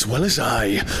 as well as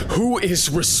I, who is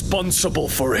responsible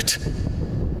for it.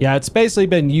 Yeah, it's basically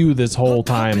been you this whole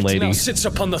time, lady. Now sits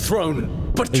upon the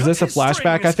throne, but is this a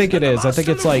flashback? I think it is. I think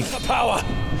it's like... Power.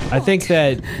 I think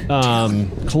that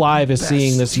Clive is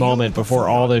seeing this moment before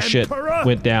all this shit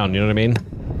went down, you know what I mean?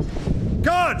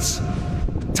 Guards!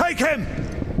 Take him!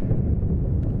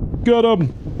 Get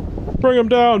him! Bring him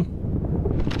down!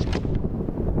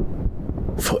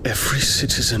 For every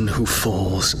citizen who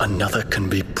falls, another can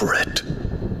be bred.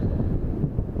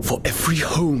 For every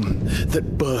home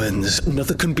that burns,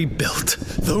 another can be built.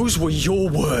 Those were your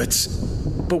words.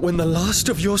 But when the last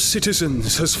of your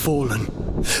citizens has fallen,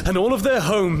 and all of their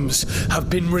homes have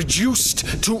been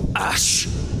reduced to ash,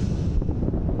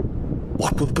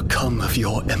 what will become of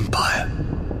your empire,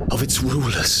 of its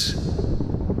rulers,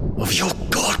 of your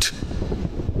god?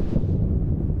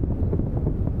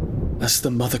 As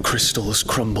the mother crystals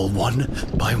crumble one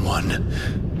by one,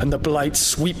 and the blight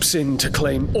sweeps in to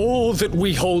claim all that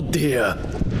we hold dear,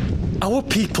 our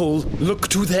people look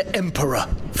to their emperor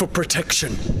for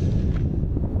protection.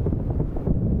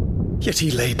 Yet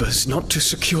he labors not to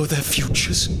secure their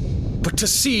futures, but to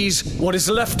seize what is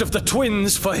left of the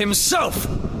twins for himself.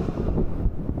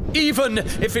 Even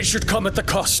if it should come at the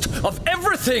cost of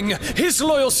everything his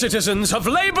loyal citizens have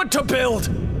labored to build.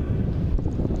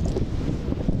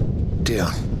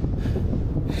 Dion,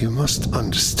 you must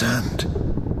understand.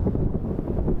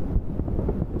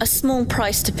 A small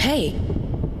price to pay,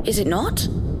 is it not?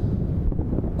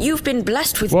 You've been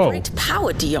blessed with great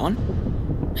power, Dion.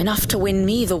 Enough to win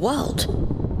me the world.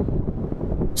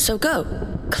 So go,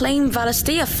 claim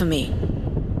Valisthea for me,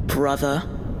 brother.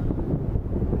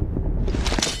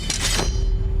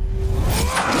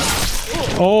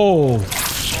 Oh.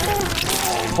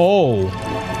 Oh.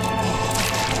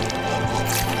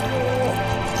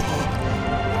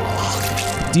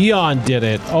 Dion did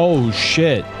it. Oh,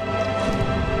 shit.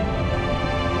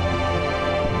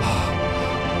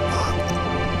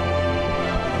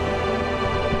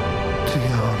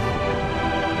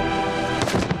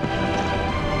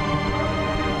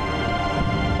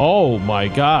 Oh my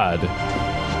god.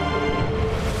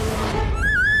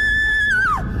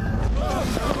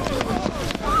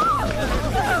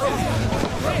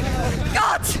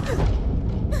 Gods!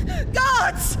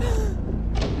 Gods!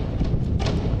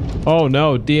 Oh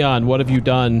no, Dion, what have you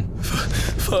done?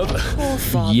 Father. Poor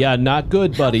father. Yeah, not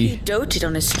good, buddy. He doted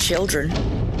on his children.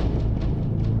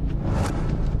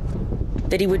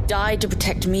 That he would die to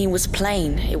protect me was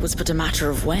plain. It was but a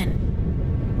matter of when.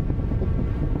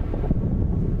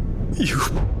 You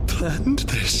planned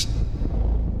this?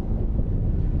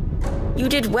 You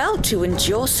did well to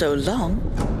endure so long.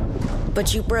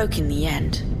 But you broke in the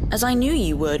end, as I knew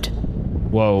you would.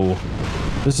 Whoa.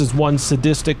 This is one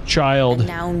sadistic child. And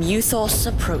now Mythos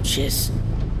approaches.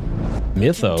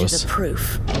 Mythos? To the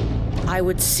proof. I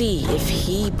would see if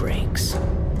he breaks.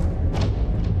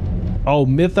 Oh,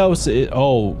 Mythos.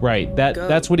 Oh, right.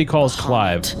 That's what he calls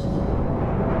Clive.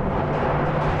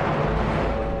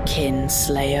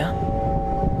 Kinslayer.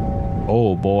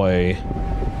 Oh boy.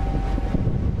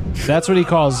 That's what he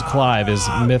calls Clive, is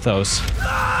Mythos.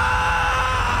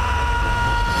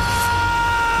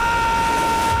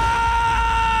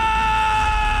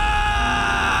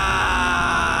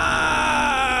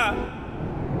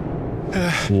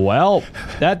 Well,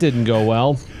 that didn't go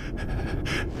well.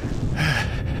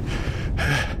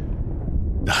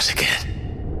 Not again.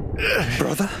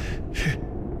 Brother?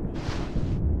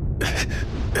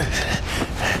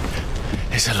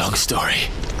 It's a long story.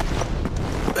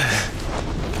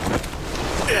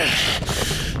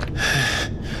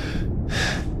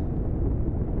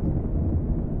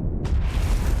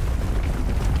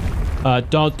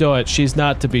 Don't do it. She's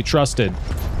not to be trusted.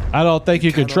 I don't think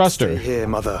you can trust her. Stay here,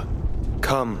 Mother.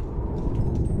 Come.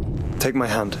 Take my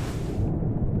hand.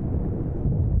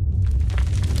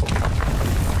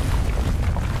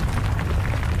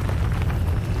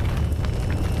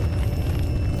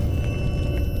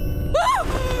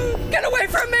 Get away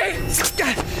from me!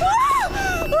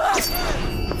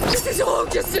 This is all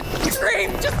just a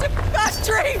dream, just a bad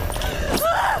dream.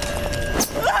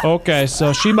 Okay,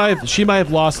 so she might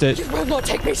have lost it. You will not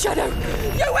take me, Shadow.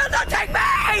 You will not take me.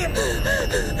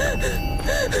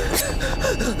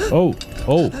 Oh,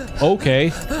 okay.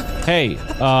 Hey,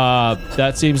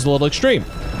 that seems a little extreme.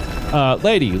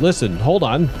 Lady, listen, hold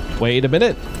on. Wait a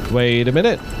minute.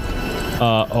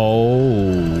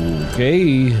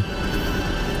 Okay.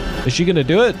 Is she gonna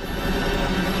do it?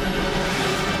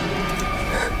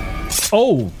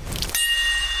 Oh.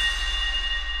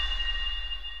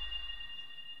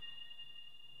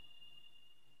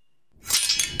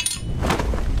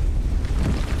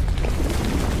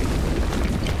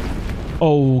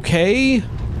 Okay.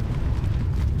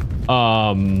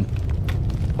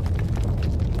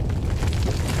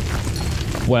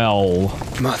 Well.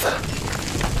 Mother.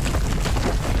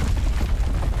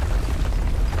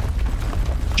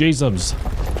 Jesus.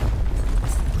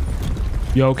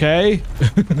 You okay?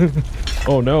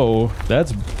 Oh no,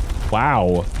 that's...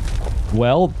 Wow.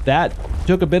 Well, that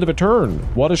took a bit of a turn.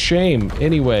 What a shame.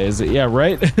 Anyways, yeah,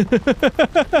 right?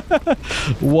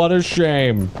 What a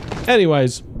shame.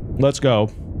 Anyways, let's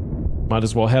go. Might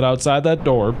as well head outside that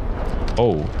door.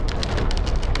 Oh.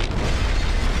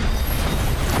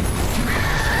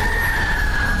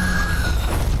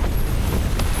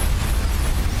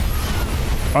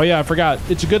 Oh yeah, I forgot.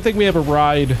 It's a good thing we have a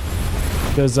ride,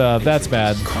 because that's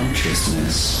bad.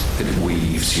 Consciousness that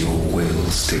weaves your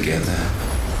wills together.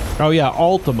 Oh yeah,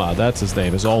 Ultima. That's his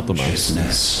name, is Ultima.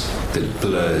 Consciousness that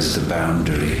blurs the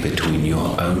boundary between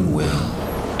your own will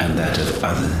and that of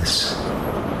others.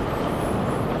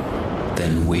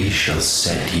 Then we shall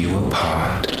set you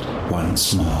apart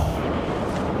once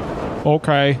more.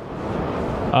 Okay.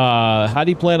 How do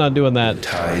you plan on doing that? The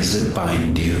ties that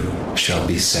bind you shall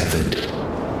be severed,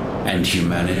 and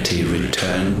humanity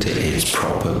return to its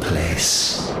proper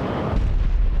place.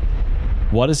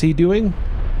 What is he doing?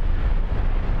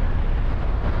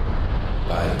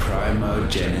 By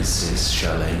primogenesis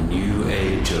shall a new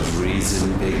age of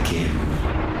reason begin.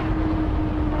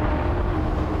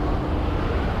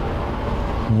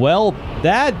 Well,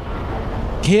 that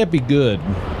can't be good.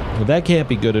 That can't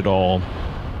be good at all.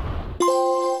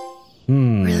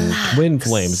 Relax, wind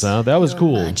flames, huh? That was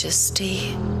cool.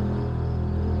 Majesty.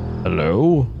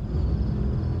 Hello?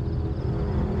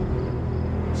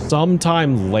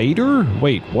 Sometime later?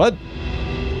 Wait, what?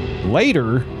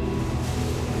 Later?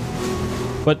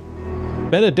 But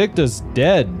Benedicta's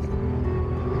dead.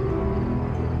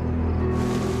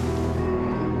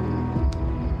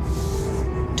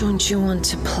 Don't you want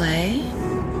to play?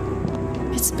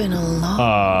 It's been a long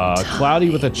time. Cloudy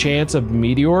with a chance of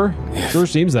meteor? Sure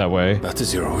seems that way. That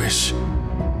is your wish.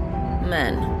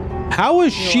 Men. How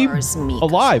is she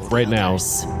alive right now?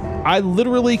 I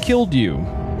literally killed you.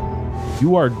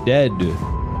 You are dead.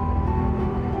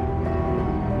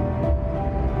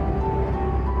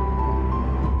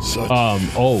 Such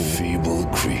feeble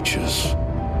creatures.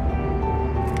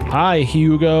 Hi,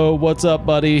 Hugo. What's up,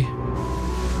 buddy?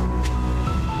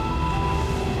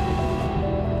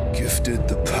 Gifted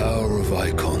the power of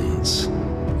icons,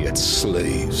 yet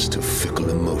slaves to fickle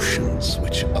emotions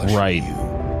which usher you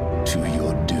to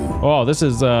your doom. Oh, this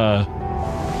is,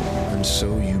 And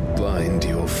so you bind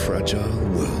your fragile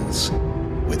wills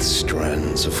with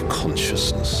strands of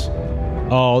consciousness.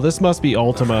 Oh, this must be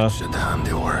Ultima. The wretched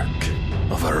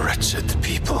handiwork of a wretched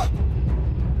people.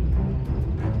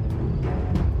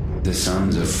 The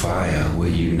sons of fire were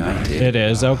united. It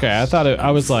is, okay. I thought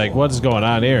I was like, what is going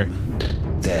on here?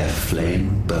 Their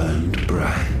flame burned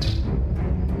bright.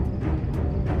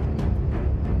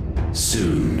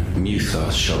 Soon,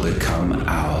 Muthos shall become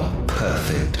our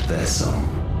perfect vessel.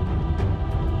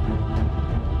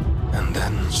 And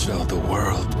then shall the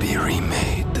world be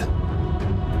remade.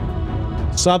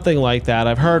 Something like that.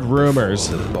 I've heard rumors.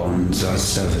 The bonds are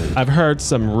severed. I've heard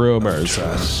some rumors. Of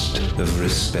trust, of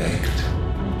respect,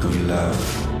 of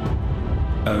love.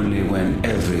 Only when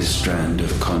every strand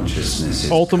of consciousness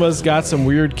is... Ultima's got some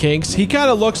weird kinks. He kind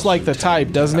of looks like the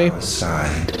type, doesn't he?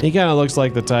 He kind of looks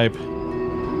like the type.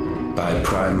 By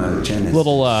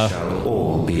primogenesis shall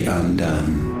all be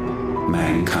undone.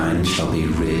 Mankind shall be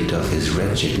rid of his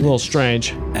wretchedness. A little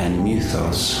strange. And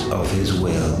Muthos of his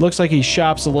will. Looks like he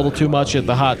shops a little too much at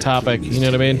the Hot Topic. You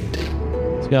know what I mean?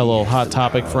 He's got a little Hot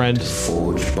Topic friend.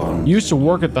 Used to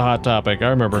work at the Hot Topic. I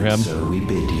remember him. So we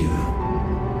bid you.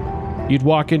 You'd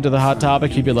walk into the Hot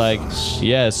Topic. He'd be like,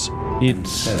 "Yes." He'd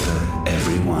sever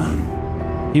everyone.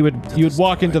 You'd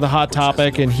walk into the Hot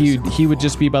Topic, and he would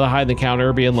just be behind the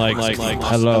counter, being like,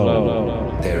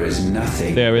 "Hello. There is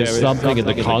nothing. There is something in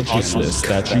the consciousness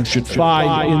that you should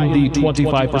find in the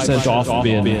 25% off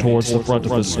bin towards the front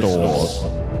of the store."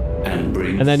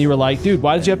 And then you were like, "Dude,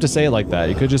 why did you have to say it like that?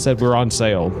 You could have just said we're on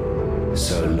sale."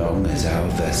 So long as our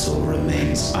vessel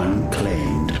remains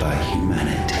unclaimed by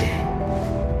humanity.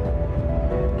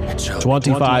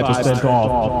 25%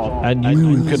 off, and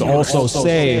you can also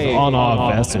save on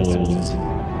our vessels.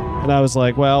 And I was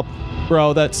like, well,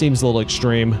 bro, that seems a little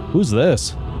extreme. Who's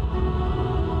this?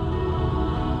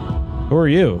 Who are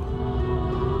you?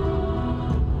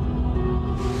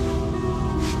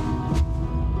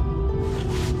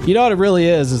 You know what it really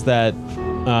is that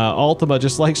Ultima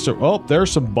just likes to... Oh,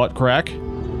 there's some butt crack.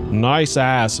 Nice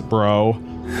ass, bro.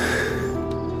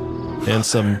 And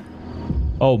some...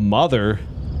 Oh, mother.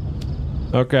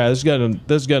 Okay, this is getting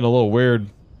a little weird.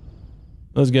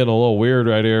 This is getting a little weird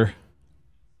right here.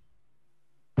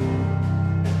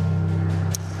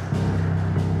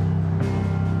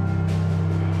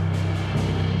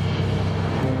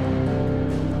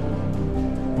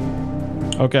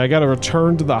 Okay, I gotta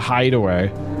return to the hideaway.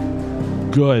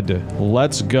 Good.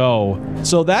 Let's go.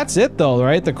 So that's it though,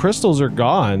 right? The crystals are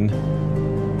gone.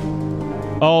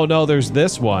 Oh no, there's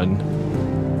this one.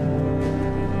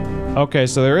 Okay,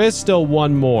 so there is still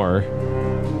one more.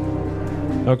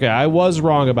 Okay, I was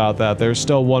wrong about that. There's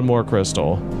still one more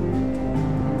crystal.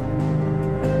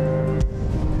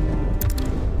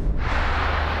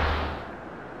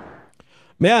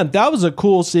 Man, that was a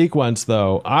cool sequence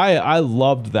though. I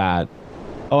loved that.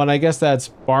 Oh, and I guess that's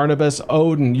Barnabas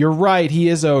Odin. You're right, he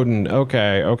is Odin.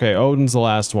 Okay, okay, Odin's the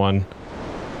last one.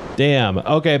 Damn.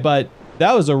 Okay, but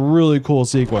that was a really cool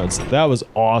sequence. That was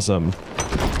awesome.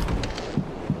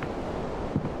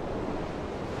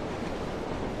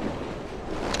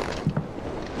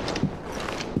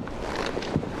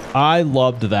 I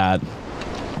loved that.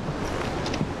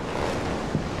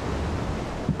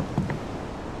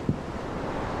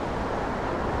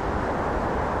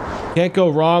 Can't go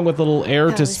wrong with a little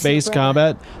air to space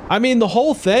combat. I mean, the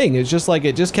whole thing is just like,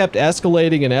 it just kept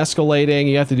escalating and escalating.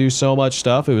 You have to do so much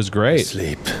stuff. It was great.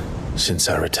 Sleep since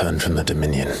I returned from the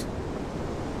Dominion.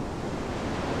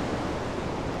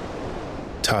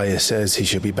 Taya says he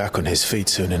should be back on his feet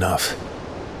soon enough.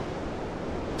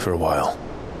 For a while,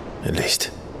 at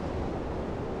least.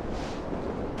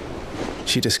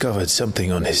 She discovered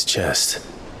something on his chest.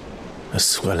 A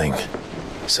swelling,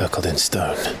 circled in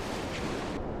stone.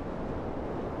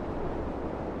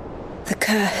 The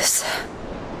curse.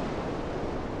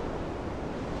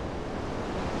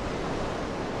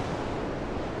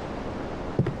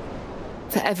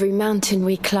 For every mountain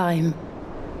we climb,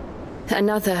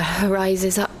 another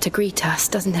rises up to greet us,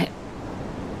 doesn't it?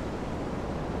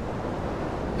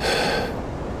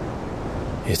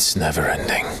 It's never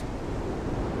ending.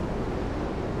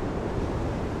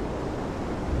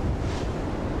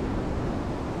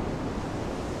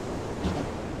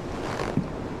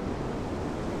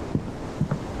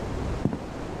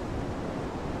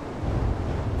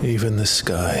 Even the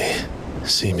sky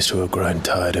seems to have grown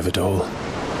tired of it all.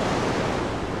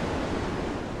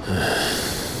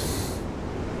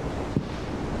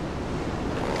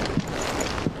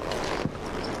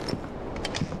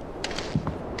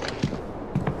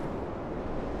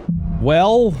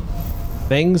 Well,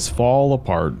 things fall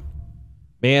apart.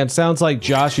 Man, sounds like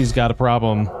Joshy's got a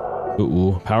problem.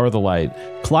 Ooh, power of the light.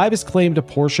 Clive has claimed a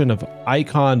portion of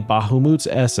Icon Bahamut's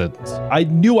essence. I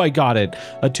knew I got it.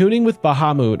 Attuning with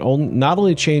Bahamut not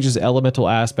only changes the elemental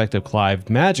aspect of Clive's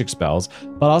magic spells,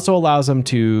 but also allows him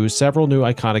to several new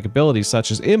iconic abilities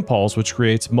such as Impulse, which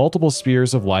creates multiple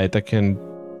spheres of light that can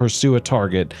pursue a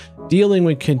target, dealing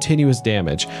with continuous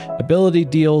damage. Ability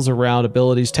deals around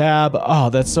abilities tab. Oh,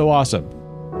 that's so awesome.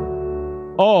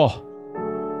 Oh.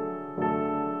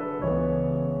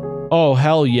 Oh,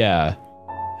 hell yeah.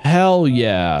 Hell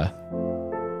yeah.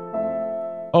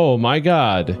 Oh my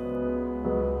god.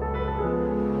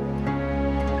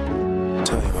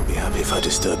 Taya won't be happy if I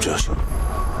disturb Josh.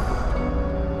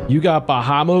 You got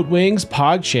Bahamut wings,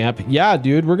 PogChamp. Yeah,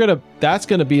 dude, that's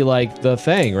gonna be like the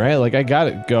thing, right? Like I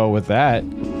gotta go with that.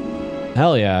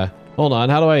 Hell yeah. Hold on,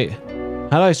 how do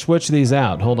I switch these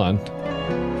out? Hold on.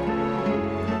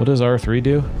 What does R3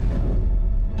 do?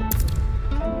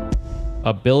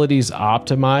 Abilities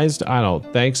optimized? I don't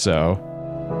think so.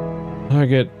 How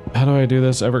do I do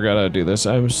this? I forgot how to do this.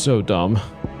 I'm so dumb.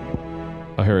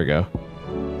 Oh, here we go.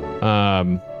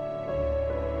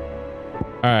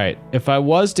 Alright, if I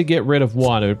was to get rid of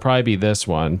one, it would probably be this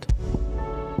one.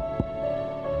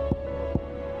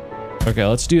 Okay,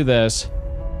 let's do this.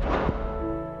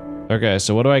 Okay,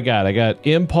 so what do I got? I got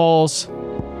Impulse.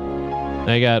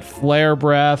 I got Flare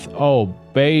Breath. Oh,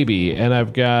 baby. And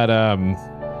I've got,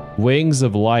 Wings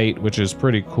of Light, which is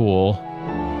pretty cool.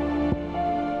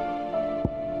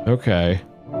 Okay.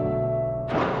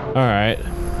 Alright.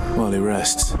 While he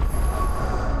rests.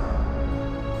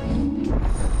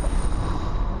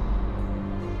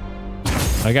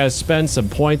 I gotta spend some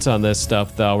points on this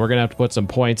stuff, though. We're gonna have to put some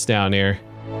points down here.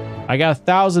 I got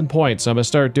 1,000 points, so I'm gonna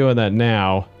start doing that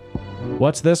now.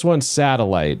 What's this one?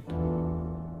 Satellite.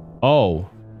 Oh.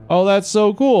 Oh, that's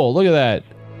so cool. Look at that.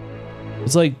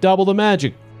 It's like double the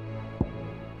magic.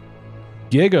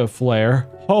 Giga Flare.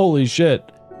 Holy shit.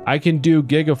 I can do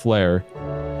Giga Flare.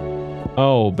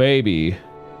 Oh, baby.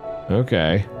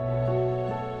 Okay.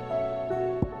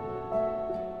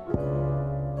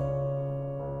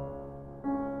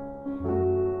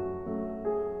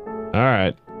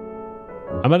 Alright.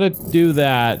 I'm gonna do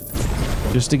that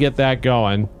just to get that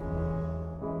going.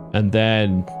 And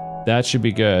then that should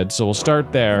be good. So we'll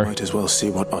start there. Might as well see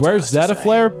what Where's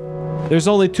Zetaflare? There's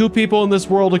only 2 people in this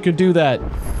world who can do that.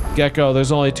 Gecko,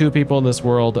 there's only 2 people in this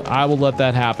world. I will let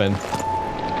that happen.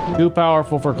 Too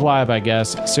powerful for Clive, I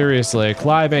guess. Seriously,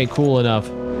 Clive ain't cool enough.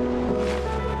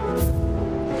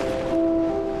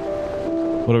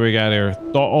 What do we got here?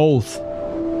 The Oath.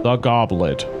 The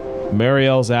Goblet.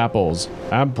 Mariel's Apples.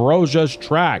 Ambrosia's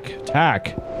Tack.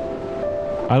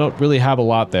 I don't really have a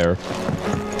lot there.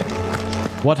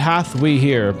 What hath we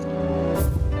here?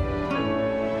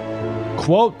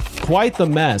 Quote, quite the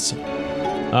mess.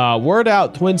 Word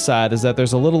out Twinside is that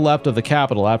there's a little left of the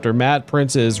capital after Mad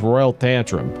Prince's royal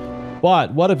tantrum.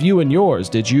 But what of you and yours?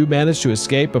 Did you manage to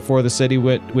escape before the city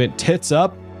went tits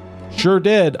up? Sure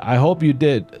did. I hope you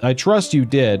did. I trust you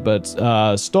did, but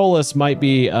Stolas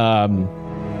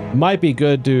might be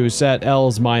good to set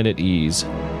Elle's mind at ease.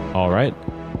 All right.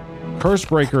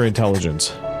 Cursebreaker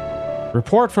intelligence.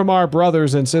 Report from our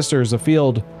brothers and sisters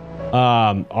afield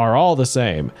are all the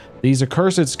same. These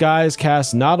accursed skies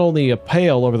cast not only a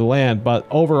pall over the land, but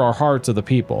over our hearts of the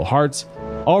people. Hearts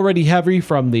already heavy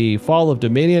from the fall of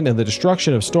Dominion and the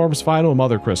destruction of Storm's final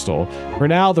mother crystal. For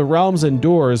now, the realms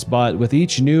endures, but with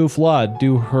each new flood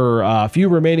do her few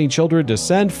remaining children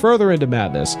descend further into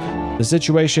madness. The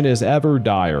situation is ever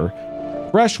dire.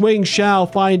 Fresh wings shall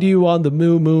find you on the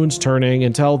moon's turning.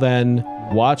 Until then,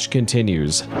 watch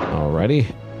continues. Alrighty.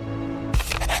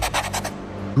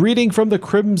 Greeting from the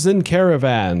Crimson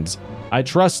Caravans. I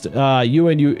trust you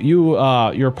and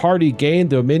your party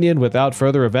gained dominion without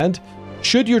further event.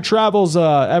 Should your travels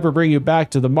ever bring you back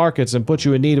to the markets and put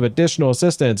you in need of additional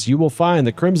assistance, you will find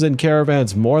the Crimson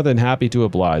Caravans more than happy to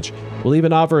oblige. We'll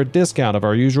even offer a discount of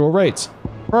our usual rates.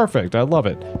 Perfect, I love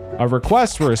it. A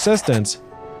request for assistance.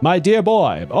 My dear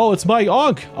boy. Oh, it's my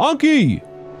Unky!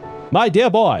 My dear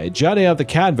boy, Journey of the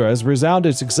Canvas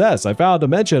resounded success. I found a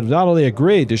mention of not only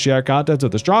agreed to share contents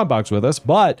of the Strongbox with us,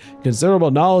 but considerable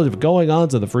knowledge of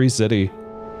going-ons in the Free City.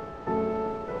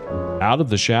 Out of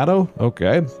the shadow?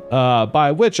 Okay.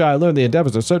 By which I learned the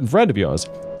endeavors of a certain friend of yours.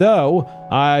 Though,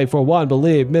 I for one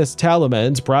believe Miss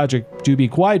Talaman's project to be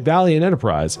quite valiant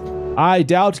enterprise. I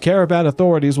doubt caravan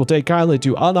authorities will take kindly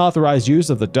to unauthorized use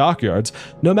of the dockyards,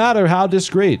 no matter how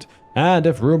discreet. And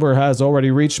if rumor has already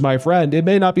reached my friend, it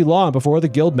may not be long before the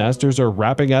guildmasters are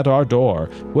rapping at our door,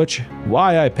 which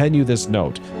why I pen you this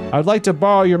note. I'd like to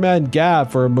borrow your man Gav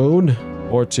for a moon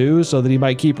or two, so that he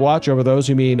might keep watch over those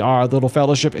who mean our little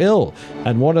fellowship ill,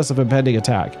 and warn us of impending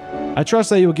attack. I trust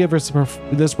that you will give us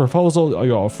this proposal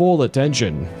your full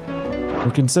attention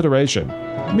or consideration.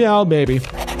 Meow, maybe.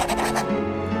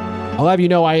 I'll have you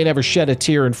know I ain't ever shed a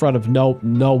tear in front of no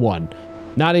one.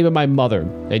 Not even my mother,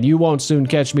 and you won't soon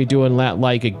catch me doing that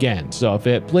like again. So if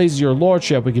it pleases your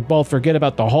lordship, we could both forget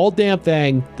about the whole damn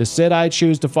thing. The Sid I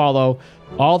choose to follow,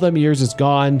 all them years is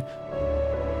gone,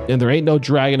 and there ain't no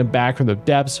dragging him back from the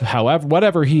depths. However,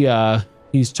 whatever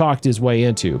he's talked his way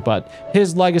into, but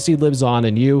his legacy lives on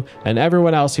in you and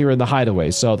everyone else here in the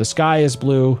hideaway. So the sky is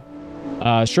blue.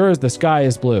 Sure as the sky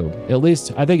is blue. At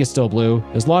least I think it's still blue.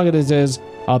 As long as it is,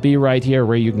 I'll be right here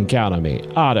where you can count on me.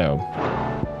 Otto.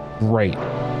 Great.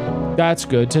 That's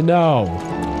good to know.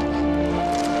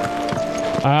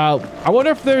 I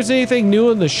wonder if there's anything new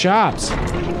in the shops.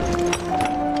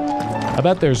 I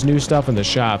bet there's new stuff in the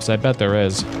shops. I bet there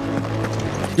is.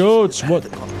 Goats, what?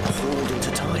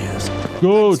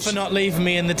 Goats. Thanks for not leaving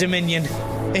me in the Dominion.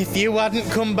 If you hadn't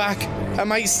come back, I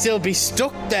might still be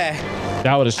stuck there.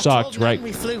 That would have sucked, right?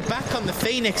 We flew back on the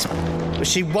Phoenix, but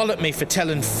she walloped me for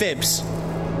telling fibs.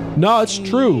 No, it's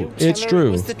true. It's true.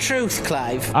 It was the truth,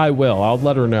 Clive. I will. I'll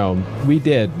let her know. We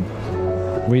did.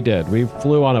 We did. We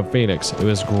flew on a Phoenix. It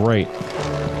was great.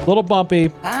 A little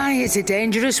bumpy. Aye, it's a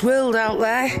dangerous world out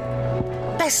there.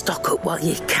 Best stock up while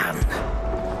you can.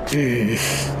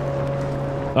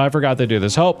 I forgot to do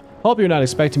this. Hope you're not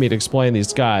expecting me to explain these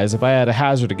skies. If I had a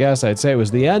hazard to guess, I'd say it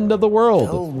was the end of the world.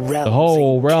 The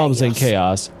whole realm's in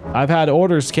chaos. I've had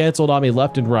orders canceled on me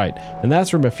left and right, and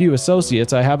that's from a few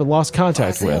associates I haven't lost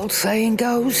contact with. As the old saying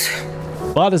goes.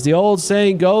 But as the old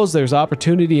saying goes, there's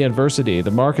opportunity and adversity.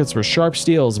 The markets for sharp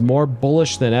steel is more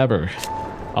bullish than ever.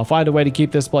 I'll find a way to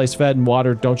keep this place fed and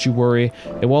watered, don't you worry.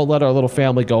 It won't let our little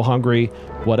family go hungry,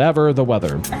 whatever the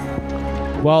weather.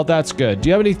 Well, that's good. Do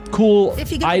you have any cool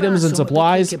items and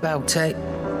supplies? About it.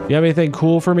 Do you have anything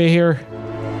cool for me here?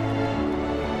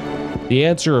 The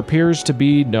answer appears to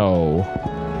be no.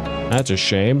 That's a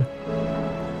shame.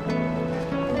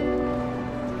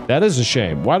 That is a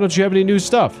shame. Why don't you have any new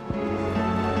stuff?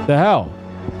 The hell?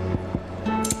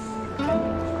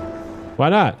 Why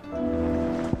not?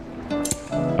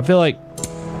 I feel like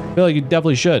you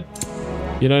definitely should.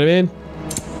 You know what I mean?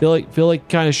 Feel like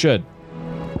kind of should.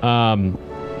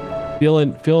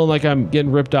 Feeling like I'm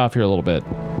getting ripped off here a little bit.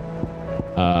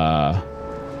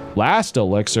 Last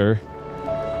elixir.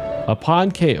 A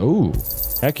pond cave. Ooh,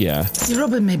 heck yeah. You're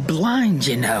rubbing me blind,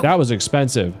 you know. That was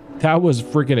expensive. That was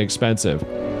freaking expensive.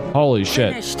 Holy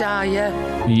shit. Finished, are you?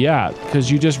 Yeah, because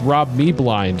you just robbed me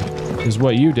blind, is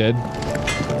what you did.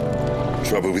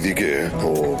 Trouble with your gear,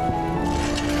 or...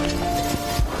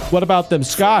 What about them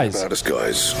skies? About us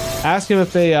guys. Ask him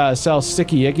if they sell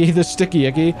sticky icky. The sticky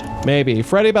icky? Maybe.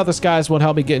 Freddy about the skies won't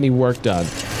help me get any work done.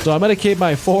 So I'm gonna keep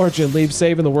my forge and leave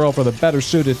saving the world for the better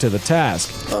suited to the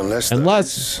task. Unless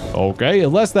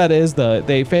that is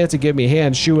they fancy give me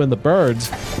hands shoeing the birds.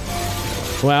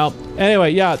 Well,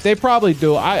 anyway, yeah, they probably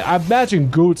do. I imagine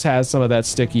Goots has some of that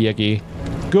sticky icky.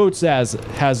 Goots has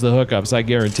the hookups, I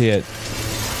guarantee it.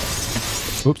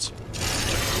 Oops.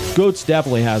 Goots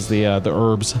definitely has the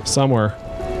herbs somewhere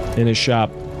in his shop.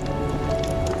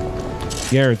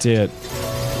 Guarantee it.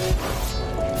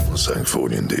 What's that for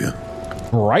you, dear?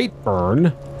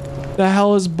 Brightburn? The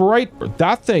hell is Brightburn?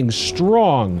 That thing's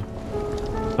strong.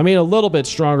 I mean, a little bit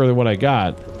stronger than what I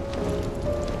got.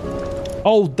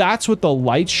 Oh, that's what the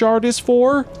light shard is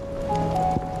for?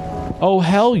 Oh,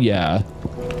 hell yeah.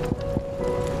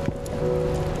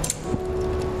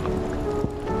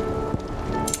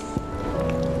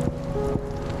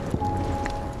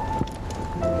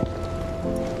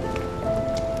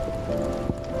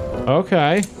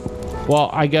 Okay.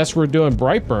 Well, I guess we're doing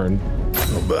Brightburn.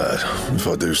 Not bad, if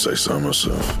I do say so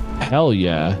myself. Hell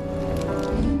yeah.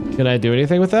 Can I do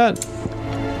anything with that?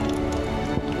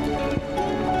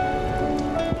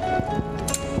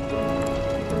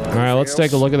 Alright, let's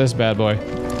take a look at this bad boy.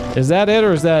 Is that it,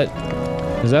 or is that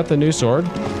the new sword?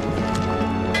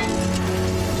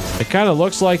 It kind of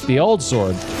looks like the old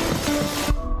sword.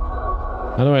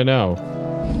 How do I know?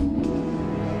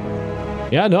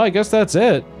 Yeah, no, I guess that's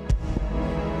it.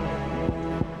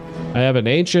 I have an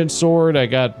ancient sword. I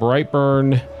got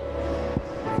Brightburn.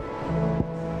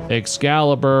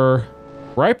 Excalibur.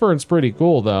 Brightburn's pretty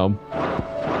cool, though.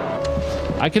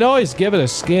 I can always give it a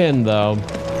skin, though.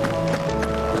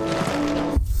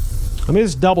 Let me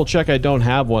just double check I don't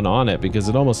have one on it, because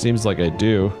it almost seems like I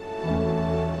do.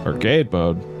 Arcade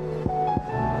mode.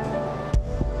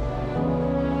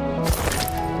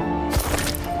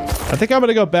 I think I'm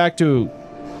gonna go back to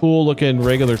cool looking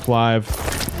regular Clive.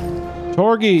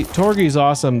 Torgi's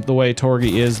awesome the way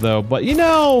Torgi is, though, but you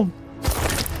know,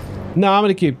 no, I'm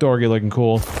gonna keep Torgi looking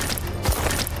cool.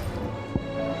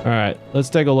 All right, let's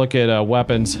take a look at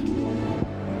weapons.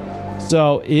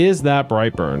 So, is that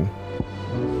Brightburn?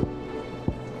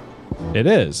 It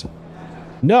is.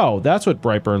 No, that's what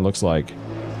Brightburn looks like.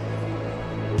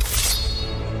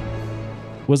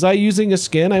 Was I using a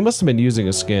skin? I must have been using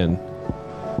a skin.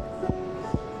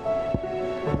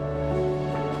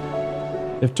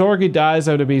 If Torgi dies,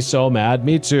 I'm gonna be so mad.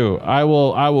 Me too. I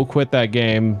will quit that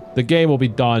game. The game will be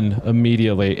done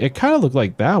immediately. It kind of looked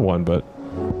like that one, but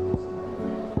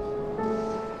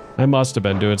I must have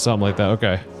been doing something like that.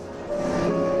 Okay.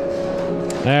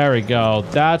 There we go.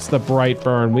 That's the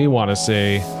Brightburn we want to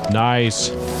see. Nice.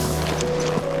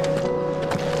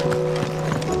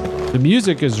 The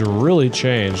music has really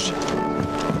changed.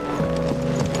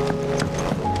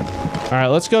 All right,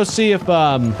 let's go see if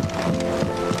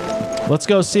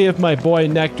my boy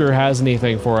Nectar has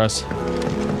anything for us.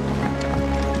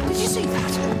 Did you see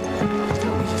that?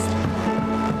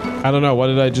 I don't know. What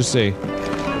did I just see?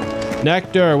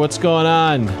 Nectar, what's going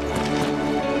on?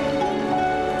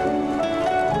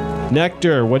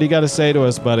 Nectar, what do you got to say to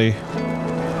us, buddy?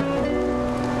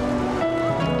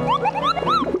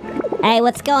 Hey,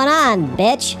 what's going on,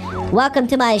 bitch? Welcome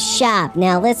to my shop.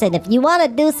 Now listen, if you want to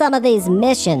do some of these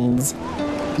missions,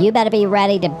 you better be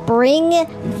ready to bring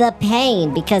the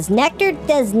pain, because Nectar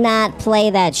does not play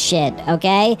that shit,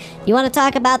 okay? You want to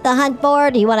talk about the hunt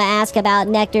board? You want to ask about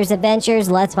Nectar's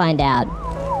adventures? Let's find out.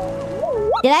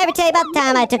 Did I ever tell you about the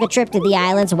time I took a trip to the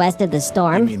islands west of the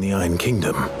storm? You mean the Iron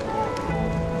Kingdom?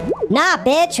 Nah,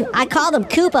 bitch. I call them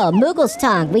Koopa, Moogle's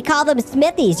tongue. We call them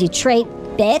Smithies, you trait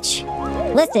bitch.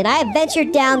 Listen, I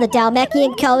ventured down the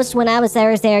Dalmatian coast when I was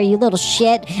there, you little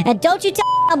shit. And don't you tell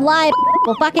me I'm lying,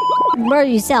 well, fucking murder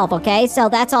yourself, okay? So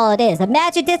that's all it is.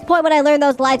 Imagine this point when I learned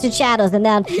those lights and shadows, and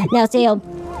now see,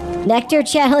 Nectar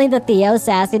channeling the Theo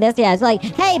sassiness. Yeah, it's like,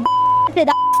 hey, did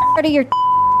I murder your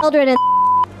children and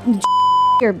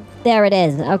there it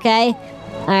is, okay?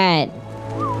 Alright.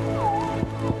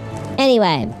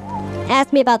 Anyway,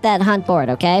 ask me about that hunt board,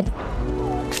 okay?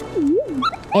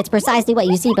 It's precisely what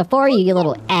you see before you, you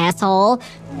little asshole.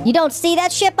 You don't see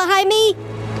that shit behind me?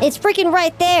 It's freaking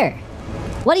right there.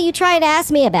 What are you trying to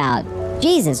ask me about?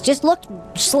 Jesus, just look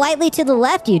slightly to the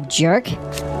left, you jerk.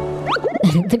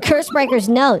 The Cursebreaker's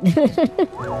note.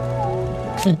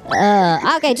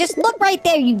 Okay, just look right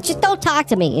there. You just don't talk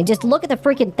to me and just look at the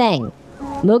freaking thing.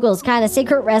 Moogle's kind of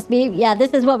secret recipe. Yeah,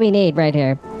 this is what we need right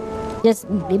here. Just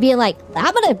being like,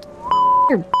 I'm gonna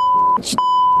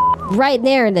right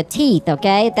there in the teeth,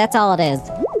 okay? That's all it is.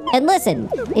 And listen,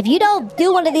 if you don't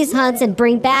do one of these hunts and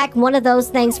bring back one of those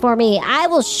things for me, I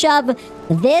will shove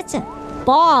this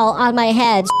ball on my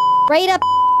head straight up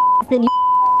and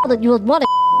you will want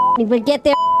to get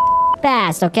there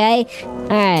fast, okay?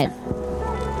 Alright.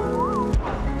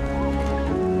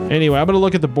 Anyway, I'm going to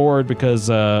look at the board because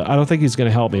I don't think he's going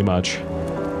to help me much.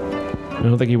 I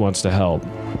don't think he wants to help.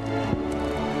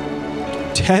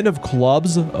 10 of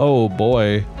clubs? Oh,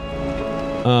 boy.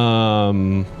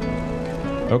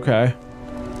 Okay.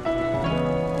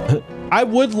 I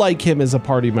would like him as a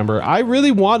party member. I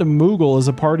really want a Moogle as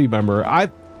a party member. I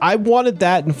wanted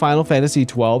that in Final Fantasy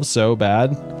 12 so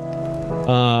bad.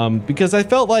 Because I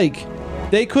felt like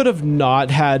they could have not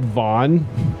had Vaughn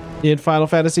in Final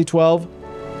Fantasy 12.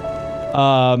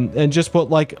 And just put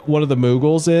like one of the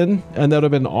Moogles in, and that would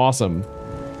have been awesome.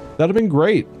 That would have been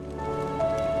great.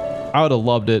 I would have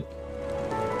loved it.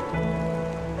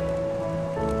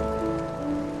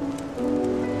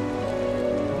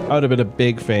 I would have been a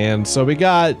big fan. So we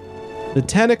got the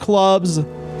 10 of clubs,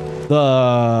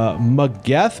 the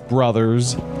Mageth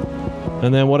brothers,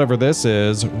 and then whatever this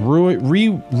is,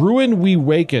 Ruin We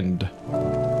Wakened.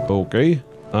 Okay.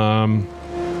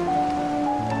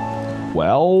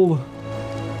 Well,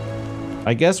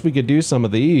 I guess we could do some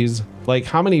of these. Like,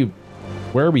 how many?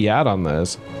 Where are we at on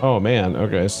this? Oh man.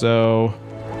 Okay, so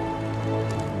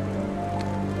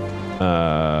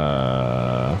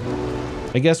I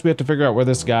guess we have to figure out where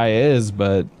this guy is,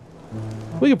 but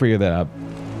we can figure that out.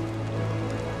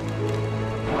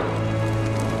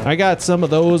 I got some of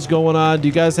those going on. Do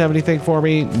you guys have anything for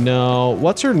me? No.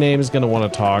 What's her name is gonna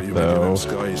want to talk though.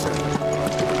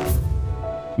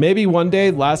 Maybe one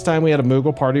day. Last time we had a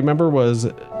Moogle party member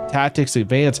was Tactics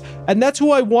Advanced, and that's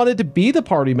who I wanted to be the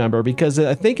party member, because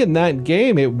I think in that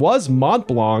game it was Mont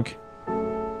Blanc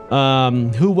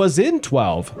who was in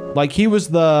 12. Like, he was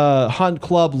the hunt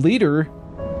club leader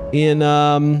in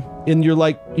your,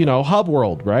 like, you know, hub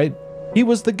world, right? He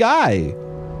was the guy,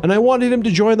 and I wanted him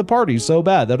to join the party so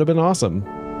bad. That would have been awesome.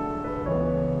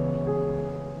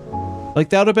 Like,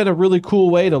 that would have been a really cool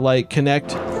way to, like,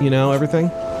 connect, you know,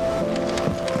 everything.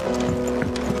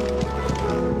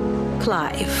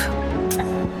 Clive.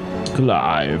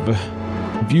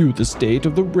 View the state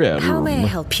of the realm. How may I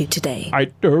help you today? I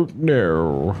don't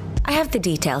know. I have the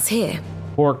details here.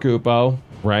 Poor Kupo,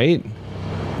 right?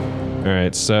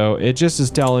 Alright, so it just is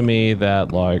telling me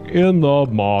that, like, in the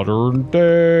modern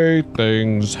day,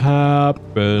 things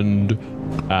happened,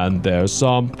 and there's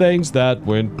some things that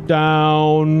went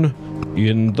down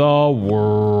in the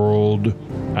world,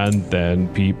 and then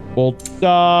people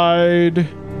died.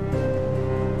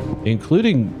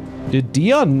 Including, did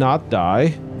Dion not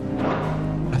die?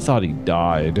 I thought he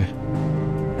died.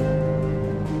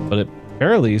 But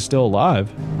apparently he's still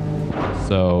alive.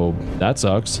 So that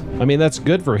sucks. I mean, that's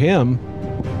good for him.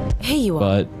 Here you are.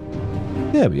 But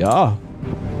there we are.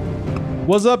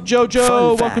 What's up,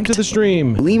 Jojo? Welcome to the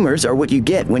stream. Lemurs are what you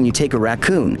get when you take a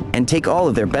raccoon and take all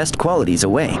of their best qualities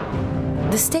away.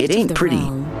 The state of the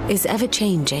realm is ever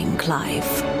changing,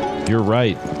 Clive. You're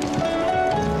right.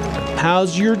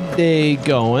 How's your day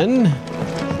going?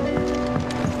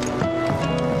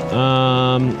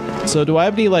 So do I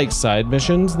have any, like, side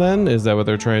missions then? Is that what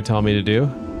they're trying to tell me to do?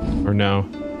 Or no?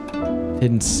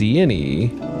 Didn't see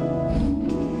any.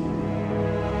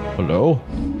 Hello?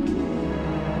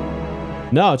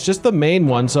 No, it's just the main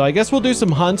one. So I guess we'll do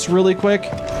some hunts really quick,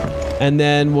 and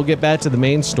then we'll get back to the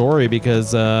main story,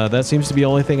 because that seems to be the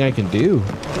only thing I can do.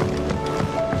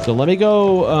 So let me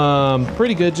go,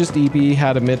 pretty good, just EP,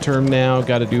 had a midterm now,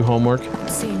 gotta do homework.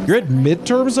 You're at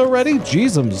midterms already?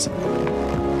 Jeezums.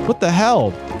 What the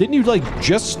hell? Didn't you, like,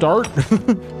 just start?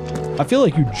 I feel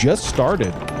like you just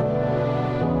started.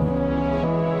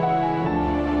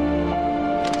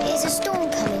 There's a storm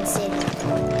coming, Sid.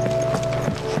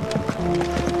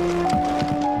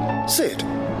 Sid,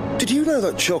 did you know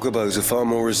that chocobos are far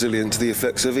more resilient to the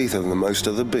effects of ether than most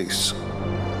other beasts?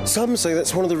 Some say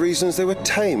that's one of the reasons they were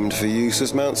tamed for use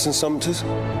as mounts and sumpters,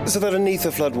 so that an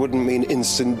ether flood wouldn't mean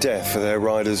instant death for their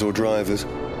riders or drivers.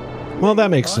 Well,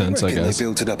 that makes sense, I guess. They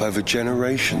built it up over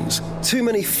generations. Too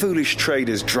many foolish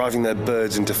traders driving their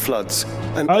birds into floods.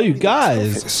 And oh, you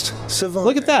guys,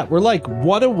 look at that. We're like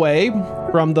one away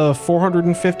from the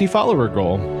 450 follower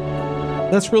goal.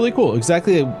 That's really cool.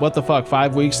 Exactly what the fuck,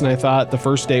 5 weeks and I thought the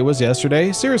first day was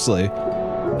yesterday? Seriously.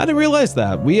 I didn't realize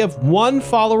that. We have one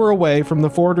follower away from the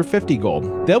 450 goal.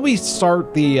 Then we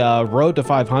start the road to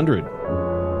 500.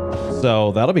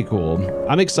 So that'll be cool.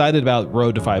 I'm excited about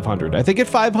Road to 500. I think at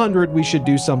 500 we should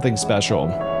do something special.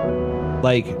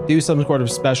 Like do some sort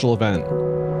of special event.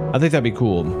 I think that'd be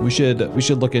cool. We should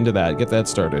look into that, get that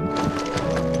started.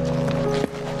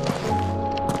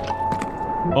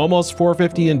 Almost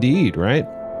 450 indeed, right?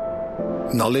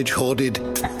 Knowledge hoarded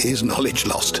is knowledge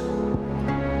lost.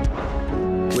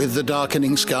 With the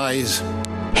darkening skies.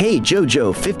 Hey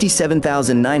Jojo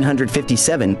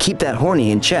 57,957, keep that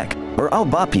horny in check, or I'll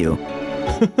bop you.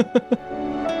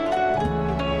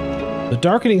 The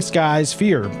darkening skies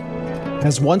fear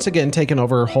has once again taken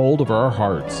over hold of our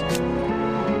hearts.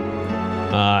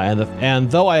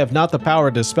 And though I have not the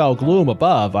power to dispel gloom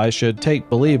above, I should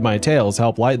believe my tales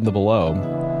help lighten the below.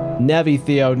 Nevi,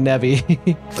 Theo,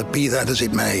 Nevi. But be that as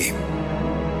it may.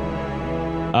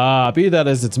 Be that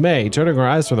as it may, turning our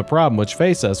eyes from the problem which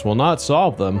face us will not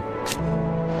solve them.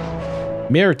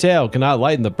 Mere tale cannot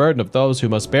lighten the burden of those who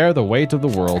must bear the weight of the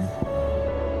world.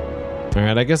 All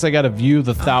right, I guess I gotta view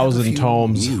the 1,000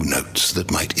 tomes. New notes that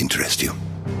might interest you.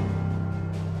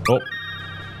 Oh.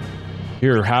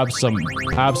 Here, have some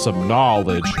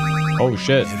knowledge. Oh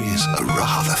shit. There is a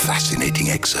rather fascinating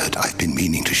excerpt I've been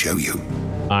meaning to show you.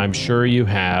 I'm sure you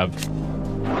have.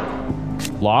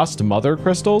 Lost mother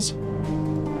crystals?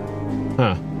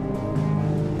 Huh.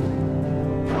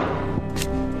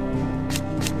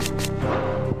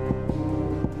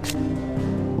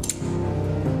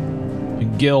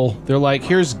 Gil. They're like,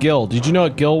 here's Gil. Did you know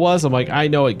what Gil was? I'm like, I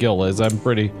know what Gil is. I'm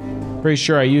pretty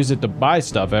sure I use it to buy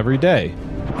stuff every day.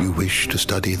 You wish to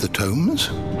study the tomes?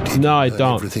 No, I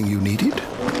don't. Everything you needed?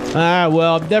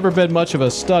 Well, I've never been much of a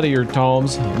studier,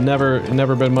 Tomes.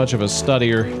 Never been much of a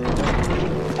studier.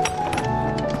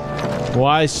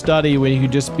 Why study when you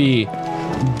can just be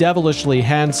devilishly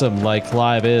handsome like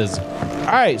Clive is?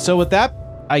 Alright, so with that,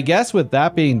 I guess with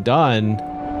that being done,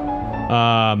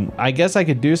 I guess I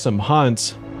could do some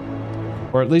hunts.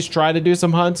 Or at least try to do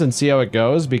some hunts and see how it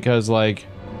goes, because, like,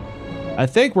 I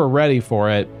think we're ready for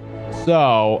it.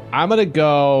 So, I'm gonna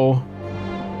go...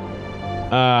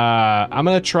 I'm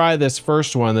gonna try this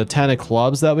first one, the 10 of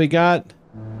clubs that we got.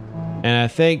 And I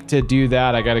think to do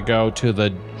that, I gotta go to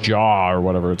the jaw, or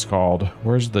whatever it's called.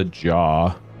 Where's the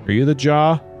jaw? Are you the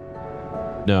jaw?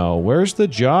 No, where's the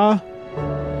jaw?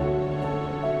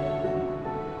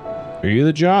 Are you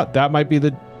the jaw? That might be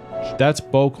the... That's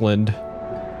Bokeland.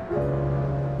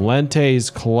 Lente's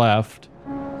cleft.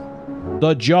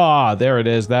 The jaw! There it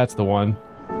is, that's the one.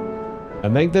 I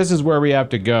think this is where we have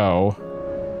to go.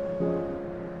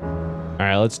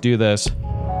 Alright, let's do this.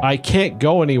 I can't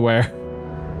go anywhere.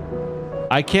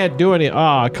 I can't do any...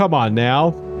 Aw, come on now.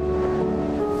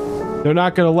 They're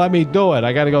not gonna let me do it.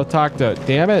 I gotta go talk to...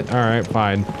 Damn it. Alright,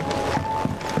 fine.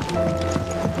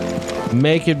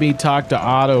 Making me talk to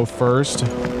Otto first.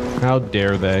 How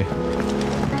dare they?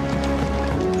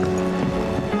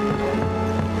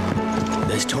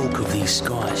 There's talk of these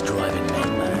skies driving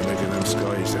men mad. Making them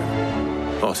skies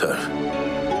then. Otto,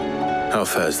 how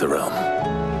fares the realm?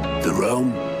 The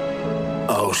realm?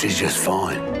 Oh, she's just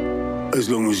fine. As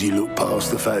long as you look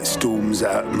past the fact storms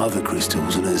out mother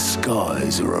crystals and her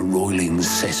skies are a roiling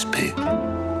cesspit.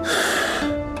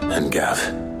 And Gav?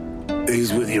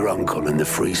 He's with your uncle in the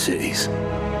Free Cities,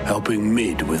 helping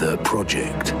Mid with her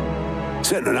project.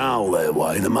 Sent an owl their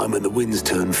way the moment the winds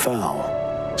turned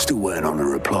foul. Still waiting on a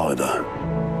reply, though.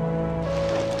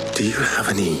 Do you have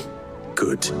any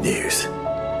good news?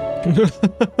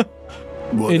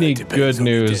 Well, any good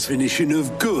news? Definition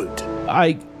of good.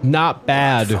 Not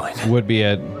bad would be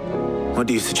it. What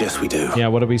do you suggest we do? Yeah,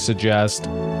 what do we suggest?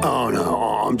 Oh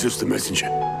no, I'm just a messenger.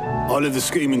 I leave the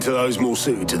scheming to those more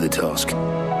suited to the task.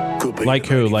 Could be like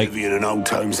who? Like Vivian and Old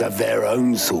Tomes have their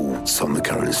own thoughts on the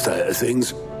current state of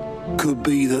things. Could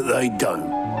be that they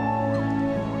don't.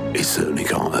 It certainly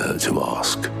can't hurt to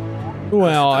ask.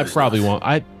 Well, I probably won't.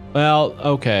 Well,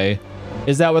 okay.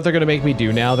 Is that what they're gonna make me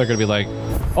do now? They're gonna be like,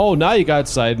 oh, now you got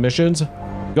side missions.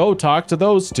 Go talk to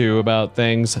those two about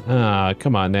things. Ah,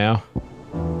 come on now.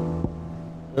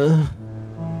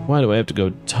 Why do I have to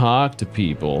go talk to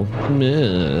people?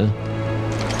 Meh.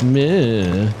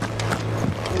 Meh.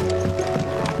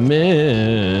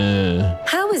 Meh.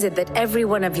 How is it that every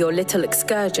one of your little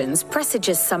excursions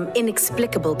presages some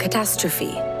inexplicable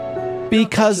catastrophe?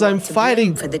 Because I'm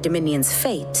fighting for the Dominion's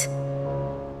fate.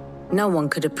 No one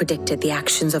could have predicted the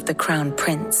actions of the Crown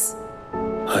Prince.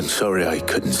 I'm sorry I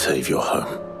couldn't save your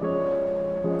home.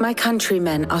 My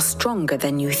countrymen are stronger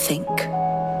than you think.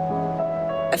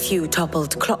 A few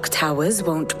toppled clock towers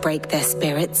won't break their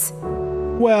spirits.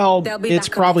 Well, it's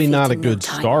probably not a good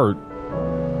start.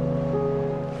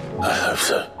 I hope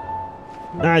so.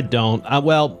 I don't.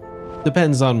 Well,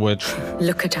 depends on which.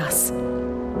 Look at us.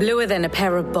 Bluer than a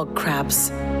pair of bog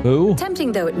crabs. Who?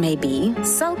 Tempting though it may be,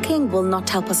 sulking will not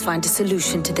help us find a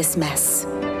solution to this mess.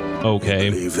 Okay. I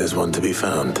believe there's one to be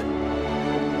found.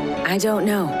 I don't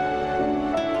know.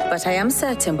 But I am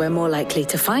certain we're more likely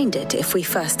to find it if we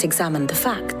first examine the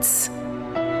facts.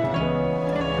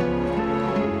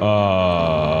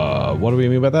 What do we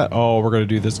mean by that? Oh, we're gonna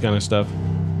do this kind of stuff.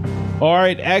 All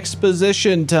right,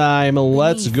 exposition time.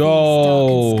 Let's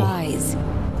go. Skies.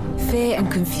 Fear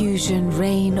and confusion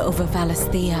reign over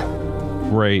Valisthea.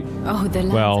 Great. Oh, the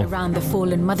lands around the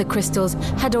fallen mother crystals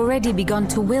had already begun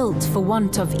to wilt for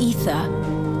want of ether.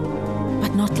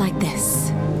 But not like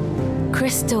this.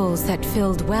 Crystals that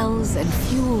filled wells and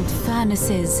fueled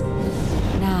furnaces.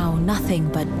 Now nothing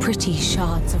but pretty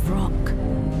shards of rock.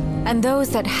 And those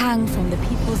that hang from the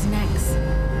people's necks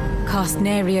cast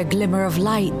nary a glimmer of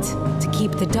light to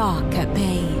keep the dark at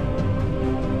bay.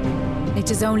 It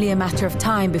is only a matter of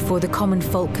time before the common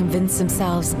folk convince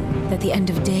themselves that the end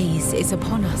of days is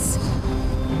upon us.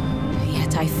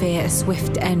 Yet I fear a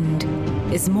swift end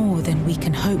is more than we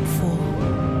can hope for.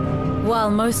 While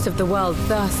most of the world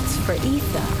thirsts for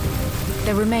ether,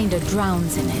 the remainder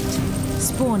drowns in it,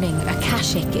 spawning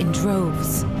Akashic in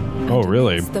droves. Oh,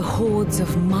 really? The hordes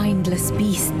of mindless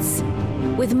beasts,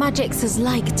 with magics as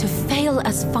like to fail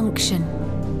as function.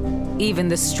 Even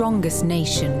the strongest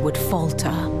nation would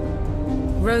falter.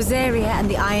 Rosaria and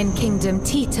the Iron Kingdom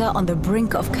teeter on the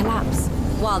brink of collapse,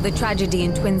 while the tragedy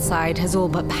in Twinside has all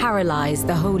but paralyzed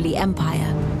the Holy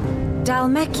Empire.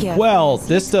 Dhalmekia. Well,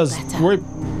 this does.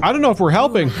 I don't know if we're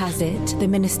helping. Has it? The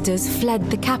ministers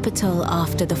fled the capital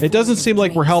after the. It doesn't seem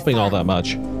like we're helping all that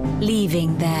much.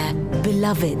 Leaving their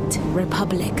beloved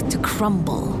republic to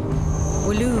crumble.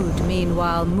 Waloed,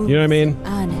 meanwhile, moves you know what I mean?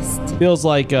 Earnest. Feels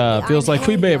like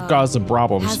we may have caused some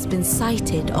problems. Has been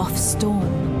sighted off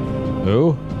storm.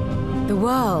 Who? The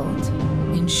world,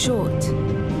 in short,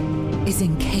 is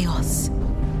in chaos.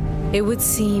 It would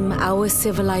seem our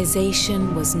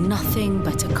civilization was nothing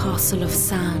but a castle of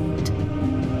sand,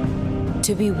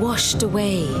 to be washed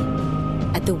away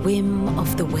at the whim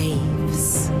of the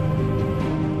waves.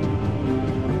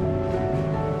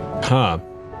 Huh.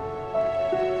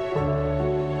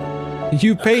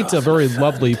 You paint a very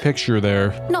lovely picture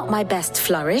there. Not my best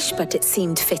flourish, but it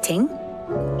seemed fitting.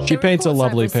 She paints a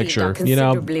lovely picture. You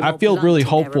know, I feel really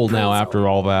hopeful now after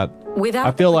all that.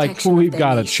 I feel like we've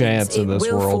got a chance in this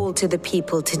world. It will fall world. to the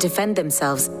people to defend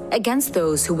themselves against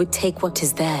those who would take what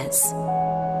is theirs.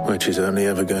 Which is only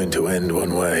ever going to end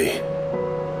one way.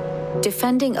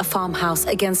 Defending a farmhouse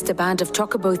against a band of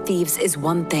chocobo thieves is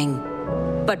one thing.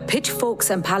 But pitchforks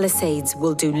and palisades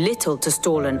will do little to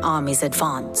stall an army's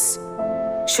advance.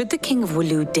 Should the King of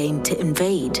Waloed deign to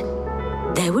invade,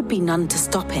 there would be none to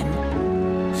stop him.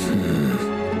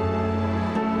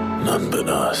 None but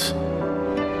us.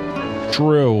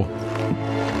 True.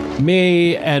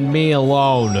 Me and me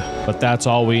alone. But that's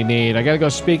all we need. I gotta go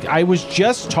speak. I was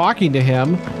just talking to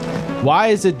him. Why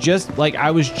is it just like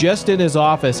I was just in his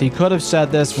office? He could have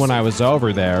said this when I was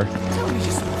over there.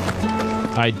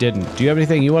 I didn't. Do you have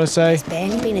anything you want to say? There's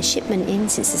barely been a shipment in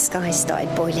since the skies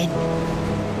started boiling.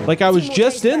 Like I was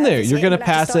just in there. You're gonna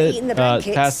pass it,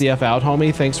 pass the F out,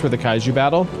 homie. Thanks for the Kaiju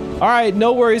battle. All right,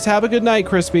 no worries. Have a good night,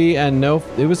 Crispy. And no,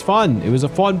 it was fun. It was a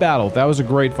fun battle. That was a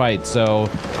great fight. So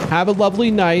have a lovely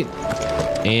night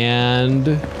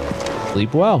and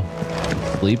sleep well.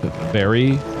 Sleep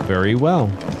very, very well.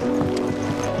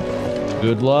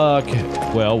 Good luck.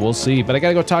 Well, we'll see. But I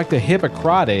gotta go talk to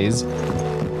Hippocrates.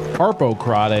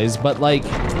 Harpocrates, but like,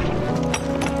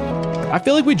 I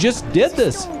feel like we just did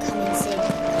this.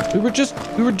 We were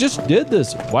just did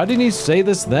this. Why didn't he say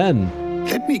this then?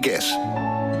 Let me guess.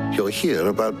 You're here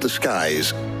about the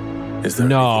skies. Is there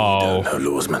no,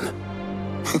 Lawsman?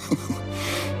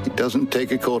 It doesn't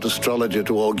take a court astrologer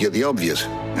to augur the obvious.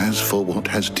 As for what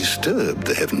has disturbed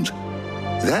the heavens,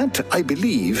 that, I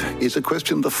believe, is a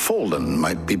question the Fallen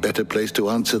might be better placed to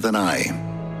answer than I.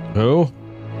 Who?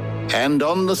 And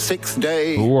on the 6th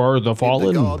day, who are the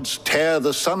Fallen? The gods tear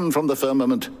the sun from the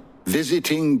firmament,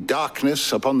 visiting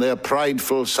darkness upon their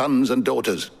prideful sons and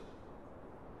daughters.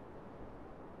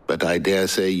 But I dare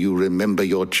say you remember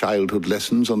your childhood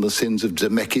lessons on the sins of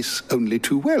Zemeckis only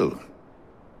too well.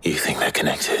 You think they're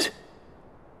connected?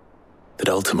 That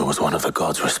Ultima was one of the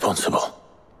gods responsible?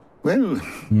 Well,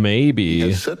 maybe. He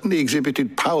has certainly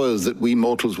exhibited powers that we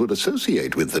mortals would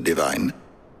associate with the divine.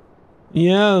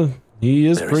 Yeah, he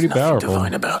is pretty powerful.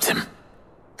 Divine about him.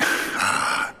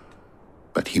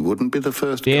 But he wouldn't be the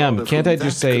first. Damn, can't I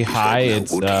just say hi?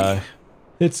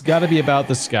 It's got to be about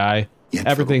the sky. Yet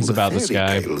everything's for all about the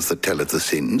sky. Tales that telleth the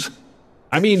sins,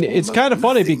 I mean, it's kind of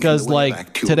funny because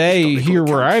like today here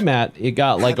where I'm at, it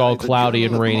got like all cloudy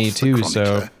and rainy too,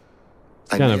 so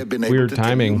it's kind of weird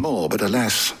timing. More, but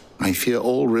alas, I fear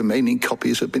all remaining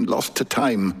copies have been lost to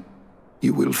time.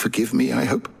 You will forgive me, I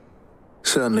hope?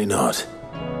 Certainly not.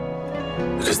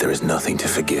 Because there is nothing to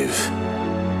forgive.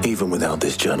 Even without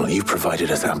this journal, you provided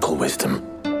us ample wisdom.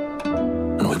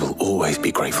 And we will always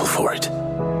be grateful for it.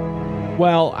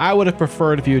 Well, I would have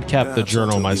preferred if you had kept the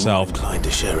journal myself. Inclined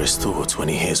to share his thoughts when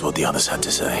he hears what the others had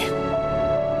to say.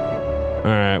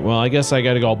 Alright, well, I guess I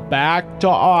gotta go back to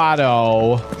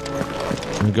Otto.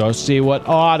 And go see what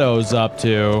Otto's up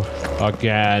to.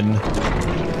 Again.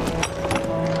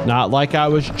 Not like I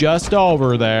was just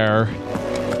over there.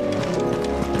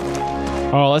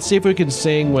 Oh, let's see if we can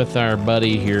sing with our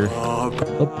buddy here.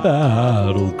 The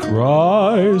battle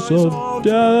cries of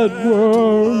dead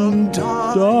worms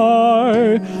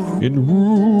die, in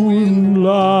ruin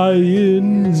lie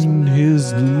in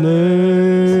his lairs.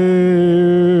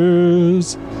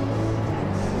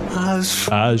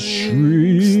 As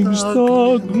shrieks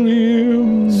the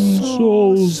gleam,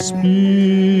 soul spirits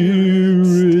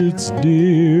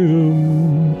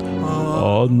dim,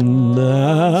 unanswered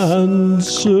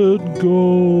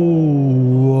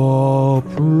go a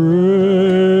prayers.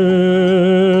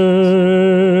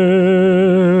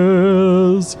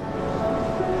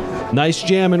 Nice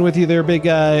jamming with you there, big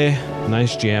guy.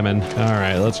 Nice jamming. All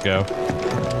right, let's go.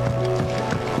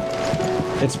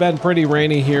 It's been pretty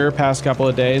rainy here past couple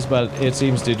of days, but it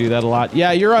seems to do that a lot.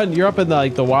 Yeah, you're up in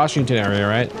the Washington area,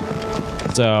 right?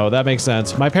 So that makes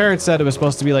sense. My parents said it was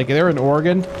supposed to be like, they're in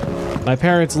Oregon. My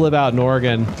parents live out in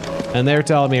Oregon, and they're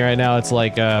telling me right now it's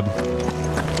like, yeah,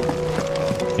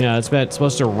 it's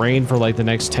supposed to rain for like the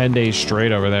next 10 days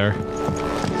straight over there.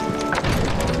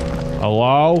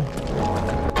 Hello?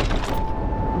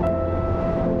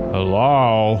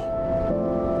 Hello?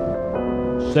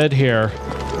 Sit here.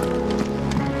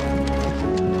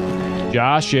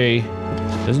 Joshy.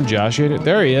 Isn't Joshy in it?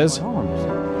 There he is.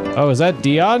 Oh, is that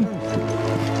Dion?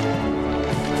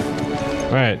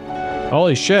 Right.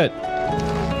 Holy shit.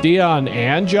 Dion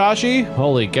and Joshy?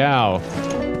 Holy cow.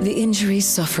 The injuries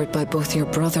suffered by both your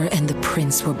brother and the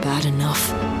prince were bad enough.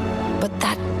 But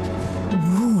that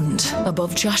wound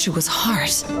above Joshua's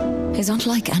heart is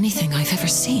unlike anything I've ever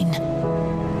seen.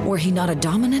 Were he not a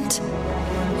dominant,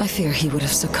 I fear he would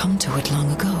have succumbed to it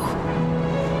long ago.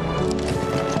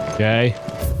 Okay.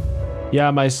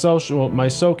 Yeah, my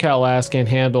SoCal ass can't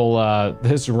handle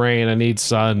this rain. I need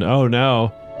sun. Oh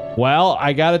no. Well,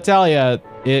 I gotta tell you,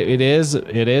 it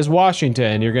is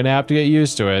Washington. You're gonna have to get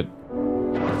used to it.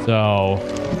 So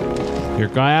you're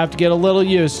gonna have to get a little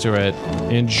used to it.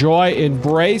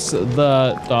 Embrace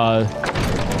the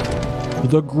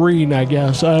green, I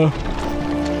guess.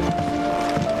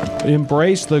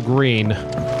 Embrace the green.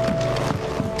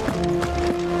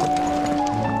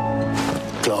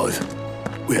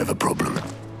 We have a problem.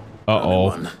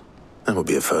 Uh-oh. That would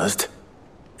be a first.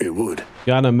 It would.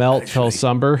 Gonna melt till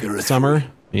summer?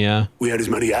 Yeah. We had as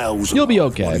many owls. You'll be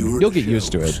okay. You'll get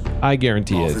used to it. I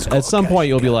guarantee it. At some point,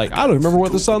 you'll be like, I don't remember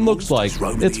what the sun looks like.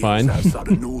 It's fine.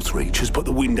 The North Reach has put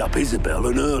the wind up Isabel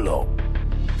and her lot.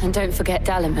 And don't forget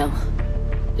Dalimil.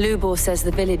 Lubor says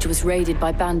the village was raided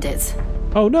by bandits.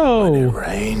 Oh no. When it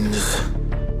rains.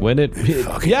 When it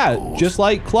yeah, just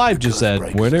like Clive just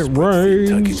said. When it rains.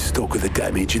 Taking stock of the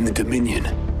damage in the Dominion.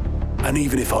 And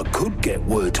even if I could get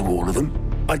word to all of them,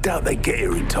 I doubt they'd get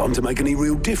here in time to make any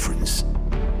real difference.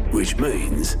 Which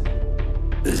means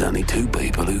there's only two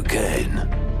people who can.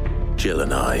 Jill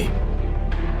and I.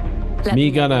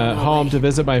 Me gonna home to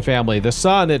visit my family. The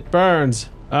sun, it burns.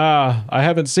 I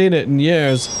haven't seen it in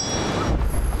years.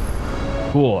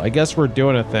 Cool, I guess we're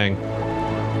doing a thing.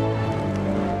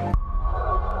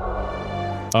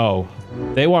 Oh,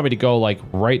 they want me to go like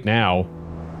right now.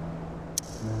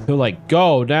 They're like,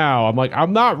 go now. I'm like,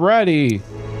 I'm not ready.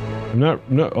 No,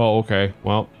 oh, okay.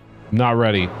 Well, I'm not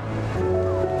ready.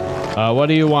 What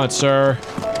do you want, sir?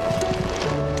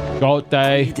 Good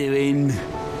day. What are you doing?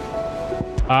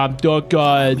 I'm doing good.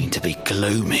 I mean to be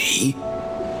gloomy.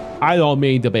 I don't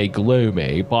mean to be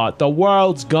gloomy, but the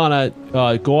world's gonna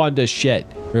go under shit.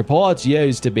 Reports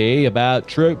used to be about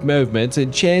troop movements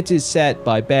and chances set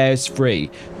by Bears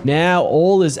Free. Now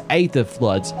all is aether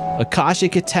floods,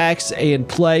 Akashic attacks, and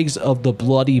plagues of the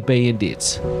bloody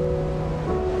bandits.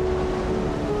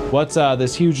 What's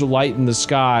this huge light in the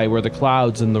sky where the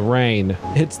clouds and the rain?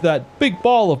 It's that big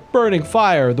ball of burning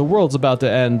fire. The world's about to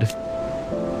end.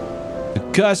 The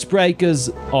curse breakers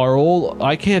are all...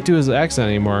 I can't do his accent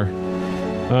anymore.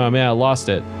 Oh man, I lost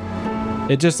it.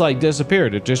 It just like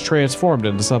disappeared. It just transformed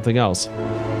into something else.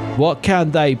 What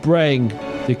can they bring?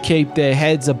 to keep their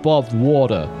heads above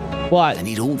water. But they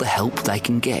need all the help they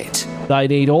can get. They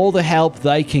need all the help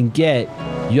they can get.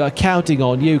 You're counting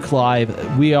on you,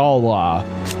 Clive. We all are.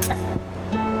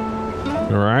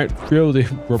 All right, fill the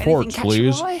reports,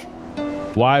 please.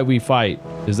 Why we fight?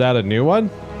 Is that a new one?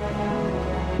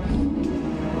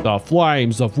 The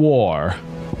flames of war.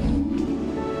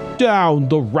 Down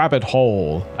the rabbit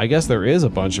hole. I guess there is a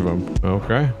bunch of them.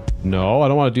 Okay. No, I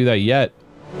don't want to do that yet.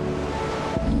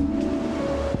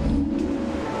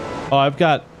 Oh, I've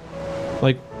got,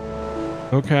 like,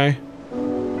 okay.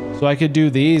 So I could do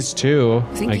these too,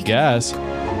 I guess.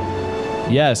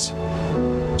 Yes.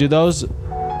 Do those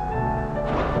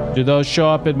show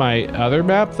up in my other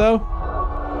map though?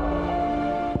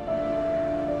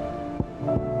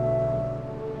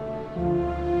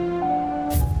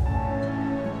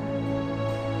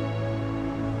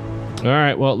 All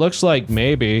right, well, it looks like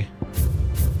maybe.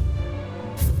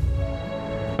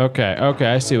 Okay, okay,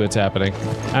 I see what's happening.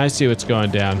 I see what's going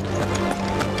down.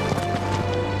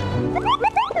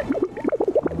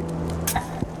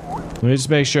 Let me just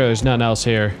make sure there's nothing else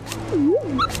here.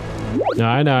 No,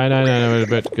 I know,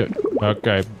 but good.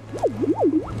 Okay.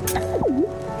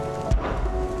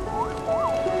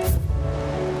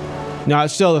 No,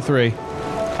 it's still the 3.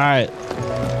 All right.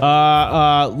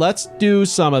 Let's do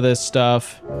some of this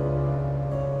stuff.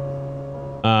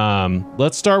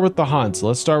 Let's start with the hunts.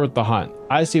 Let's start with the hunt.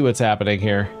 I see what's happening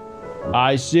here.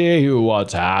 I see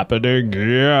what's happening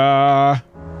here. All right,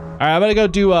 I'm gonna go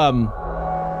do a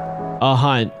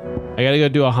hunt. I gotta go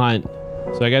do a hunt.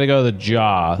 So I gotta go to the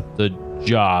jaw. The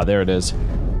jaw, there it is.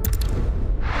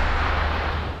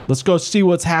 Let's go see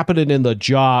what's happening in the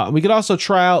jaw. We could also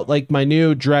try out like my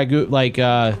new dragoon, like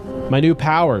my new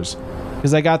powers,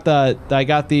 because I got the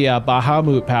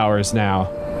Bahamut powers now.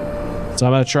 So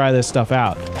I'm gonna try this stuff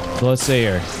out. So let's see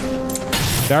here.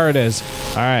 There it is.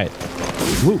 All right.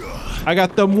 Woo. I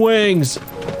got them wings.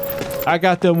 I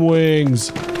got them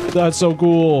wings. That's so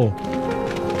cool.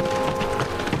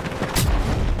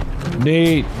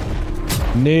 Neat.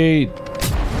 Neat.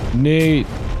 Neat.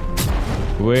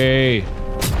 Way.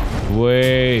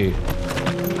 Way.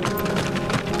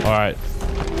 All right.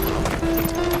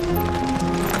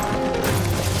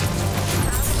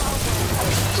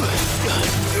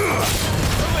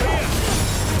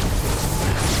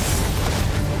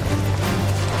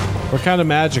 What kind of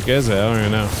magic is it? I don't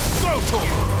even know.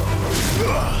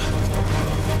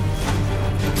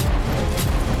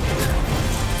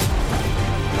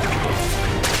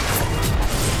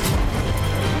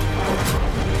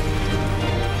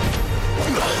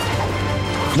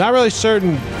 Not really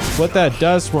certain what that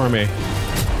does for me.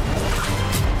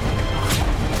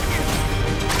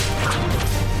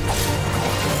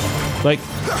 Like,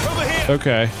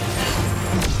 okay.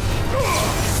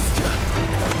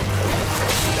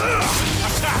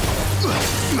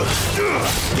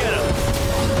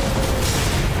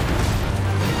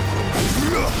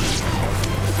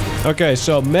 Okay,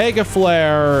 so Mega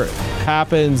Flare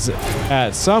happens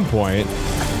at some point.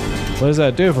 What does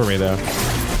that do for me, though?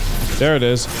 There it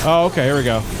is. Oh, okay, here we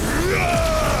go.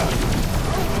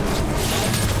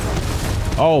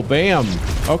 Oh, bam.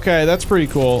 Okay, that's pretty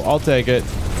cool. I'll take it.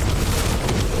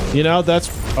 You know,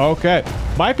 that's okay.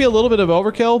 Might be a little bit of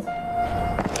overkill,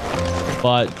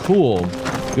 but cool.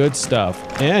 Good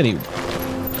stuff.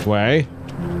 Anyway,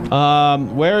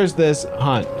 where is this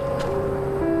hunt?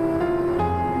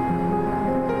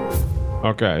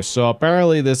 Okay, so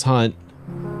apparently this hunt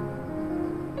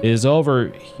is over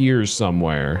here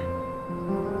somewhere.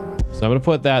 So I'm gonna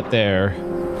put that there.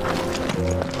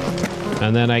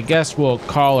 And then I guess we'll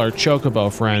call our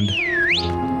Chocobo friend.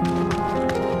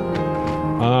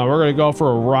 We're gonna go for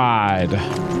a ride.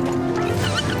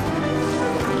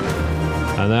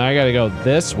 And then I gotta go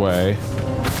this way.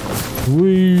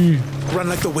 Whee! Run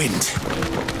like the wind.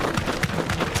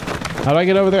 How do I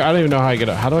get over there? I don't even know how I get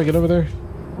up. How do I get over there?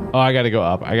 Oh, I gotta go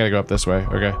up. I gotta go up this way.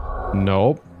 Okay.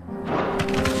 Nope.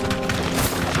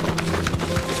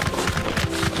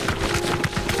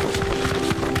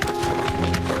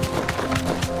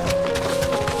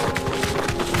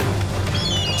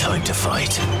 Time to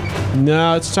fight.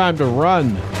 No, it's time to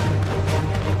run.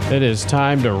 It is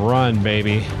time to run,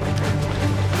 baby.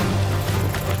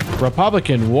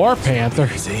 Republican War Panther.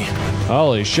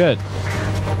 Holy shit.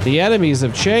 The enemies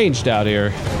have changed out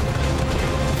here.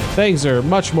 Things are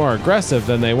much more aggressive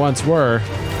than they once were.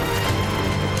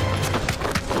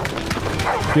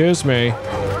 Excuse me.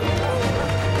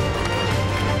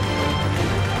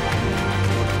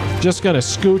 Just gonna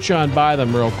scooch on by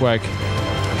them real quick.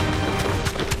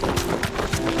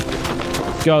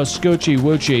 Go scoochie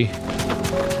woochy.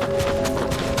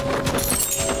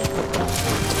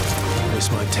 Where's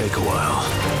my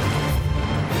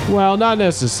Well, not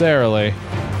necessarily.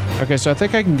 Okay, so I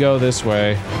think I can go this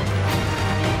way.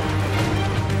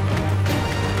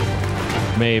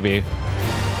 Maybe.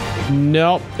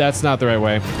 Nope, that's not the right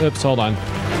way. Oops, hold on.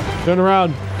 Turn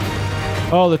around.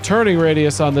 Oh, the turning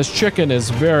radius on this chicken is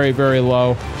very, very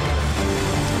low.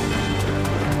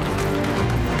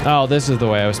 Oh, this is the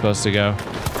way I was supposed to go.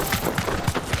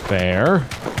 Fair.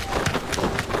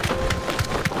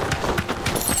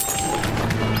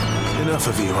 Enough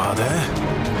of you, are there?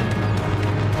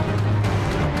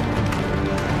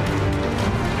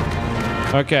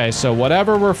 Okay, so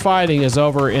whatever we're fighting is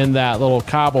over in that little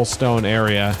cobblestone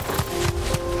area.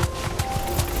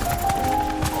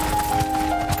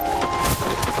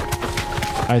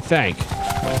 I think.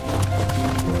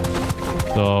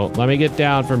 So let me get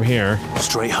down from here.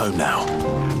 Straight home now.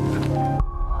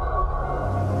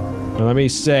 Now let me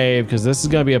save, because this is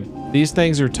gonna be these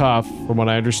things are tough from what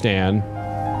I understand.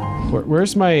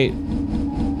 Where's my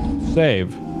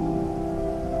save?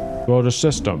 Go to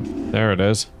system. There it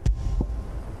is.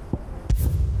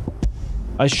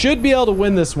 I should be able to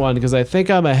win this one because I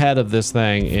think I'm ahead of this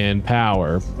thing in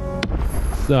power.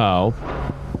 So,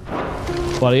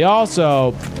 but he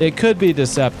also, it could be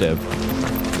deceptive.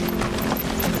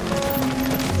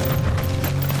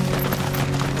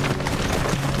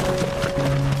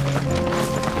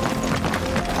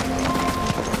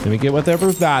 Let me get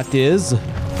whatever that is. All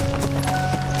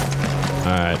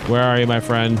right, where are you, my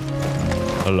friend?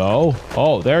 Hello?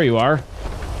 Oh, there you are.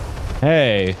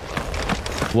 Hey.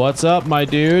 What's up, my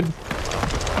dude?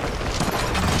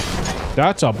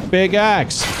 That's a big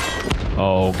axe.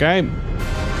 Okay.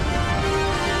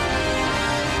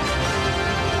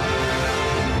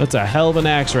 That's a hell of an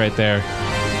axe right there.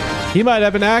 He might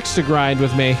have an axe to grind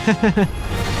with me.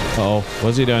 Uh-oh,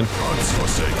 what's he doing? God's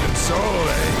forsaken soul,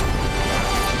 eh?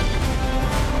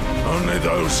 Only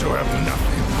those who have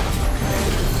nothing.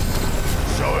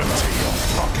 Show empty your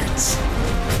pockets.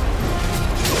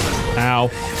 Ow.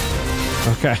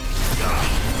 Okay.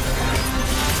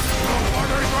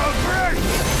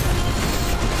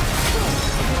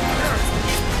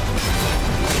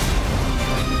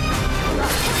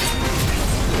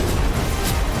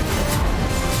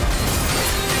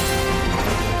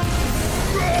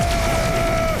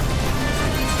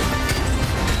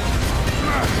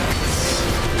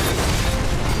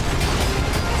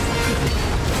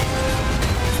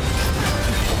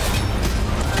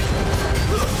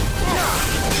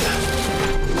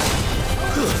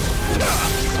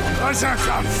 Let's have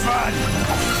some fun.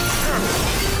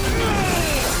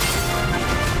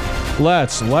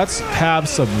 Let's have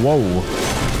some, whoa.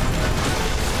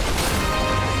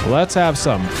 Let's have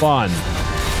some fun.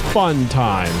 Fun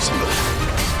times.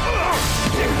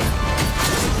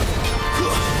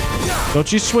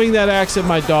 Don't you swing that axe at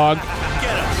my dog.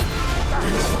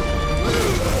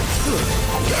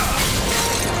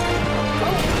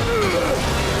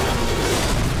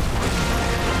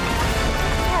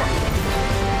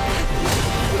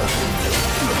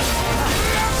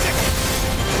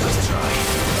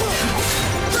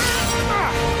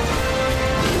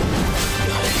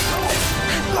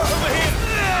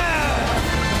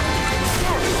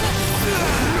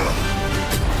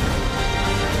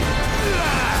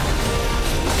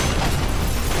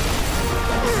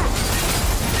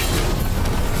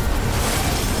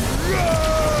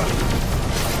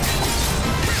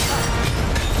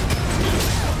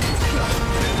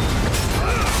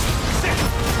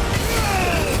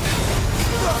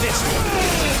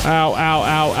 Ow, ow,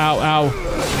 ow, ow, ow.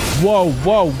 Whoa,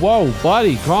 whoa, whoa,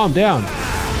 buddy, calm down.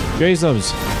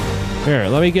 Jesus. Here,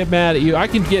 let me get mad at you. I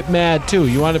can get mad too.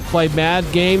 You want to play mad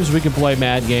games? We can play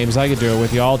mad games. I can do it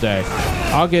with you all day.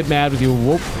 I'll get mad with you.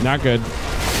 Whoop, not good.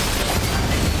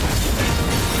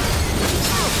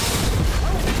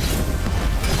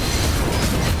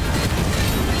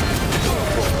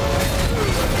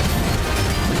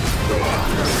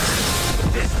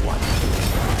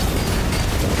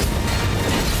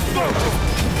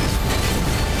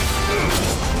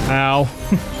 Ow.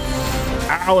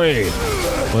 Owie.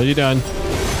 What have you done?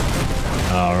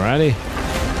 Alrighty.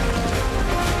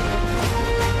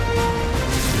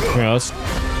 Here,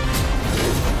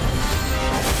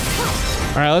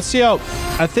 Alright, let's see how...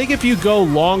 I think if you go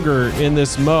longer in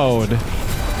this mode,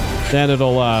 then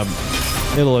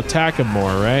it'll attack him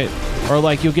more, right? Or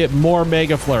like you'll get more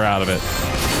Mega Flare out of it.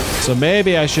 So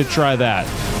maybe I should try that.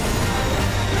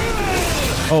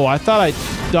 Oh, I thought I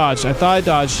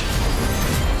dodged.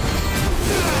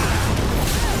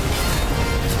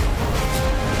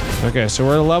 Okay, so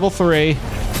we're at level 3.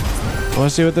 I want to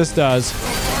see what this does.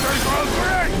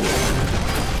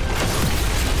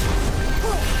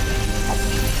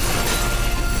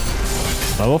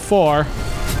 Level 4.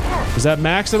 Is that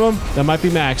maximum? That might be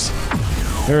max.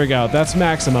 There we go. That's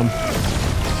maximum.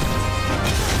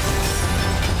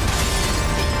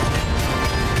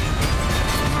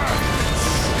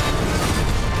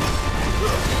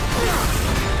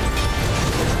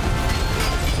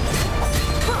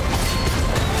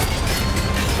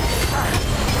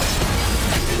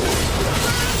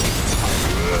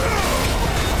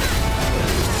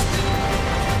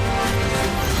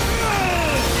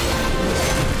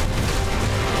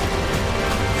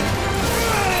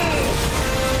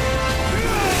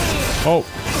 Oh,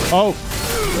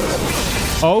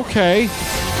 oh, okay.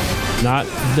 Not,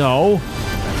 no.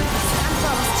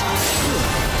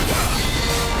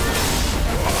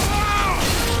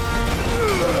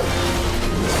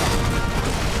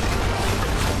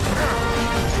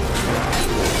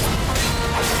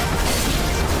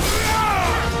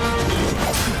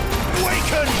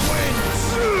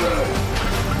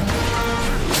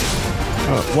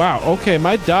 Oh, wow, okay,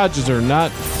 my dodges are not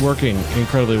working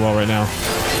incredibly well right now.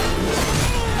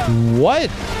 What?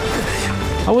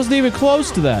 I wasn't even close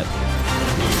to that.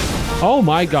 Oh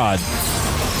my god.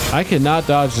 I cannot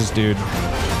dodge this dude.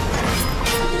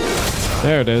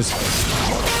 There it is.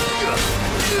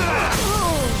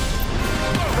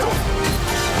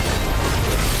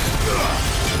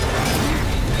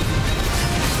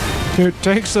 Dude,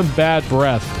 take some bad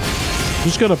breath. I'm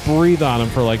just gonna breathe on him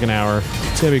for like an hour.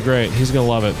 It's gonna be great. He's gonna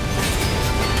love it.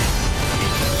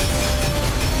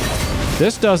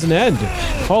 This doesn't end.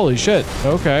 Holy shit.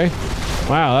 Okay.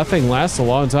 Wow, that thing lasts a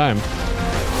long time.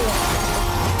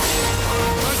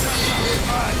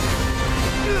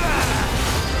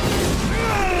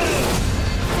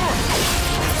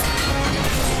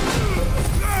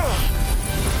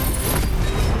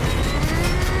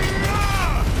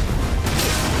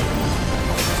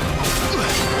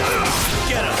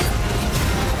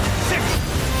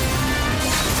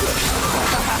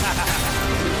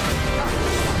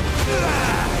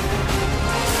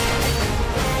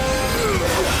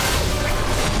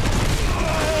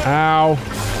 Ow.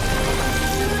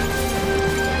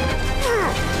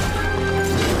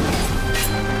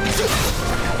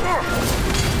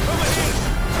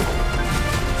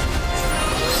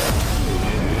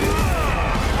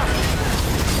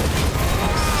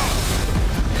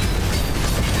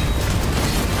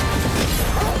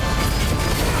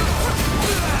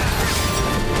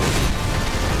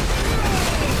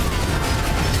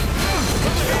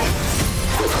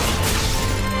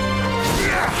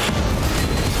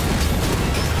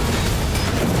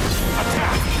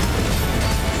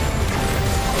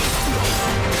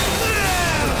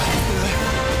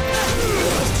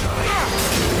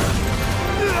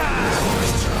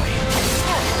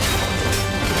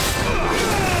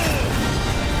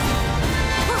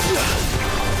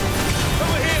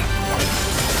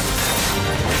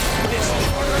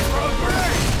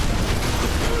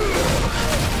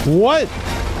 What?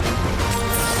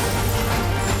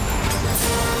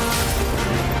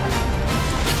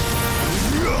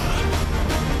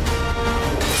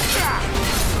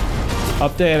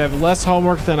 Update, I have less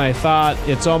homework than I thought.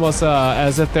 It's almost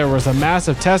as if there was a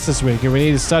massive test this week and we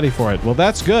need to study for it. Well,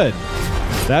 that's good.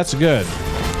 That's good.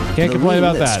 Can't complain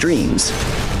about that. Streams.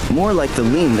 More like the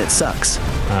lean that sucks.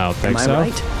 I don't think so. Am I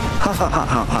right? Ha ha ha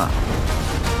ha ha.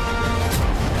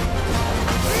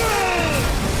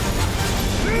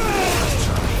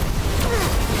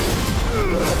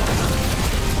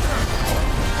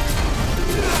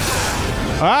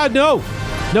 Ah, no!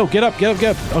 No, get up, get up,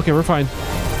 get up. Okay, we're fine.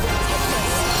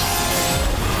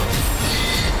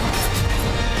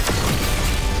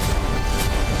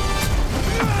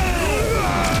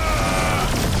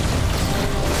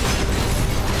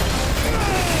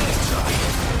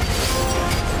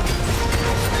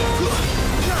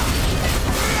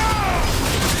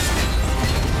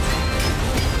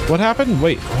 What happened?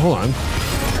 Wait, hold on.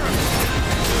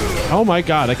 Oh my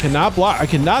god, I cannot block. I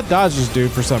cannot dodge this dude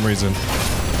for some reason.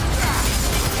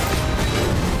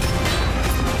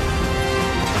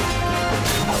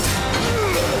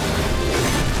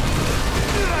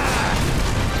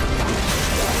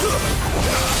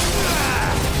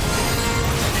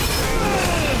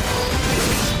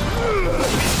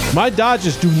 My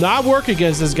dodges do not work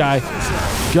against this guy.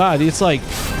 God, it's like,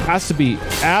 has to be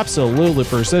absolutely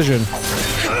precision.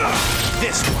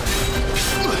 This one.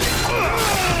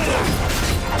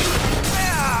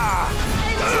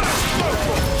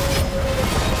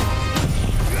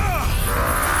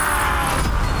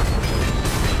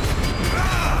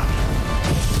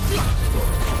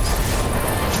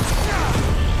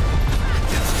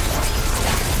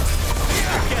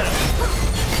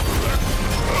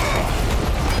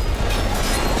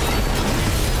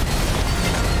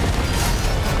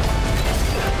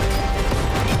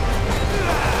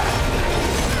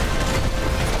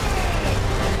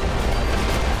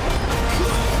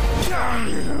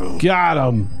 Got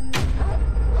him.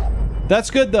 That's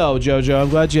good though, Jojo. I'm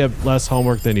glad you have less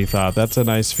homework than you thought. That's a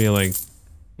nice feeling.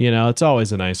 You know, it's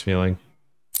always a nice feeling.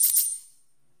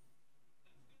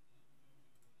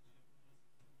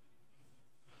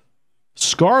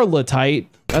 Scarletite.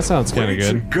 That sounds kind of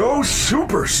good. Go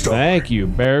superstar. Thank you,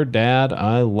 Bear Dad.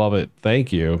 I love it.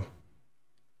 Thank you.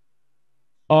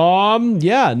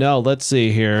 Yeah, no, let's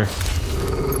see here.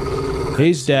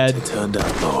 He's dead. It turned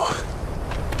out, Law.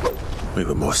 We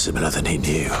were more similar than he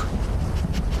knew.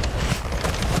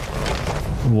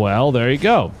 Well, there you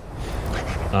go.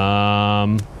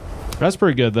 That's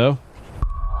pretty good though.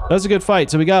 That's a good fight.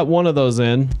 So we got one of those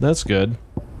in. That's good.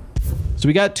 So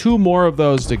we got 2 more of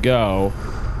those to go.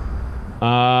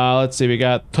 Let's see. We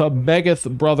got Megath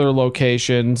brother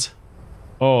locations.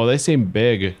 Oh, they seem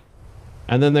big.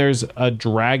 And then there's a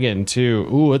dragon too.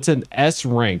 Ooh, it's an S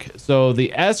rank. So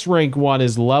the S rank one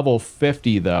is level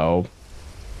 50 though.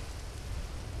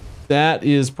 That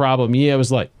is problem. Yeah, it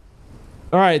was like,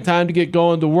 all right, time to get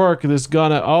going to work. This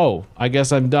gonna, oh, I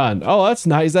guess I'm done. Oh, that's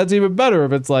nice. That's even better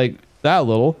if it's like that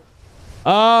little.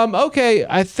 Okay,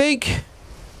 I think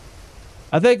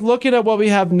looking at what we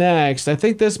have next, I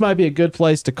think this might be a good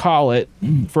place to call it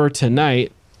for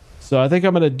tonight. So I think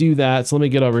I'm gonna do that. So let me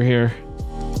get over here.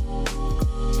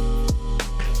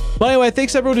 But anyway,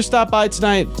 thanks everyone who stopped by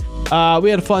tonight. We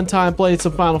had a fun time playing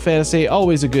some Final Fantasy.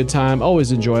 Always a good time,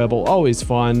 always enjoyable, always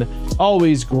fun,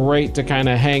 always great to kind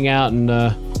of hang out and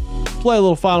play a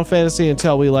little Final Fantasy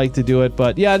until we like to do it.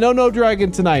 But yeah, no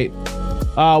dragon tonight.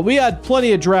 We had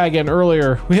plenty of dragon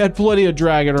earlier.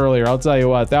 I'll tell you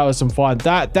what, that was some fun.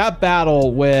 That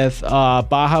battle with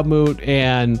Bahamut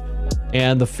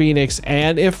and the Phoenix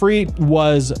and Ifrit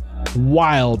was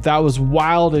wild. That was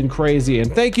wild and crazy.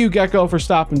 And thank you, Gecko, for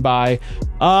stopping by.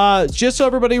 Just so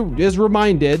everybody is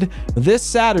reminded, this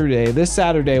Saturday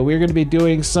we're going to be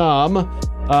doing some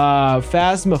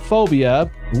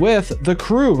Phasmophobia with the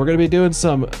crew. We're going to be doing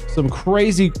some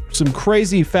crazy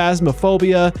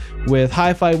Phasmophobia with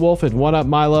Hi-Fi Wolf and One Up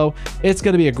Milo. It's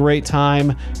going to be a great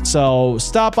time. So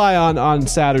stop by on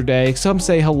Saturday. Come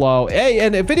say hello. Hey,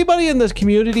 and if anybody in this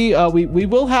community, we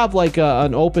will have like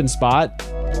an open spot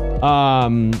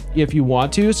if you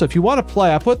want to. So if you want to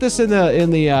play, I put this in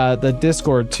the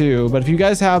Discord too, but if you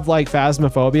guys have like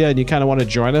Phasmophobia and you kind of want to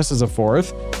join us as a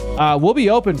 4th, we'll be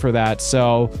open for that.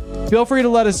 So feel free to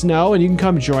let us know and you can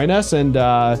come join us and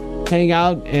hang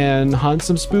out and hunt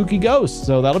some spooky ghosts.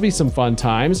 So that'll be some fun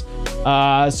times.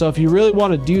 So if you really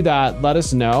want to do that, let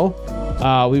us know.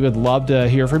 We would love to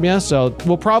hear from you. So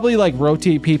we'll probably like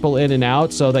rotate people in and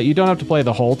out so that you don't have to play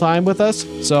the whole time with us.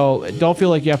 So don't feel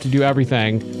like you have to do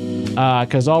everything.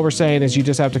 Because all we're saying is you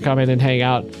just have to come in and hang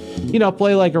out, you know,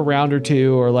 play like a round or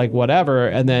 2 or like whatever,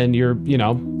 and then you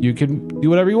can do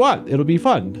whatever you want. It'll be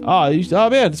fun. Oh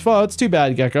man, it's fun. It's too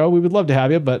bad, Gecko. We would love to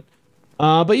have you, but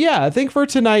yeah, I think for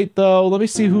tonight though, let me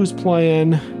see who's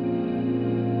playing.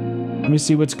 Let me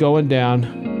see what's going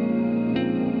down.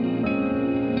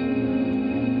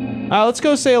 Let's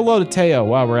go say hello to Theo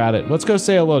while we're at it. Let's go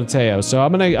say hello to Theo. So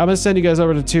I'm gonna send you guys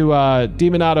over to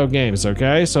Demonato Games,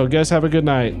 okay? So guys, have a good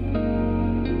night.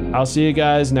 I'll see you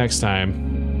guys next time.